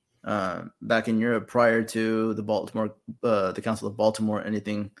was back in Europe prior to the Council of Baltimore,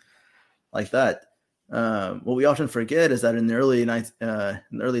 anything like that. What we often forget is that in the early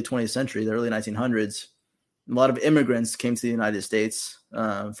 20th century, the early 1900s, a lot of immigrants came to the United States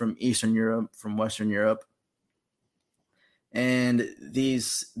from Eastern Europe, from Western Europe. And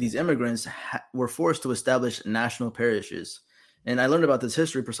these immigrants were forced to establish national parishes. And I learned about this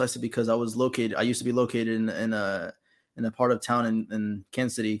history precisely because I used to be located in a part of town in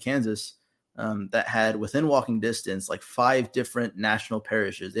Kansas City, Kansas, that had within walking distance like 5 different national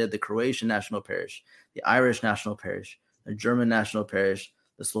parishes. They had the Croatian National Parish, the Irish National Parish, the German National Parish,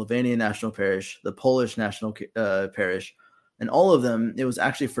 the Slovenian National Parish, the Polish National Parish. And all of them, it was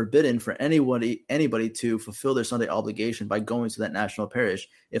actually forbidden for anybody to fulfill their Sunday obligation by going to that national parish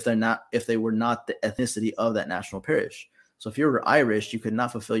if they were not the ethnicity of that national parish. So if you were Irish, you could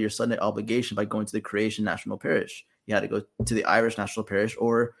not fulfill your Sunday obligation by going to the Croatian National Parish. You had to go to the Irish National Parish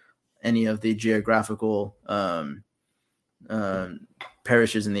or any of the geographical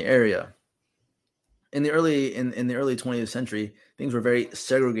parishes in the area. In the early 20th century, things were very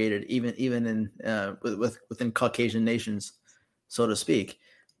segregated, even in within Caucasian nations, so to speak.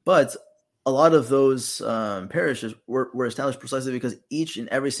 But a lot of those parishes were established precisely because each and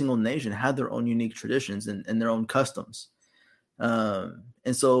every single nation had their own unique traditions and their own customs.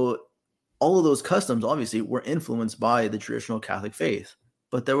 And so all of those customs obviously were influenced by the traditional Catholic faith,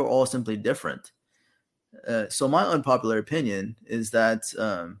 but they were all simply different. So my unpopular opinion is that,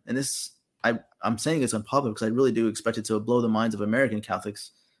 and this I'm saying it's unpopular because I really do expect it to blow the minds of American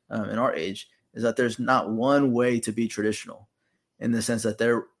Catholics in our age, is that there's not one way to be traditional, in the sense that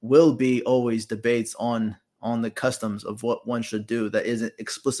there will be always debates on the customs of what one should do that isn't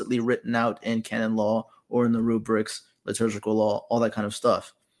explicitly written out in canon law or in the rubrics, liturgical law, all that kind of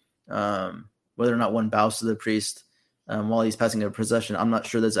stuff. Whether or not one bows to the priest while he's passing a procession, I'm not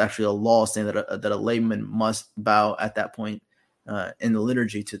sure there's actually a law saying that a layman must bow at that point in the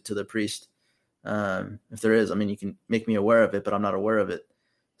liturgy to the priest. If there is, I mean, you can make me aware of it, but I'm not aware of it.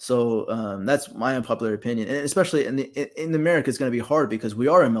 So that's my unpopular opinion. And especially in America, it's going to be hard because we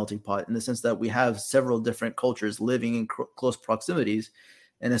are a melting pot in the sense that we have several different cultures living in close proximities.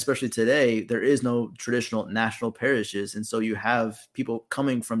 And especially today, there is no traditional national parishes. And so you have people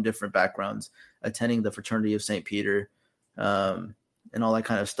coming from different backgrounds, attending the Fraternity of St. Peter and all that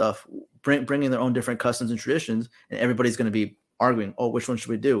kind of stuff, bringing their own different customs and traditions. And everybody's going to be arguing, oh, which one should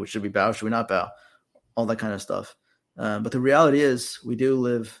we do? Should we bow? Should we not bow? All that kind of stuff. But the reality is we do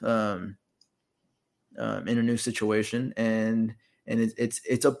live in a new situation. And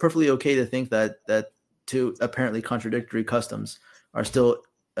it's perfectly okay to think that two apparently contradictory customs are still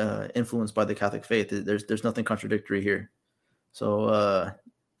influenced by the Catholic faith. There's nothing contradictory here. So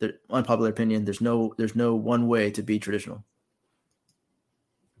unpopular opinion, there's no one way to be traditional.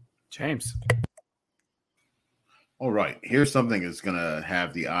 James. All right, here's something that's going to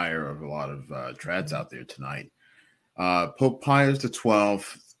have the ire of a lot of trads out there tonight. Pope Pius XII,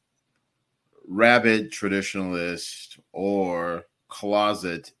 rabid traditionalist or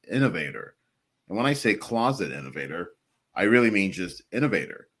closet innovator. And when I say closet innovator, I really mean just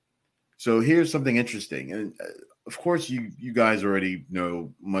innovator. So here's something interesting. And of course, you guys already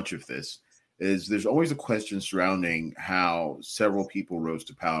know much of this. Is there's always a question surrounding how several people rose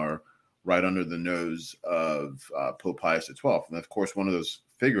to power right under the nose of Pope Pius XII. And of course, one of those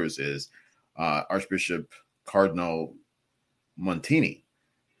figures is Archbishop Cardinal Montini,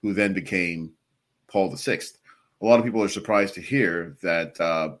 who then became Paul VI. A lot of people are surprised to hear that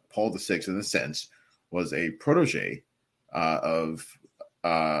Paul VI, in a sense, was a protege of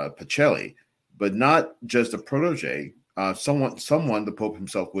Pacelli, but not just a protege, someone the Pope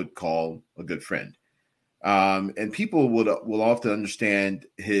himself would call a good friend. And people will often understand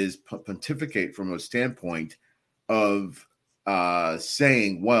his pontificate from a standpoint of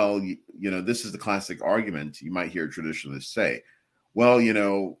saying, well, this is the classic argument you might hear traditionalists say. Well,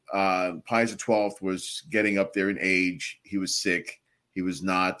 Pius XII was getting up there in age. He was sick. He was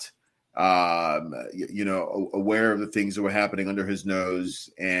not, aware of the things that were happening under his nose.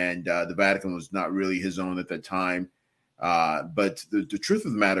 And the Vatican was not really his own at that time. But the truth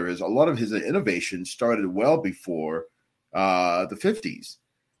of the matter is a lot of his innovation started well before the 50s.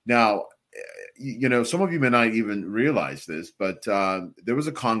 Now, some of you may not even realize this, but there was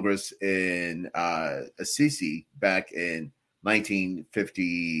a Congress in Assisi back in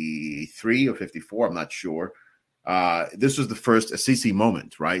 1953 or 54. I'm not sure. This was the first Assisi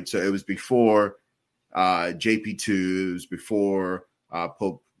moment, right? So it was before JP2, it was before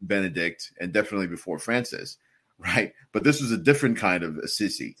Pope Benedict, and definitely before Francis, right? But this was a different kind of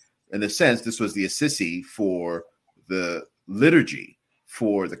Assisi. In a sense, this was the Assisi for the liturgy,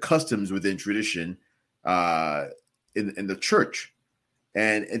 for the customs within tradition in the church.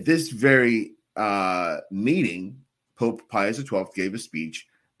 And at this very meeting, Pope Pius XII gave a speech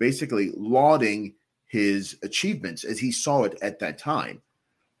basically lauding his achievements as he saw it at that time.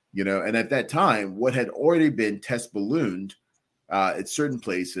 And at that time, what had already been test ballooned at certain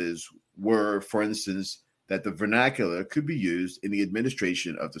places were, for instance, that the vernacular could be used in the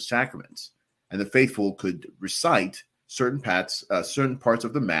administration of the sacraments, and the faithful could recite certain parts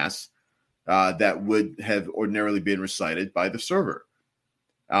of the Mass that would have ordinarily been recited by the server,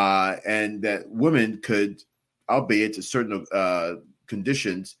 and that women could, albeit to certain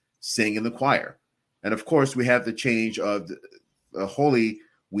conditions, sing in the choir. And of course, we have the change of the Holy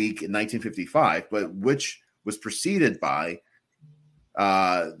Week in 1955, but which was preceded by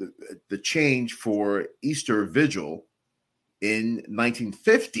the change for Easter Vigil in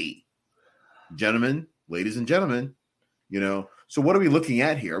 1950. Ladies and gentlemen, so what are we looking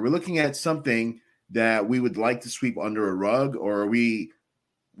at here? Are we looking at something that we would like to sweep under a rug, or are we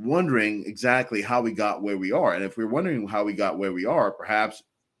wondering exactly how we got where we are? And if we're wondering how we got where we are, perhaps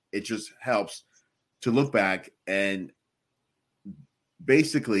it just helps to look back and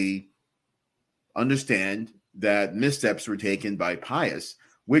basically understand that missteps were taken by Pius,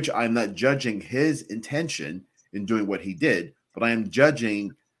 which I'm not judging his intention in doing what he did, but I am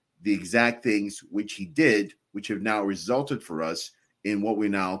judging the exact things which he did, which have now resulted for us in what we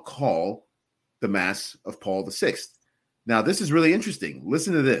now call the Mass of Paul VI. Now, this is really interesting.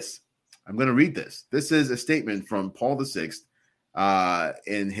 Listen to this. I'm going to read this. This is a statement from Paul VI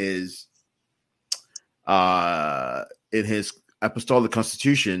in his Apostolic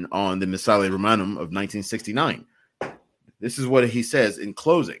Constitution on the Missale Romanum of 1969. This is what he says in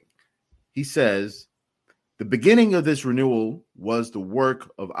closing. He says, "The beginning of this renewal was the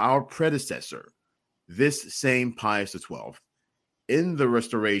work of our predecessor, this same Pius XII, in the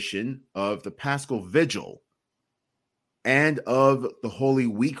restoration of the Paschal Vigil and of the Holy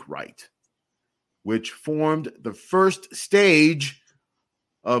Week rite, which formed the first stage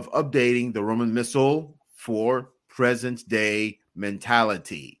of updating the Roman Missal for present-day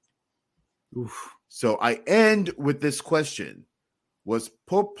mentality." Oof. So I end with this question. Was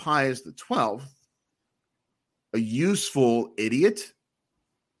Pope Pius XII a useful idiot,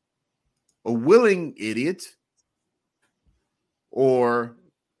 a willing idiot, or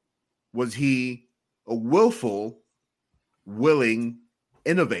was he a willful, willing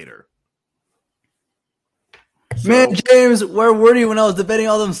innovator? Man, James, where were you when I was debating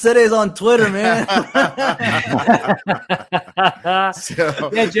all them cities on Twitter, man?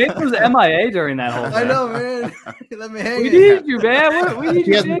 Yeah, James was MIA during that whole thing. I know, man. Let me hang. We need you, man. We need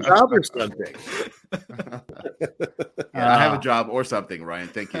He you. has a job or something. I have a job or something, Ryan.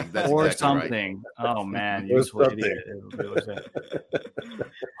 Thank you. That's or exactly something. Right. Oh man, Or useful something. idiot.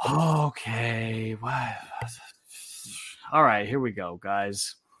 Okay. Wow. All right, here we go,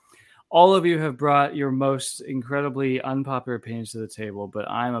 guys. All of you have brought your most incredibly unpopular opinions to the table, but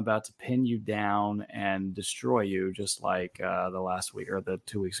I'm about to pin you down and destroy you, just like the last week or the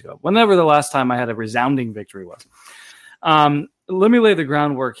 2 weeks ago. Whenever the last time I had a resounding victory was. Let me lay the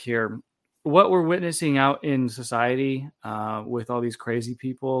groundwork here. What we're witnessing out in society with all these crazy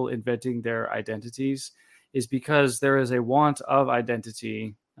people inventing their identities is because there is a want of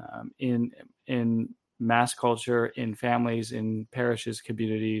identity in mass culture, in families, in parishes,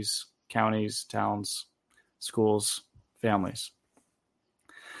 communities, counties, towns, schools, families.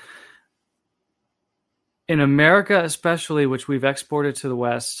 In America, especially, which we've exported to the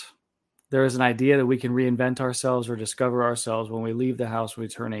West, there is an idea that we can reinvent ourselves or discover ourselves when we leave the house when we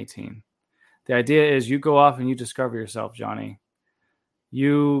turn 18. The idea is you go off and you discover yourself, Johnny.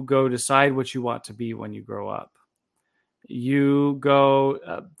 You go decide what you want to be when you grow up. You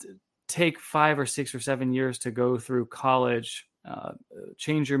go take 5 or 6 or 7 years to go through college,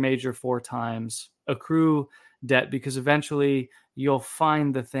 change your major 4 times, accrue debt, because eventually you'll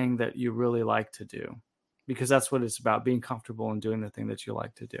find the thing that you really like to do, because that's what it's about, being comfortable and doing the thing that you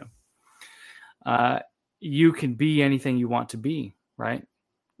like to do. You can be anything you want to be, right?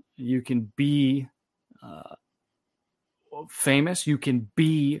 You can be famous. You can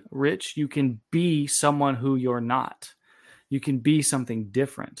be rich. You can be someone who you're not. You can be something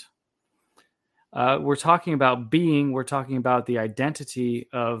different. We're talking about being. We're talking about the identity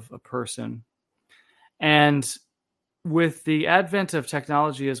of a person. And with the advent of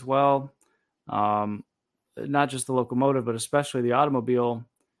technology as well, not just the locomotive, but especially the automobile,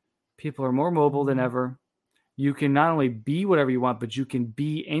 people are more mobile than ever. You can not only be whatever you want, but you can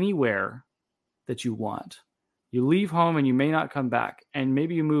be anywhere that you want. You leave home and you may not come back. And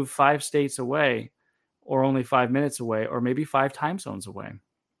maybe you move 5 states away, or only 5 minutes away, or maybe 5 time zones away.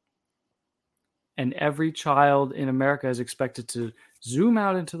 And every child in America is expected to zoom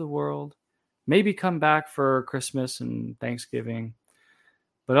out into the world, maybe come back for Christmas and Thanksgiving,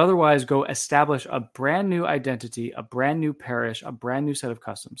 but otherwise go establish a brand new identity, a brand new parish, a brand new set of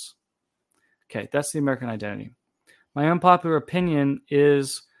customs. Okay, that's the American identity. My unpopular opinion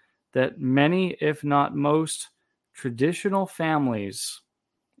is that many, if not most, traditional families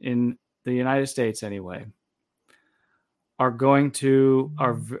in the United States anyway are going to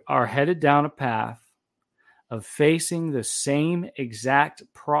are headed down a path of facing the same exact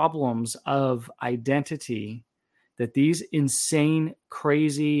problems of identity that these insane,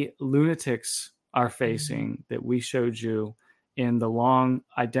 crazy lunatics are facing, that we showed you in the long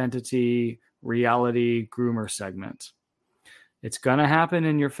identity reality groomer segment. It's going to happen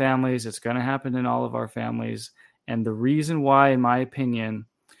in your families. It's going to happen in all of our families. And the reason why, in my opinion,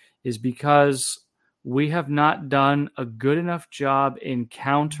 is because we have not done a good enough job in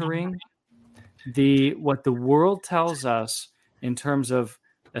countering what the world tells us in terms of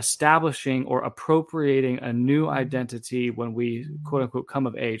establishing or appropriating a new identity when we, quote unquote, come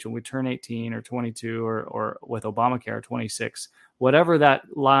of age, when we turn 18 or 22 or with Obamacare 26, whatever that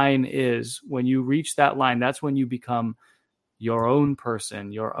line is. When you reach that line, that's when you become your own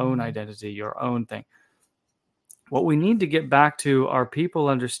person, your own identity, your own thing. What we need to get back to are people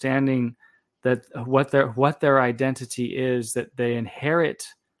understanding that what their identity is, that they inherit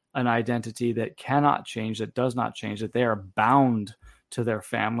an identity that cannot change, that does not change, that they are bound to their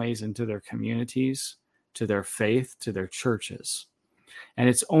families and to their communities, to their faith, to their churches. And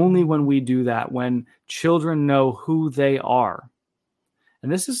it's only when we do that, when children know who they are.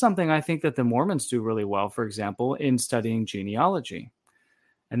 And this is something I think that the Mormons do really well, for example, in studying genealogy.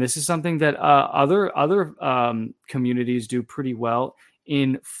 And this is something that other communities do pretty well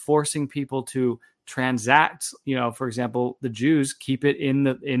in forcing people to transact. You know, for example, the Jews keep it in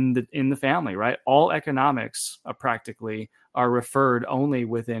the family, right? All economics practically are referred only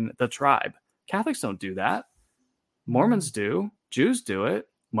within the tribe. Catholics don't do that. Mormons do. Jews do it.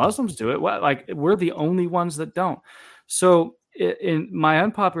 Muslims do it. Like, we're the only ones that don't. So in my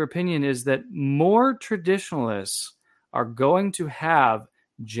unpopular opinion is that more traditionalists are going to have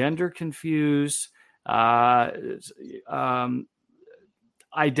gender confused, identity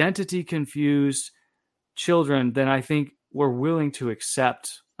confused children than I think we're willing to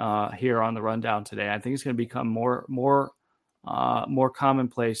accept here on the rundown today. I think it's going to become more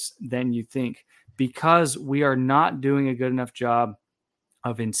commonplace than you think, because we are not doing a good enough job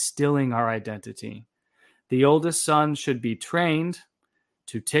of instilling our identity. The oldest son should be trained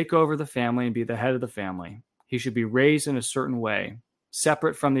to take over the family and be the head of the family. He should be raised in a certain way,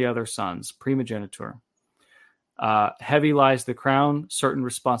 separate from the other sons, primogeniture. Heavy lies the crown, certain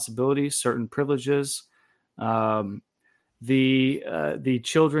responsibilities, certain privileges. The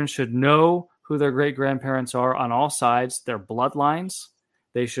children should know who their great-grandparents are on all sides, their bloodlines.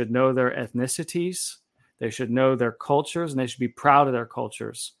 They should know their ethnicities. They should know their cultures, and they should be proud of their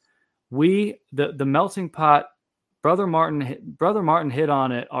cultures. The melting pot, Brother Martin hit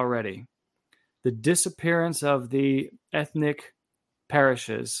on it already. The disappearance of the ethnic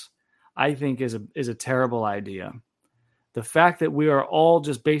parishes, I think, is a terrible idea. The fact that we are all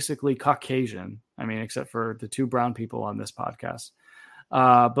just basically Caucasian, I mean, except for the 2 brown people on this podcast,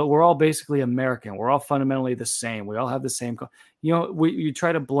 but we're all basically American. We're all fundamentally the same. We all have the same, you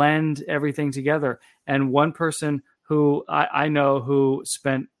try to blend everything together. And one person who I know who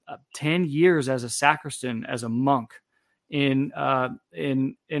spent 10 years as a sacristan, as a monk in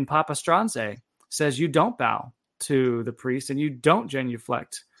Papa Stranze, says you don't bow to the priest and you don't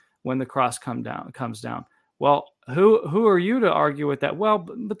genuflect when the cross comes down. Well, Who are you to argue with that? Well,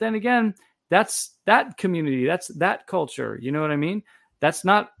 but then again, that's that community, that's that culture. You know what I mean? That's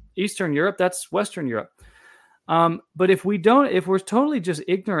not Eastern Europe, that's Western Europe. But if we're totally just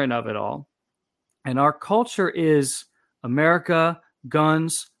ignorant of it all, and our culture is America,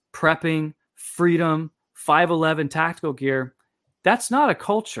 guns, prepping, freedom, 5.11 tactical gear, that's not a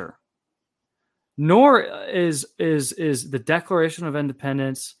culture. Nor is the Declaration of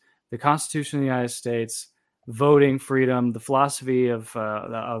Independence, the Constitution of the United States, voting, freedom, the philosophy of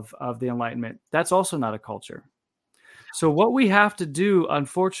the Enlightenment. That's also not a culture. So what we have to do,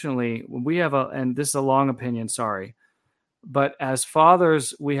 unfortunately, we have and this is a long opinion, sorry, but as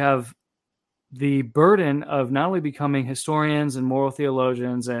fathers, we have the burden of not only becoming historians and moral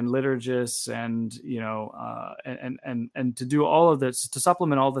theologians and liturgists and, and to do all of this, to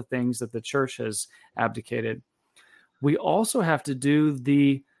supplement all the things that the church has abdicated. We also have to do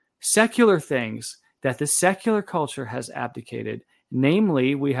the secular things that the secular culture has abdicated.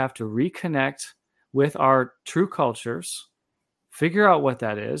 Namely, we have to reconnect with our true cultures, figure out what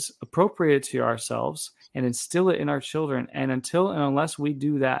that is, appropriate it to ourselves, and instill it in our children. And unless we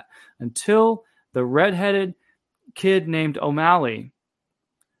do that, until the redheaded kid named O'Malley,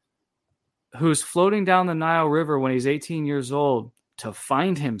 who's floating down the Nile River when he's 18 years old to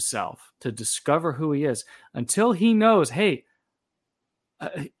find himself, to discover who he is, until he knows, hey,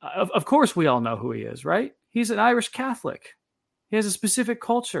 of course we all know who he is, right? He's an Irish Catholic. He has a specific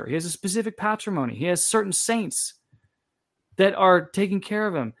culture. He has a specific patrimony. He has certain saints that are taking care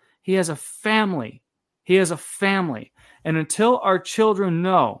of him. He has a family. And until our children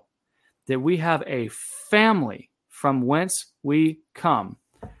know that we have a family from whence we come,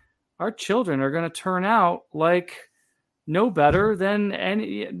 our children are going to turn out like no better than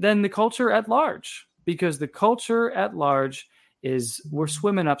the culture at large, because the culture at large we're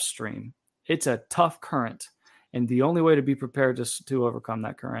swimming upstream. It's a tough current. And the only way to be prepared to overcome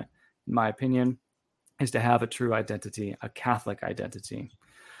that current, in my opinion, is to have a true identity, a Catholic identity.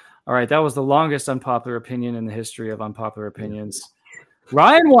 All right, that was the longest unpopular opinion in the history of unpopular opinions.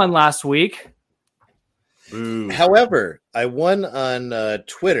 Ryan won last week. However, I won on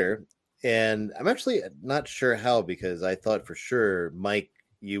Twitter, and I'm actually not sure how, because I thought for sure, Mike,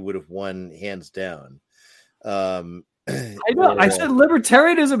 you would have won hands down. I know. I said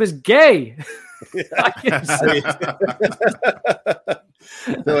libertarianism is gay.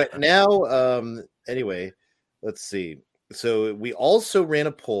 So now, anyway, let's see. So we also ran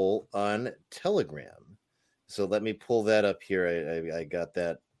a poll on Telegram. So let me pull that up here. I got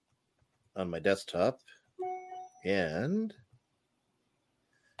that on my desktop. And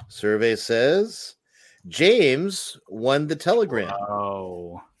survey says James won the Telegram.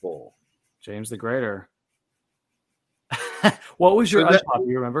 Oh, James the Greater. What was your unpop?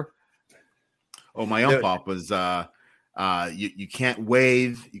 You remember? Oh, my unpop was you can't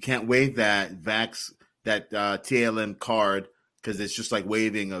wave that TLM card, because it's just like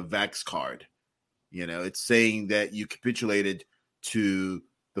waving a Vax card. It's saying that you capitulated to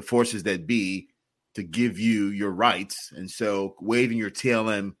the forces that be to give you your rights, and so waving your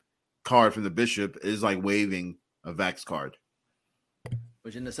TLM card from the bishop is like waving a Vax card.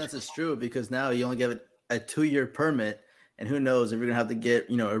 Which in a sense is true, because now you only give it a 2-year permit. And who knows if you're gonna have to get,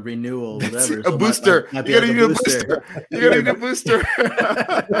 a renewal, whatever. A booster. You gotta need a booster. You gotta need a booster.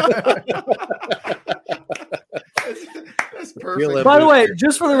 That's perfect. By the way,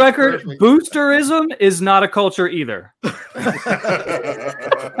 just for the record, boosterism is not a culture either.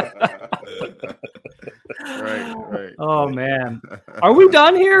 Right. Oh man, are we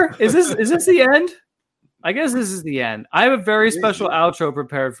done here? Is this the end? I guess this is the end. I have a very special outro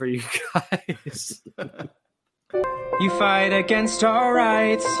prepared for you guys. You fight against our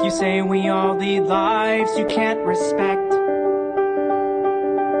rights. You say we all lead lives you can't respect.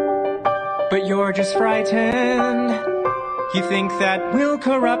 But you're just frightened. You think that we'll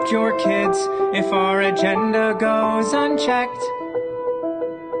corrupt your kids if our agenda goes unchecked.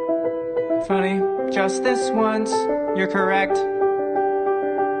 Funny, just this once, you're correct.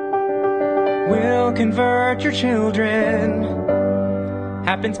 We'll convert your children.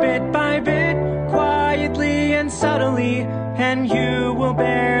 Happens bit by bit, quietly and subtly, and you will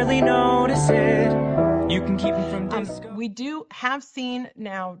barely notice it. You can keep them from disco. We do have seen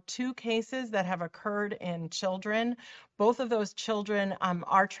now 2 cases that have occurred in children. Both of those children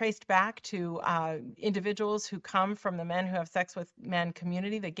are traced back to individuals who come from the men who have sex with men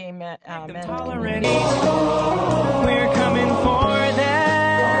community, the gay men community. We're coming for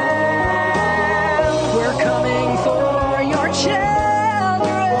them. We're coming for your children.